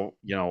films and how,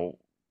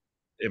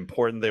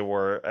 important they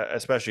were,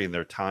 especially in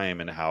their time,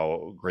 and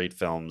how great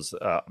films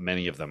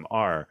many of them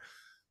are.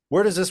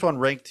 Where does this one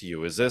rank to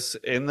you? Is this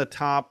in the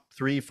top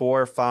 3,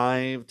 4,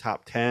 5,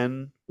 top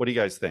 10? What do you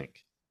guys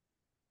think?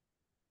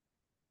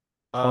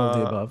 All of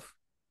the above.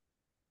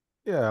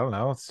 Yeah, I don't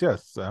know. It's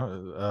just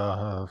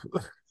yeah,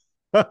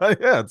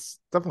 it's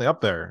definitely up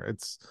there.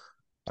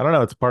 I don't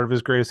know. It's part of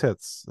his greatest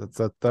hits.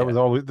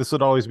 This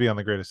would always be on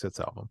the greatest hits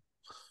album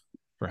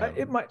for him.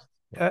 It might.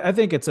 I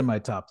think it's in my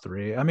top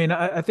 3. I mean,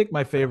 I think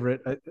my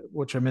favorite,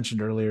 which I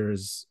mentioned earlier,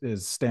 is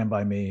Stand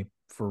By Me.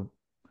 For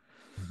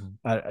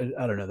I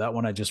don't know, that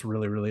one I just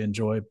really, really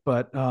enjoy.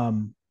 But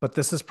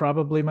this is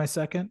probably my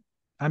second.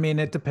 I mean,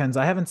 it depends.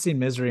 I haven't seen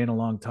Misery in a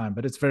long time,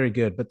 but it's very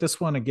good. But this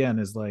one again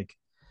is like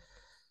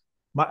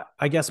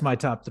I guess my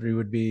top 3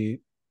 would be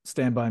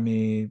Stand By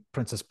Me,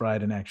 Princess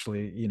Bride, and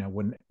actually,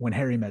 when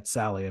Harry Met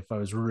Sally, if I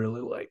was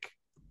really like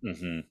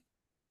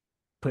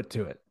put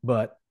to it.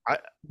 But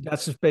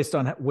that's just based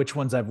on which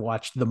ones I've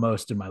watched the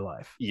most in my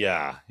life.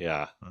 Yeah.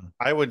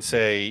 I would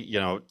say,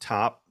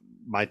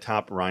 my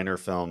top Reiner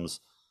films,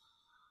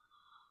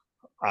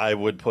 I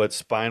would put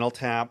Spinal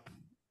Tap,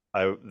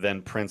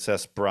 then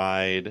Princess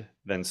Bride,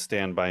 then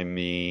Stand By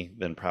Me,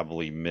 then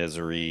probably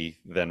Misery,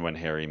 then When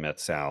Harry Met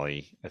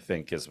Sally, I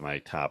think is my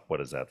top,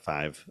 what is that,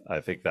 5?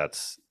 I think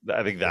that's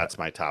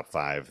my top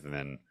 5. And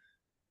then,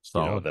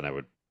 then I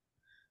would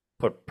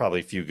put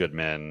probably Few Good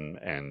Men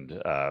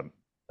and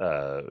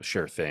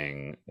Sure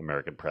Thing,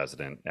 American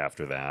President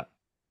after that.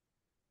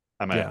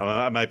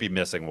 I might be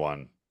missing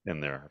one in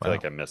there. I feel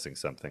like I'm missing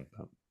something.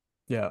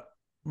 Yeah.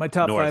 My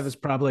top 5 is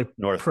probably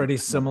pretty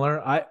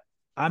similar.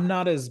 I'm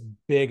not as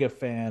big a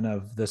fan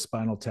of the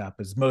Spinal Tap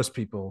as most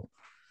people,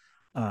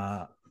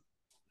 I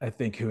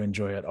think, who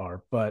enjoy it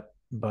are. But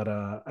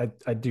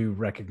I do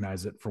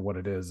recognize it for what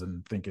it is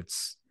and think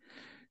it's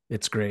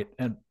great.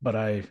 But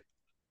I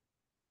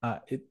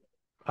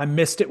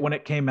missed it when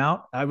it came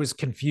out. I was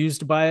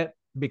confused by it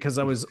because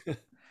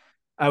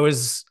I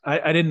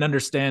didn't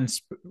understand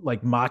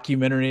like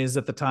mockumentaries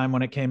at the time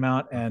when it came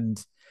out,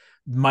 and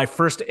my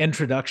first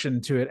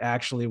introduction to it,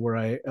 actually, where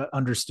I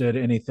understood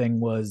anything,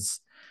 was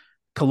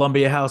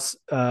Columbia House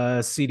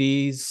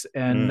CDs,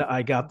 and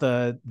I got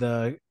the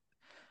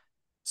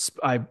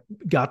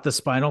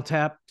Spinal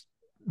Tap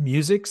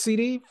music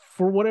CD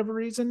for whatever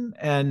reason,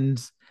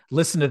 and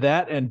listened to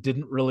that and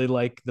didn't really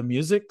like the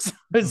music. So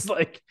I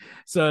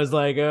was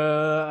like,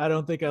 I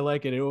don't think I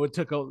like it. It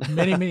took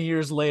many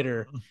years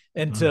later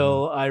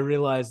until I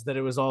realized that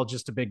it was all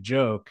just a big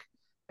joke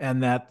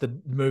and that the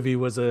movie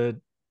was a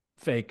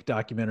fake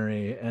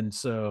documentary. And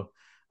so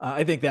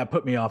I think that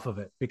put me off of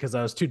it because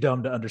I was too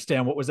dumb to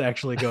understand what was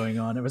actually going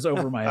on. It was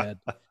over my head.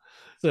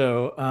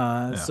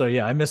 So, so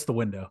yeah, I missed the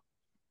window.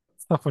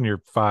 Stuff when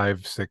you're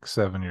 5, 6,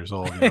 7 years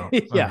old. You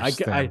don't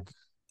understand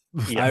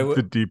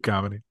the deep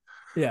comedy.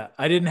 Yeah,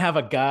 I didn't have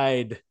a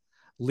guide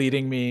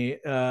leading me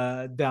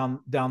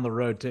down the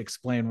road to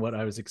explain what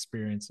I was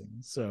experiencing.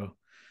 So,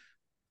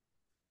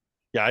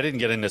 yeah, I didn't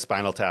get into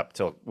Spinal Tap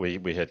till we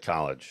hit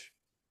college.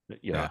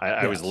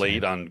 I was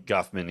late on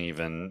Guffman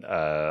even,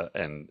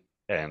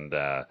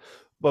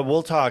 but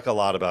we'll talk a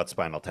lot about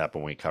Spinal Tap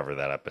when we cover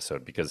that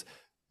episode because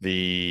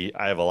I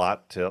have a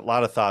lot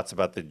of thoughts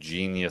about the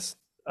genius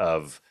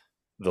of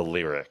the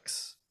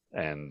lyrics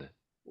and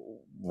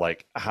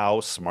like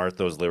how smart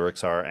those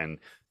lyrics are and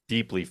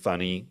deeply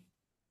funny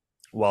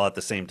while at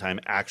the same time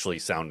actually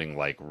sounding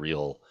like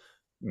real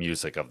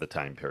music of the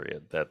time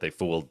period, that they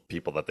fooled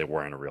people that they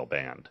weren't a real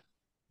band.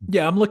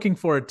 Yeah, I'm looking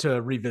forward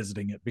to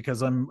revisiting it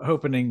because I'm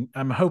hoping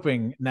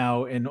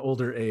now in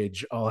older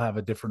age I'll have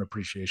a different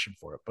appreciation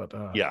for it.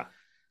 But yeah,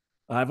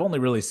 I've only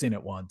really seen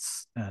it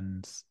once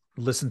and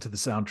listened to the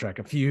soundtrack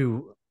a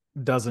few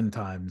dozen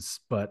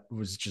times, but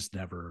was just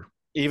never.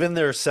 Even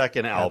their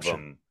second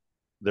album,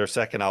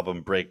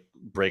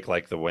 Break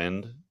Like the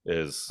Wind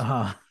is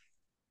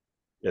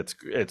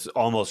it's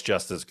almost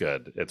just as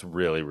good. It's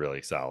really,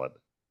 really solid.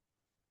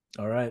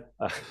 All right.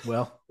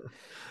 Well,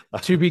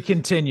 to be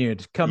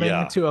continued.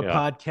 Coming to a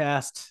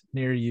podcast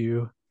near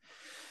you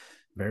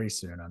very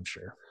soon, I'm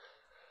sure.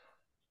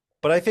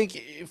 But I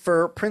think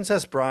for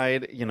Princess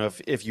Bride,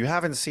 if you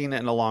haven't seen it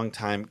in a long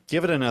time,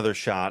 give it another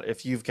shot.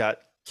 If you've got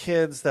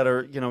kids that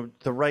are,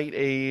 the right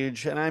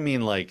age, and I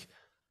mean like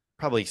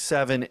probably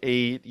 7,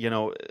 8,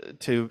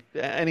 to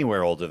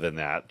anywhere older than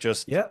that,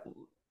 just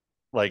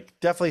like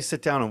definitely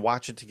sit down and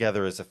watch it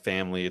together as a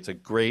family. It's a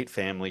great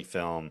family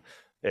film.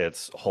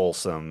 It's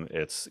wholesome.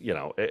 It's,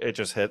 it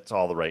just hits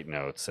all the right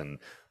notes and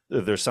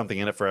there's something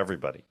in it for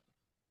everybody.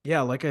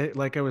 Yeah. Like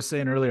I was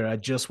saying earlier, I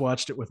just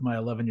watched it with my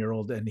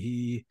 11-year-old and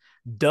he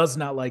does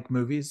not like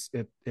movies.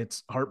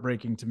 It's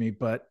heartbreaking to me,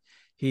 but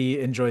he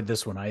enjoyed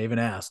this one. I even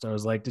asked, I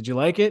was like, did you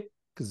like it?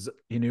 Cause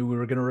he knew we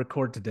were going to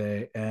record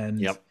today.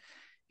 And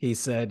he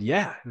said,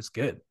 yeah, it was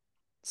good.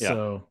 Yeah.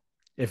 So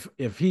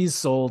if he's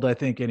sold, I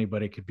think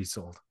anybody could be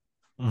sold.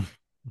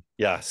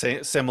 Yeah.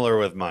 Similar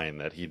with mine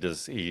that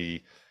he's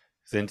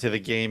into the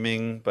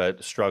gaming,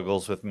 but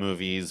struggles with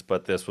movies.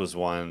 But this was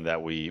one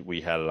that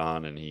we had it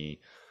on and he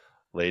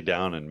laid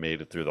down and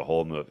made it through the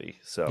whole movie.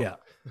 So, yeah.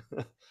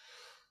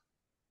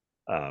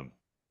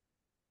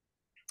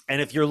 And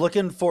if you're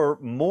looking for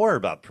more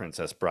about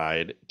Princess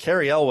Bride,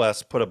 Cary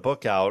Elwes put a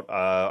book out,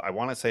 I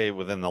want to say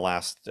within the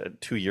last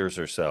 2 years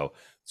or so.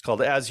 It's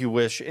called As You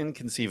Wish,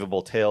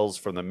 Inconceivable Tales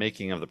from the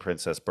Making of the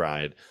Princess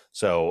Bride.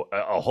 So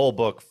a whole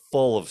book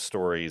full of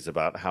stories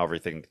about how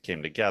everything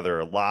came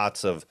together.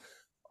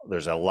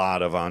 There's a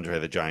lot of Andre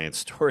the Giant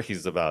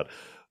stories about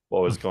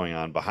what was going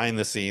on behind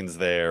the scenes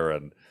there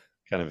and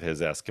kind of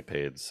his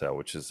escapades. So,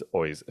 which is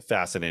always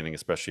fascinating,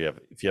 especially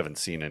if you haven't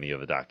seen any of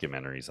the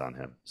documentaries on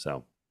him.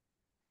 So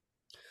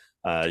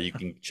you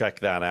can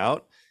check that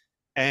out.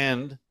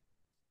 And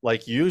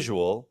like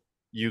usual,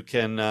 you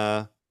can,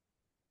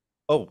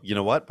 you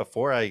know what?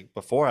 Before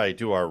I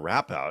do our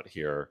wrap out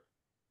here,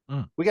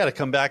 we got to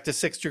come back to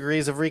 6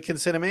 Degrees of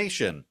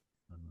Reconsideration.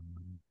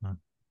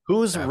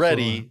 Who's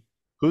ready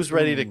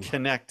to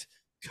connect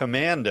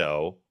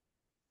Commando,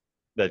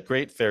 that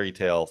great fairy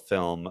tale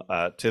film,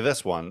 to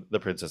this one, The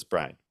Princess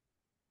Bride?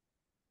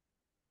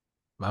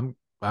 I'm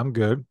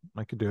good.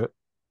 I could do it.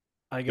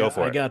 I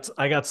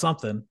got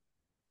something.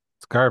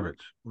 It's garbage.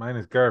 Mine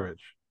is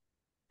garbage.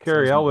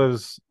 Cary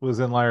Elwes was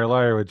in Liar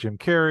Liar with Jim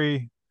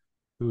Carrey,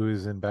 who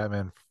is in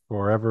Batman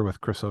Forever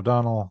with Chris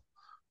O'Donnell,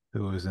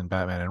 who is in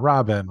Batman and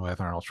Robin with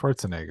Arnold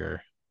Schwarzenegger,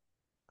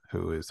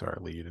 who is our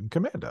lead in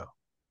Commando.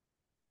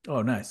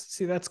 Oh, nice.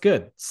 See, that's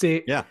good.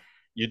 See, yeah,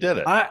 you did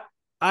it.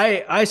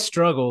 I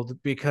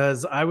struggled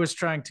because I was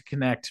trying to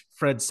connect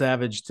Fred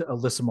Savage to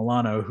Alyssa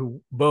Milano,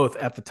 who both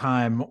at the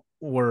time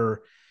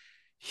were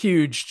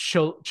huge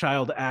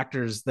child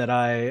actors that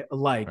I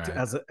liked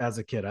as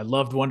a kid. I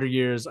loved Wonder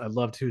Years. I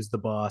loved Who's the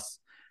Boss.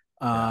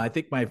 I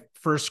think my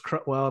first,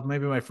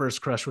 maybe my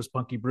first crush was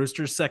Punky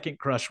Brewster. Second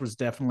crush was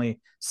definitely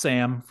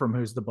Sam from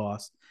Who's the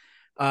Boss.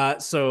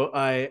 So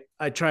I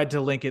tried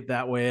to link it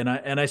that way,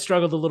 and I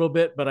struggled a little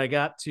bit, but I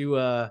got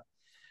to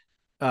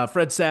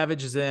Fred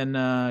Savage is in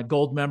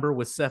Goldmember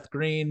with Seth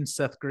Green.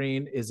 Seth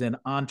Green is in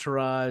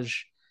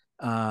Entourage,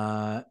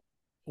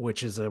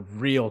 which is a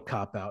real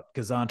cop out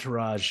because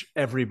Entourage,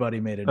 everybody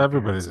made it.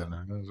 Everybody's in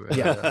it.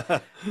 Yeah.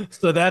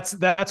 So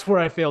that's where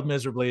I failed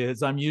miserably.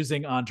 Is I'm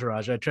using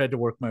Entourage. I tried to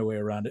work my way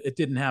around it. It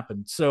didn't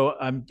happen. So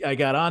I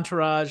got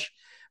Entourage.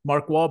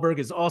 Mark Wahlberg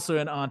is also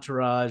in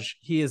Entourage.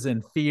 He is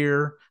in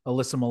Fear.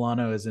 Alyssa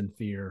Milano is in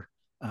Fear.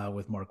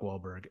 with Mark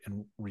Wahlberg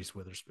and Reese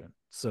Witherspoon.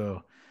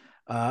 So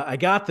I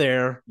got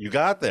there. You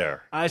got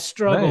there. I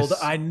struggled.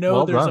 Nice. I know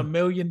Well there's a done.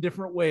 million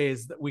different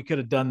ways that we could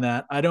have done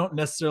that. I don't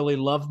necessarily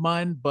love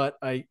mine, but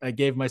I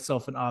gave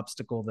myself an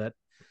obstacle that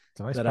It's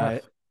a nice that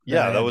path.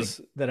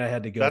 I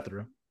had to go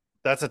through.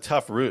 That's a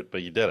tough route,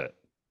 but you did it.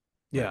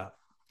 Yeah.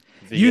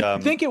 The,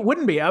 You'd think it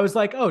wouldn't be. I was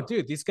like, oh,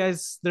 dude, these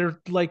guys, they're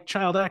like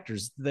child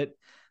actors that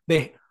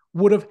they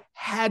would have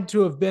had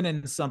to have been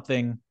in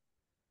something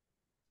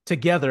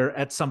together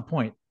at some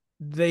point.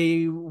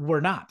 They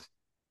were not.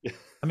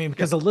 I mean,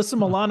 because Alyssa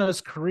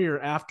Milano's career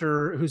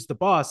after Who's the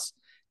Boss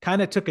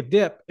kind of took a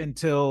dip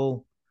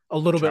until a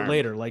little bit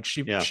later. Like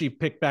she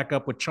picked back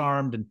up with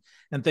Charmed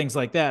and things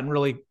like that and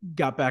really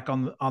got back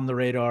on the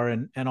radar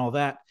and all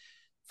that.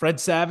 Fred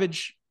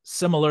Savage,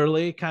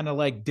 similarly, kind of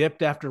like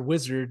dipped after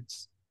The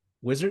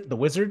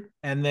Wizard.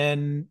 And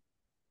then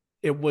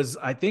it was,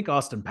 I think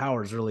Austin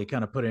Powers really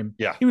kind of put him,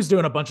 he was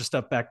doing a bunch of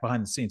stuff back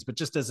behind the scenes, but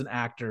just as an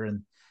actor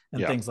and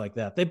things like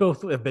that. They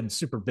both have been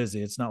super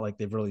busy. It's not like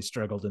they've really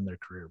struggled in their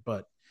career,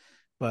 but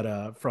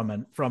from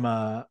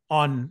a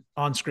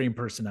on-screen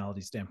personality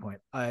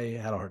standpoint, I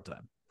had a hard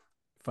time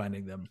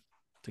finding them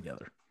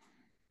together.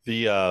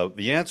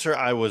 The answer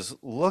I was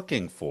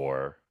looking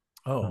for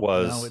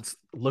was now it's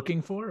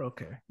looking for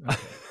okay.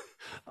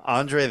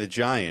 Andre the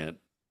Giant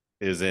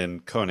is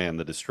in Conan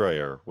the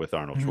Destroyer with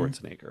Arnold Mhm.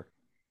 Schwarzenegger.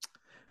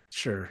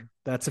 Sure,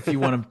 that's if you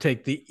want to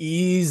take the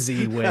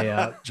easy way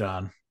out,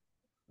 John.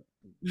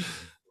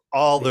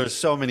 There's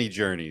so many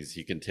journeys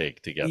you can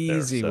take to get there.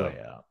 Easy so way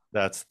out.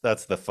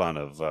 That's the fun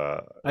of.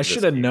 I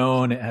should have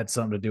known it had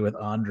something to do with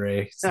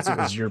Andre since it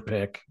was your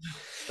pick.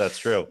 That's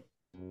true.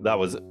 That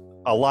was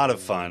a lot of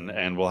fun,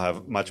 and we'll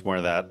have much more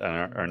of that in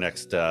our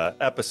next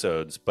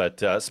episodes.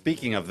 But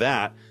speaking of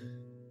that,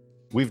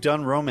 we've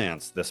done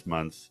romance this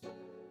month.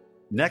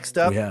 Next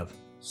up, We have.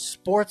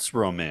 sports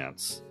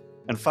romance,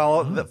 and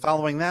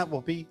following that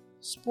will be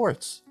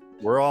sports.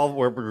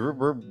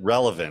 We're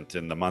relevant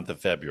in the month of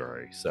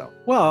February, so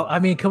Well, I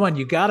mean, come on,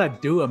 you gotta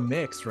do a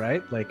mix,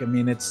 right? Like, I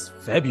mean, it's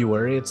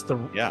February. It's the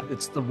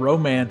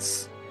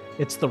romance.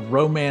 It's the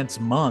romance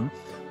month.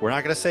 we're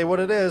not going to say what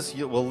it is.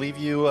 We'll leave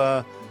you.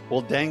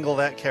 We'll dangle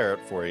that carrot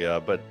for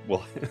you, but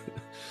we'll.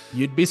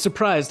 You'd be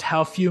surprised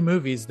how few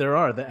movies there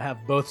are that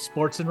have both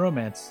sports and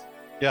romance.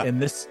 Yeah. In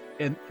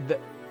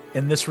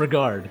this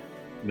regard.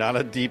 Not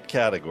a deep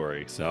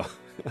category, so.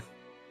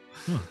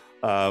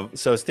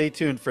 So stay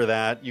tuned for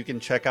that. You can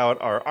check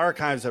out our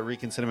archives at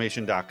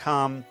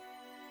reconciliation.com.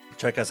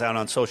 Check us out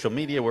on social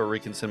media. We're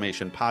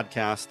Reconciliation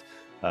Podcast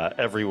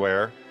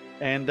everywhere.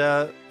 And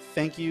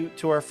thank you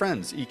to our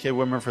friends, E.K.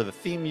 Wimmer for the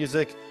theme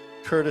music,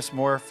 Curtis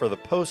Moore for the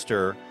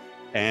poster.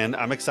 And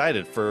I'm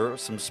excited for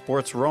some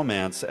sports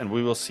romance. And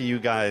we will see you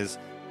guys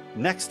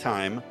next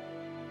time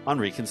on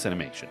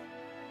Reconciliation.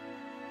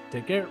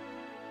 Take care.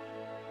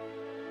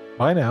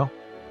 Bye now.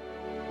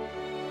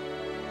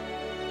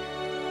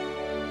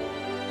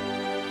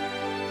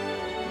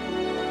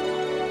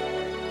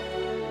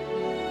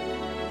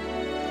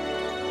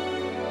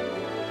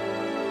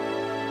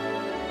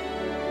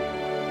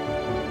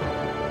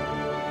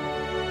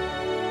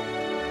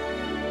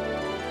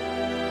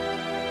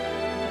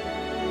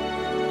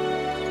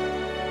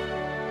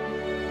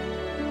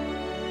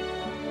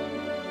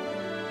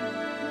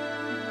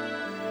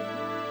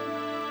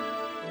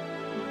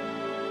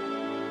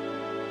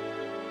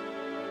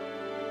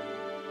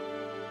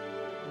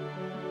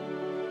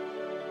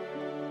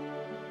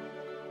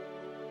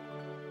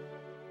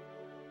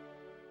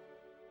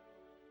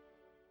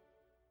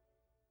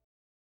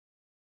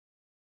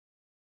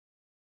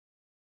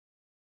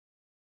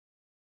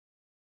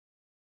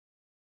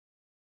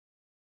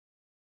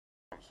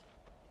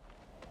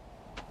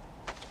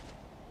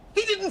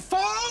 He didn't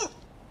fall?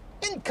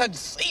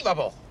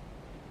 Inconceivable.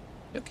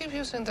 You keep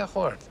using the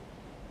word.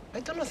 I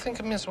do not think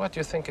it means what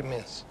you think it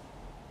means.